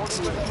 We're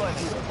holding with good.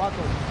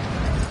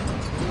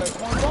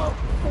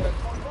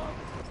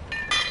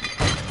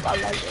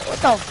 What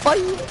the fuck?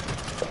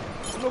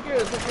 It's okay.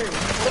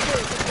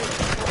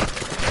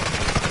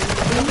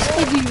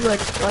 You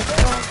like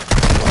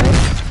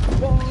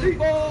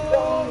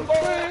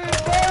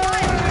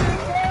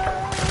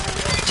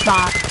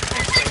Stop.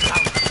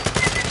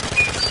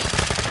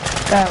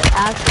 Bro,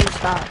 actually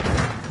stop.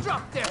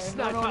 Drop their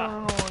sniper.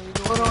 No.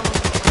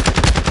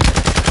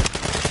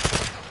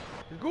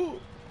 Good.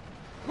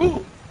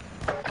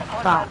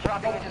 Stop.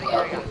 Dropping into the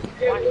area.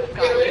 Watch the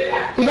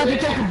sky. You about to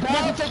take it back?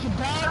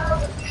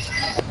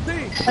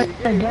 Stand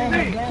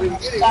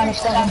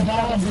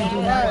by for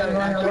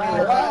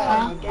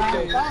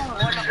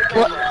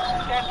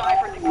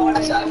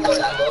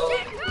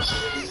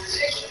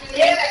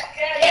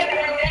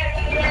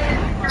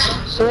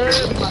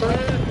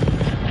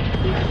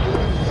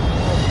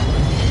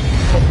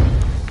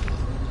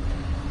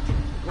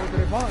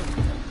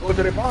deployment. Go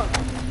to the pond.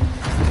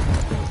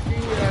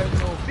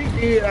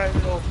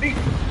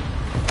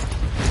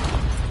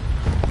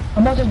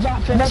 I'm about to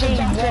drop 15.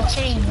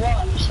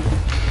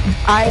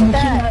 I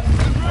bet.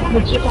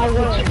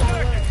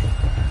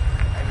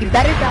 You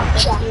better drop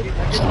 15.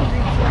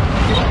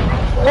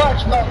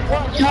 Watch, no.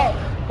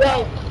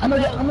 I'm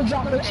gonna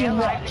drop 15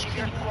 watch.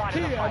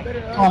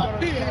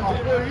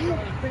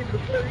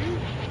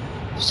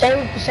 Say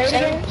it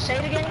again.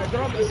 I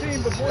dropped a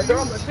team before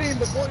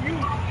you.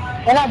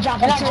 And I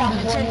dropped 10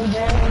 before you.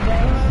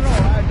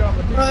 I dropped a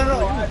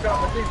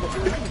team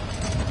before you.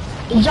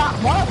 You drop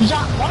what?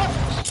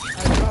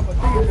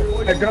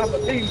 I dropped a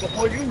team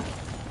before you.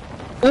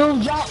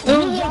 You drop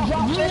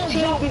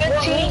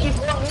 15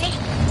 before me.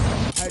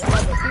 I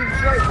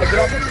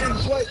dropped a team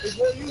twice.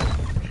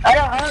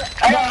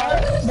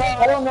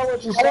 I don't know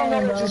what you're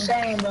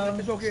saying, bro.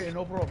 It's okay,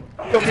 no problem.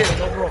 It's okay,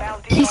 no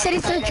problem. He said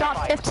he's gonna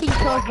drop 15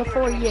 kills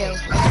before you.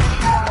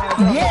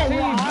 Yeah,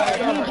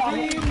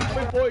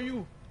 before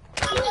you.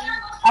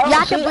 Yeah,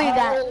 I can believe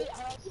that.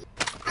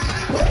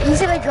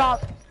 He's gonna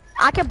drop.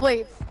 I can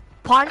believe.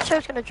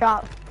 Poncho's gonna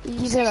drop.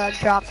 He's gonna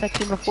drop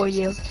 15 before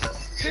you.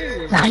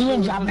 Nah, he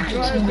ain't drop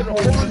 15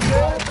 before you.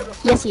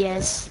 Yes, he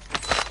is.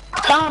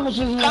 Thomas is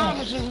here.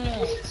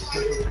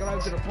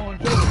 Subscribe to the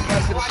Poncho.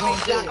 Subscribe to the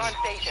Poncho.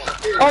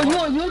 Oh, you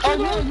on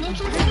YouTube?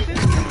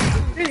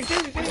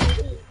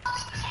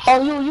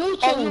 Oh, you on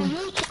YouTube?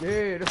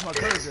 Yeah, that's my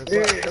cousin.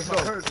 Let's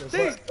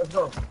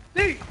go.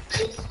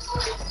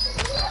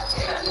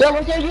 Yo,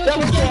 what's your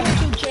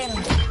YouTube channel?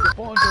 The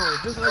Poncho.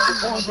 Just like the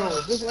Poncho.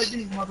 Just like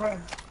these, my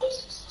friend.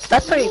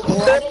 That's pretty cool.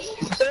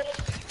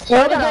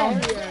 What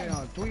again?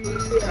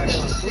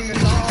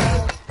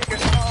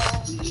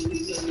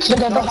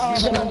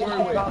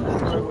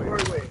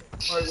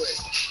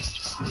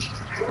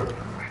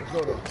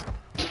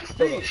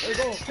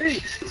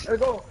 Let's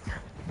go.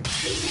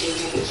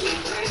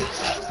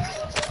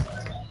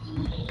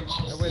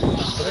 Wait, the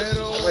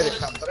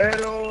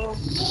sombrero.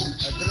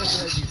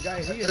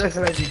 Address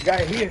like this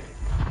guy here.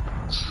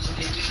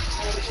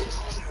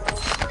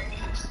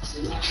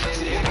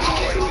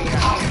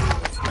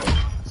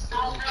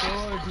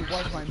 If you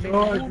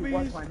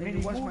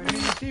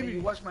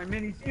watch my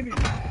mini TV.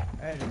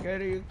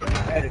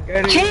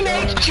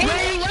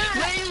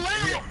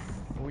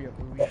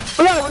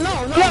 No.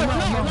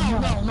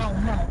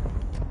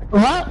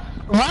 What?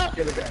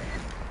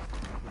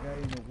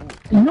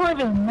 Not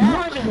even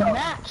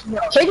that.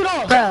 Take it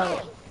off. Bro,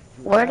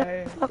 where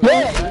the fuck?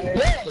 Yeah.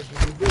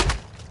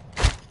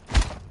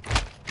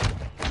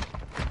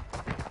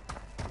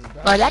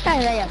 Oh, that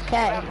guy's AFK.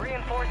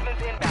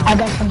 I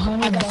got some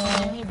honey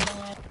bun.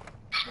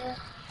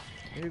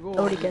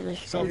 Nobody gets this.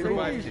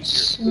 Self-revive here.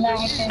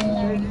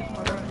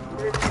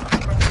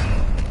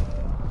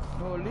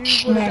 No,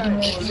 leave with that.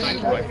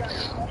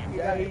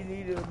 Yeah, he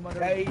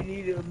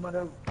needed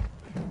mother.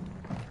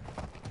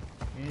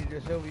 You need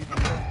to sell me.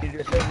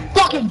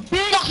 Fucking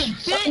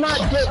bitch! Not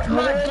dick,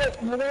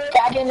 nigga.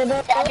 Back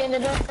in the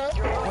door.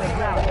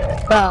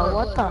 Bro,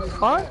 what the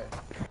fuck?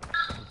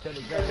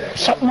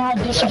 Suck my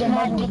dick again,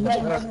 my dick.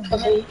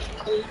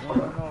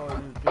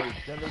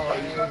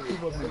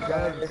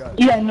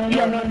 Yeah, no.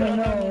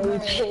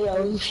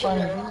 It's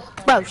funny.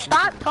 Bro,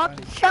 stop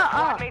talking. Shut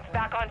up.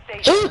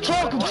 Who you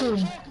talking to?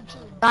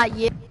 Not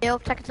you.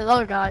 Check it to the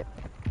other guy.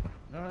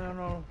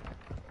 No.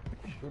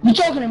 You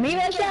talking to me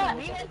like that?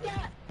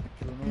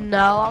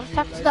 No, I'm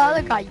talking to the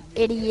other guy, you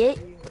idiot.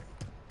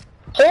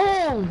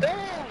 Oh!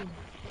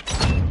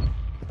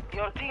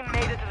 Your team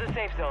made it to the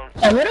safe zone.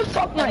 And where the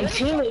fuck my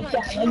teammates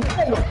at? I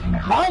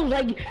was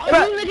like, if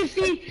you niggas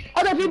see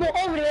other people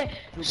over there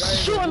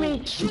shooting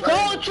me,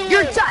 go to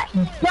You're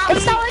done.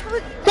 It's not like we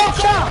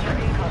Fuck up!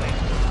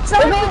 It's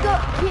not like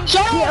we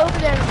go over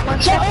there in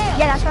one second.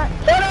 Yeah, that's what.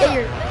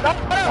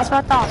 That's what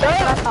I thought.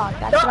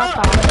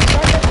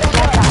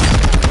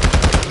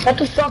 Shut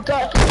the fuck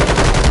up!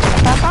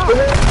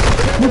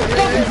 You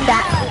fucking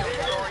fat.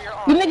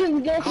 You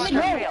niggas get sick.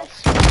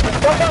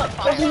 Fuck up,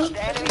 pussy. Really?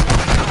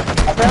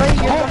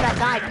 You're the one that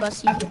died,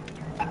 pussy.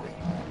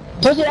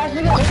 Pussy ass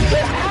nigga.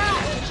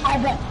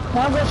 I'm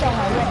gonna show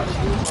my work.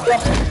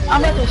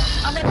 I'm about to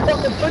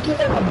fucking put you in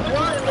a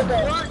blunt,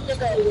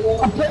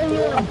 nigga. I'm putting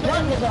you in a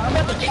blunt, nigga. I'm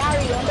about to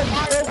carry you. I'm about to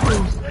choke you.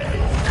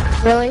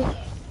 Really?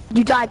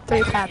 You died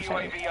 3 times.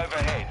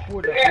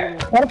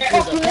 What the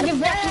fuck you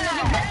niggas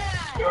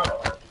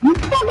at? You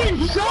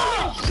fucking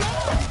suck!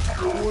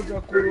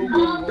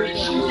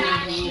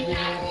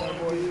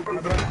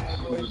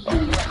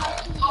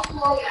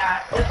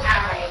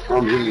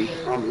 I'm really.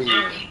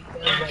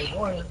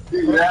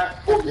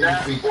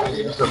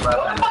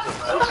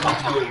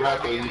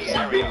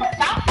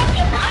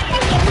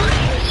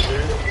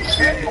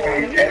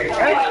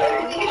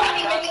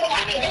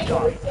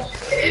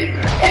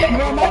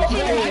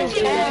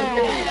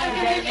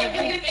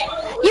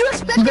 You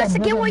expect us to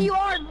get where you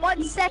are in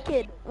 1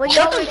 second when you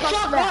only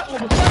come back.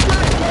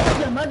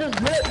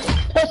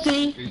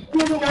 Pussy.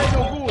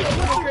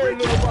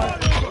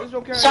 It's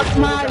okay. Suck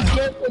my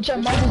dick with your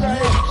mother's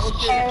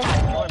lips.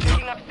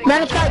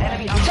 Matter of fact,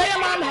 tell your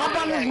mom to hop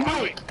on this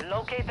mic.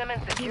 Locate them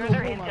and secure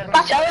their intel.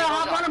 Tell her to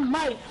hop on the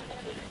mic.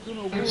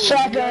 So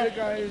I can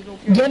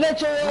give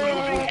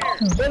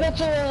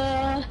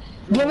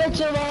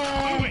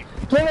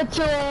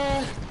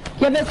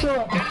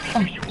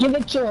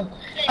it to her.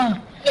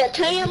 Yeah,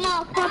 tell your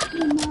mom, fuck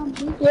your mom.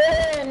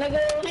 Yeah, nigga.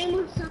 Tell your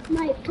mom, suck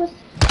my pussy.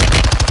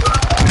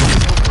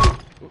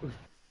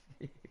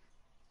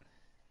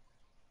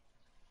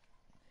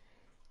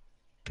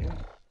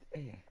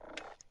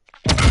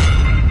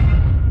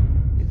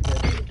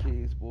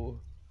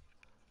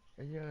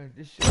 Yeah,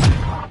 this shit is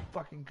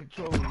fucking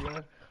control,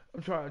 yeah.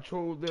 I'm trying to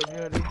troll them,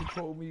 yeah. They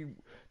control me.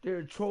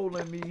 They're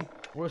trolling me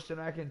worse than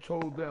I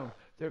control them.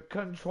 They're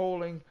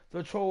controlling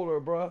the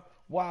troller, bruh.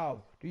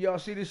 Wow. Do y'all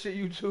see this shit,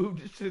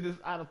 YouTube? This shit is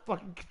out of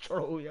fucking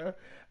control, yeah.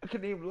 I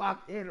couldn't even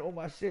lock in on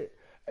my shit.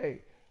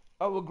 Hey,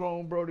 I was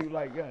grown Brody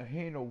like, yeah, he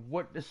ain't know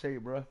what to say,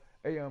 bruh.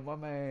 Hey, my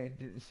man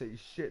didn't say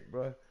shit,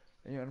 bruh.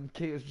 And them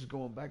kids was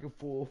going back and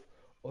forth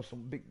or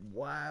some big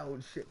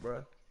wild shit,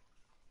 bruh.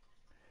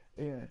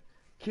 Yeah.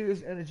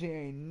 Kids' energy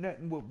ain't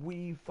nothing what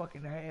we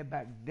fucking had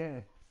back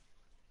then.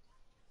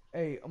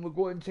 Hey, I'm gonna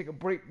go ahead and take a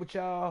break with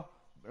y'all.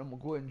 I'm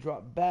gonna go ahead and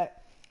drop back.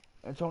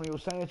 Antonio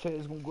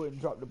Sanchez is gonna go ahead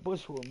and drop the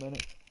bush for a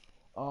minute.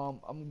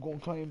 I'm gonna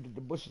claim that the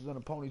bush is in a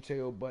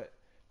ponytail, but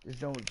this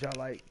don't y'all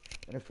like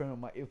interfering with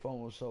my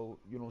earphones, so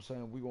you know what I'm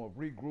saying. We gonna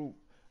regroup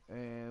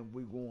and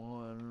we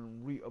gonna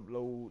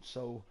re-upload.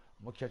 So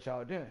I'm gonna catch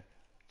y'all then.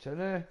 Till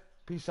then,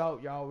 peace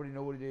out. Y'all already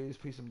know what it is.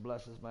 Peace and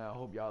blessings, man. I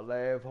hope y'all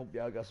laugh. Hope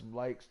y'all got some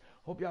likes.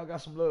 Hope y'all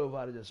got some love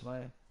out of this,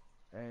 man.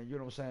 And you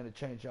know what I'm saying, to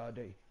change y'all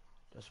day.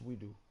 That's what we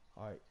do.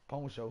 All right,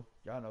 Pone Show.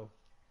 Y'all know.